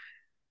guy.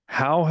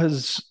 How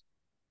has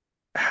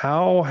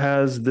how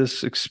has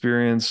this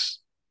experience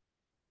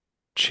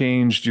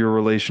changed your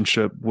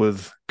relationship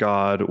with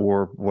God,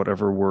 or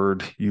whatever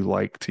word you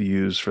like to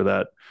use for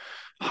that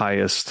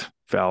highest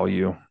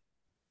value?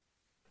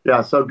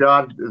 Yeah, so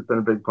God has been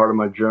a big part of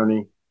my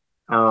journey.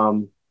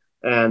 Um,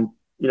 and,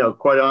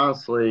 quite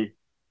honestly,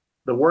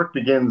 the work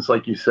begins,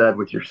 like you said,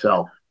 with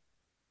yourself.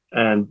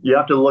 And you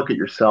have to look at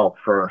yourself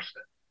first,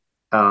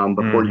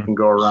 before you Hmm. can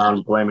go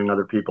around blaming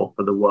other people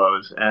for the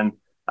woes. And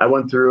I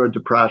went through a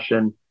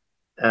depression,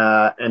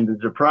 and the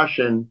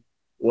depression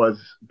was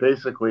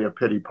basically a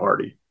pity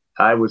party.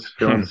 I was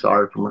feeling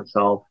sorry for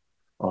myself,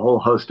 a whole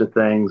host of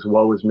things.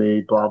 Woe is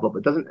me, blah blah.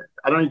 But doesn't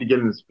I don't need to get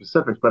into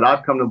specifics, but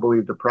I've come to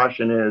believe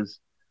depression is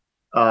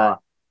uh,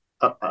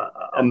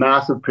 a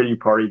massive pity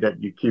party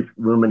that you keep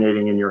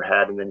ruminating in your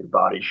head, and then your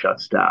body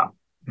shuts down.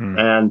 Mm.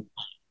 And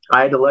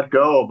I had to let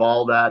go of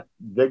all that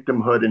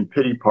victimhood and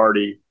pity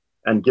party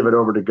and give it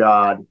over to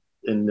God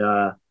in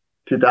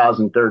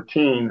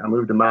 2013. I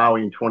moved to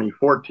Maui in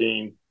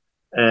 2014.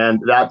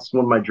 And that's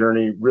when my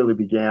journey really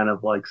began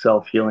of like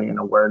self healing and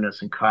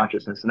awareness and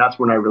consciousness. And that's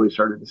when I really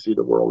started to see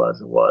the world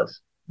as it was.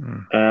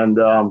 Mm.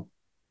 And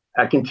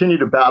I continue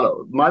to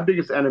battle. My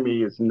biggest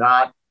enemy is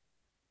not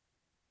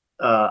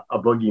a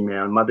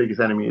boogeyman. My biggest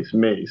enemy is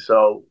me.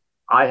 So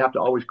I have to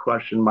always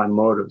question my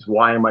motives.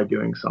 Why am I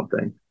doing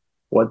something?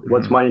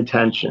 What's Mm. my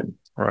intention?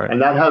 Right.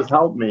 And that has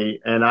helped me.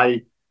 And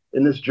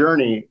in this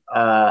journey,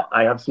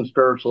 I have some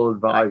spiritual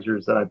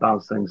advisors that I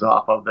bounce things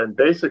off of. And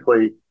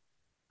basically,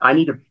 I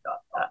need to.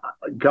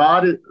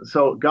 God.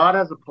 So God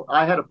has a.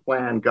 I had a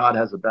plan. God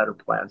has a better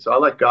plan. So I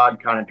let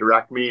God kind of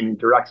direct me, and He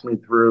directs me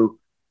through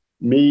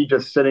me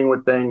just sitting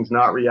with things,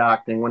 not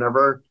reacting.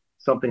 Whenever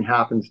something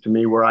happens to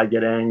me where I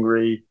get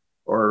angry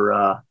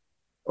or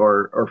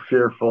or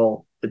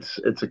fearful,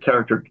 it's a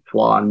character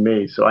flaw in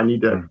me. So I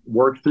need to Mm.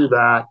 work through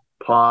that,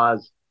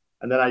 pause,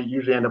 and then I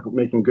usually end up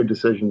making good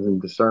decisions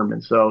and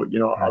discernment. So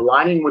Mm.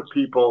 aligning with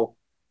people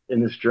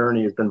in this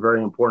journey has been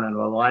very important.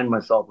 And align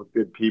myself with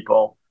good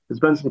people. There's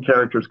been some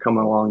characters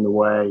coming along the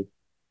way,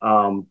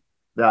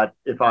 that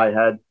if I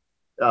had,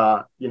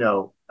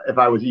 if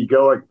I was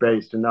egoic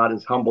based and not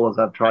as humble as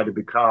I've tried to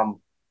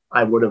become,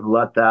 I would have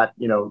let that,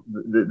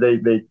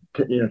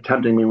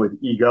 tempting me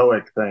with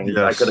egoic things.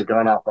 I could Yes. have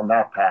gone off on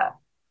that path.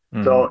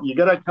 Hmm. So you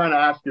got to kind of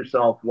ask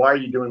yourself, why are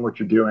you doing what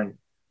you're doing?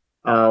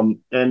 And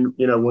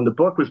when the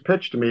book was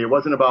pitched to me, it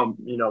wasn't about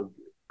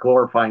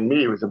glorifying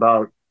me. It was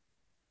about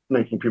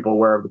making people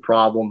aware of the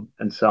problem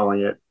and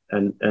selling it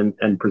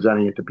and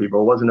presenting it to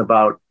people. It wasn't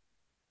about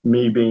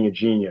me being a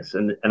genius.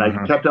 And I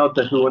Hmm. kept out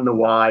the who and the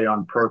why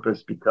on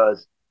purpose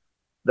because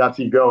that's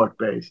egoic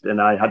based.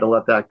 And I had to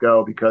let that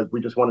go because we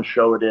just want to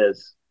show it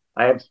is.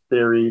 I have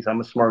theories.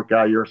 I'm a smart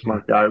guy. You're a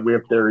smart guy. We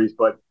have theories,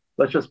 but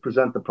let's just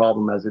present the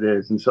problem as it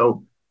is. And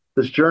so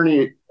this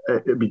journey,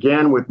 it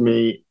began with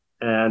me,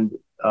 and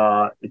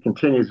it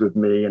continues with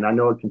me. And I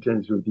know it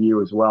continues with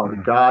you as well. And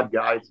Hmm. God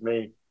guides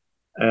me.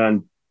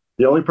 And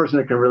the only person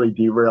that can really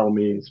derail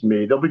me is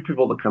me. There'll be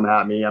people that come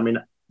at me. I mean,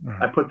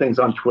 I Hmm. put things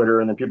on Twitter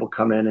and then people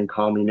come in and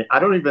call me. I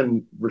don't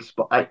even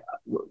respond.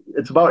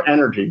 It's about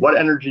energy. What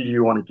energy do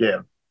you want to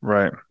give?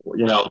 Right. Do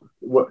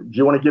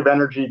you want to give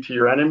energy to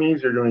your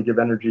enemies, or do you want to give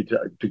energy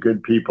to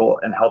good people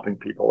and helping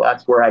people?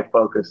 That's where I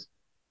focus.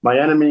 My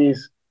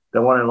enemies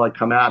that want to like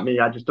come at me,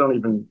 I just don't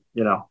even,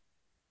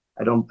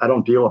 I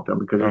don't deal with them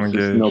because Don't there's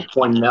just no engage.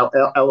 point in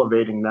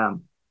elevating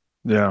them.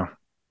 Yeah.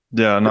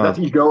 Yeah. Because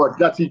No.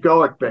 that's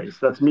egoic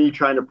based. That's me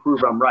trying to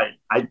prove I'm right.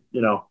 I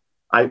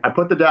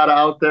put the data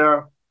out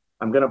there.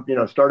 I'm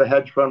gonna, start a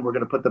hedge fund. We're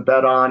gonna put the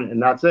bet on,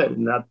 and that's it.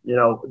 And that,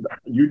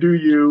 you do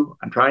you.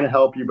 I'm trying to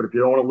help you, but if you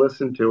don't want to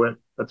listen to it,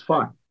 that's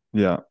fine.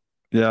 Yeah.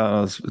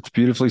 Yeah. It's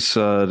beautifully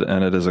said.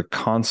 And it is a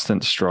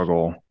constant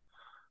struggle,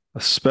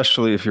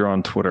 especially if you're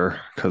on Twitter,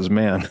 because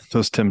man,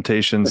 those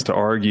temptations to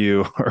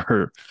argue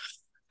are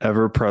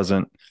ever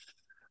present.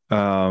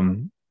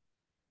 Um,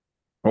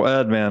 well,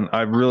 Ed, man,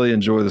 I really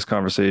enjoy this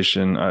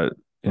conversation.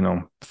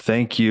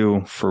 Thank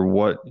you for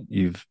what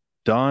you've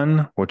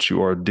done, what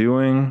you are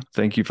doing.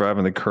 Thank you for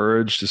having the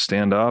courage to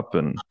stand up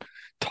and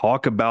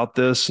talk about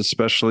this,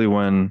 especially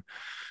when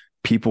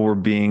people were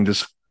being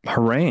just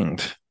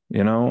harangued,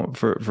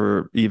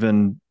 for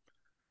even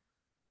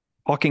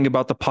talking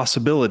about the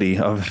possibility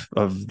of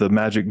the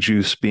magic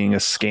juice being a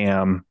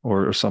scam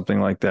or something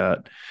like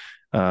that.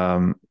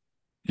 Um,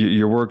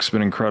 your work's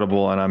been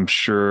incredible, and I'm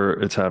sure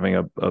it's having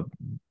a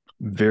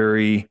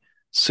very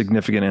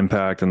significant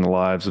impact in the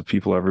lives of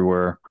people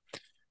everywhere.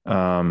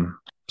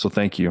 So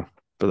thank you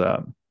for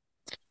that.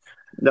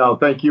 No,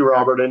 thank you,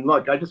 Robert. And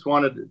look, I just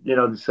wanted,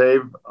 to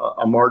save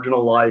a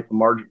marginal life,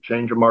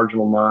 change a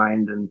marginal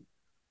mind, and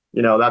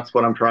that's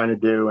what I'm trying to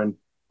do. And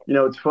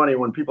it's funny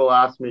when people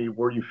ask me,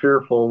 "Were you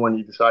fearful when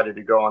you decided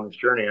to go on this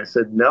journey?" I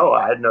said, "No,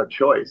 I had no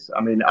choice."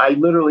 I mean, I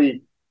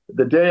literally,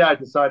 the day I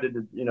decided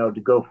to,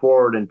 to go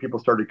forward, and people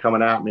started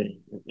coming at me,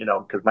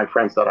 because my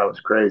friends thought I was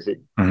crazy.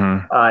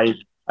 Mm-hmm. I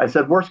I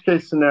said, worst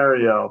case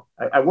scenario.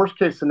 I worst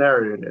case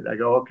scenario it. I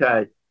go,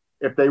 okay,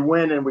 if they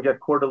win and we get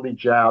quarterly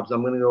jabs,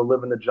 I'm going to go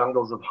live in the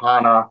jungles of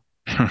Hana,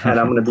 and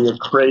I'm going to be a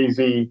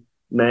crazy,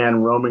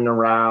 man roaming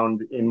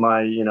around in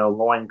my,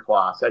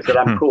 loincloths. I said,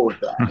 I'm cool with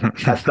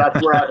that.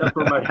 That's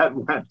where my head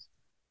went.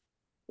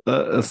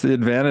 That's the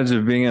advantage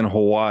of being in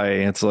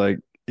Hawaii. It's like,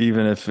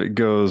 even if it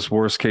goes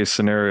worst case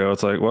scenario,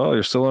 it's like, well,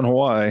 you're still in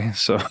Hawaii.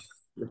 So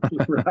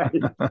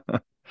Right.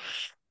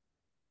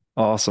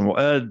 awesome. Well,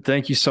 Ed,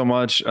 thank you so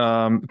much.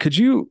 Could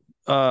you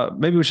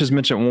maybe we should just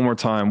mention it one more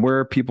time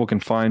where people can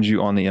find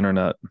you on the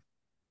internet?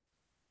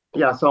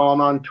 Yeah, so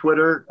I'm on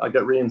Twitter. I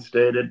got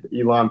reinstated.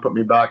 Elon put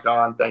me back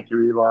on. Thank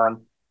you,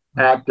 Elon.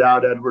 At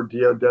Dowd Edward,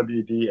 Dowd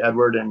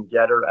Edward, and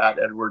Getter at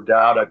Edward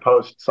Dowd. I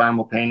post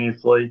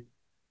simultaneously.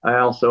 I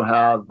also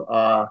have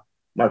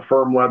my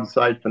firm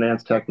website,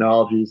 Finance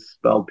Technologies,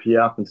 spelled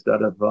PF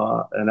instead of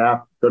an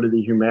F. Go to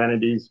the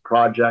Humanities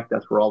Project.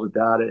 That's where all the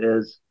data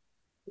is.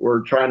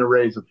 We're trying to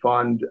raise a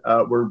fund.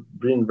 We're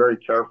being very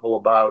careful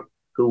about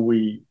who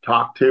we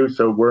talk to,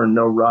 so we're in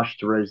no rush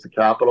to raise the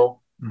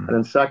capital. And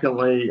then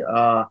secondly,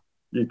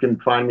 you can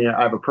find me.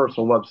 I have a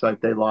personal website,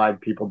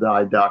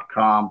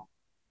 theylied.peopledied.com.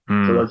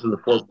 So those are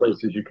the four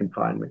places you can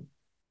find me.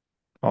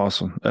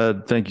 Awesome.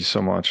 Ed, thank you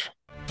so much.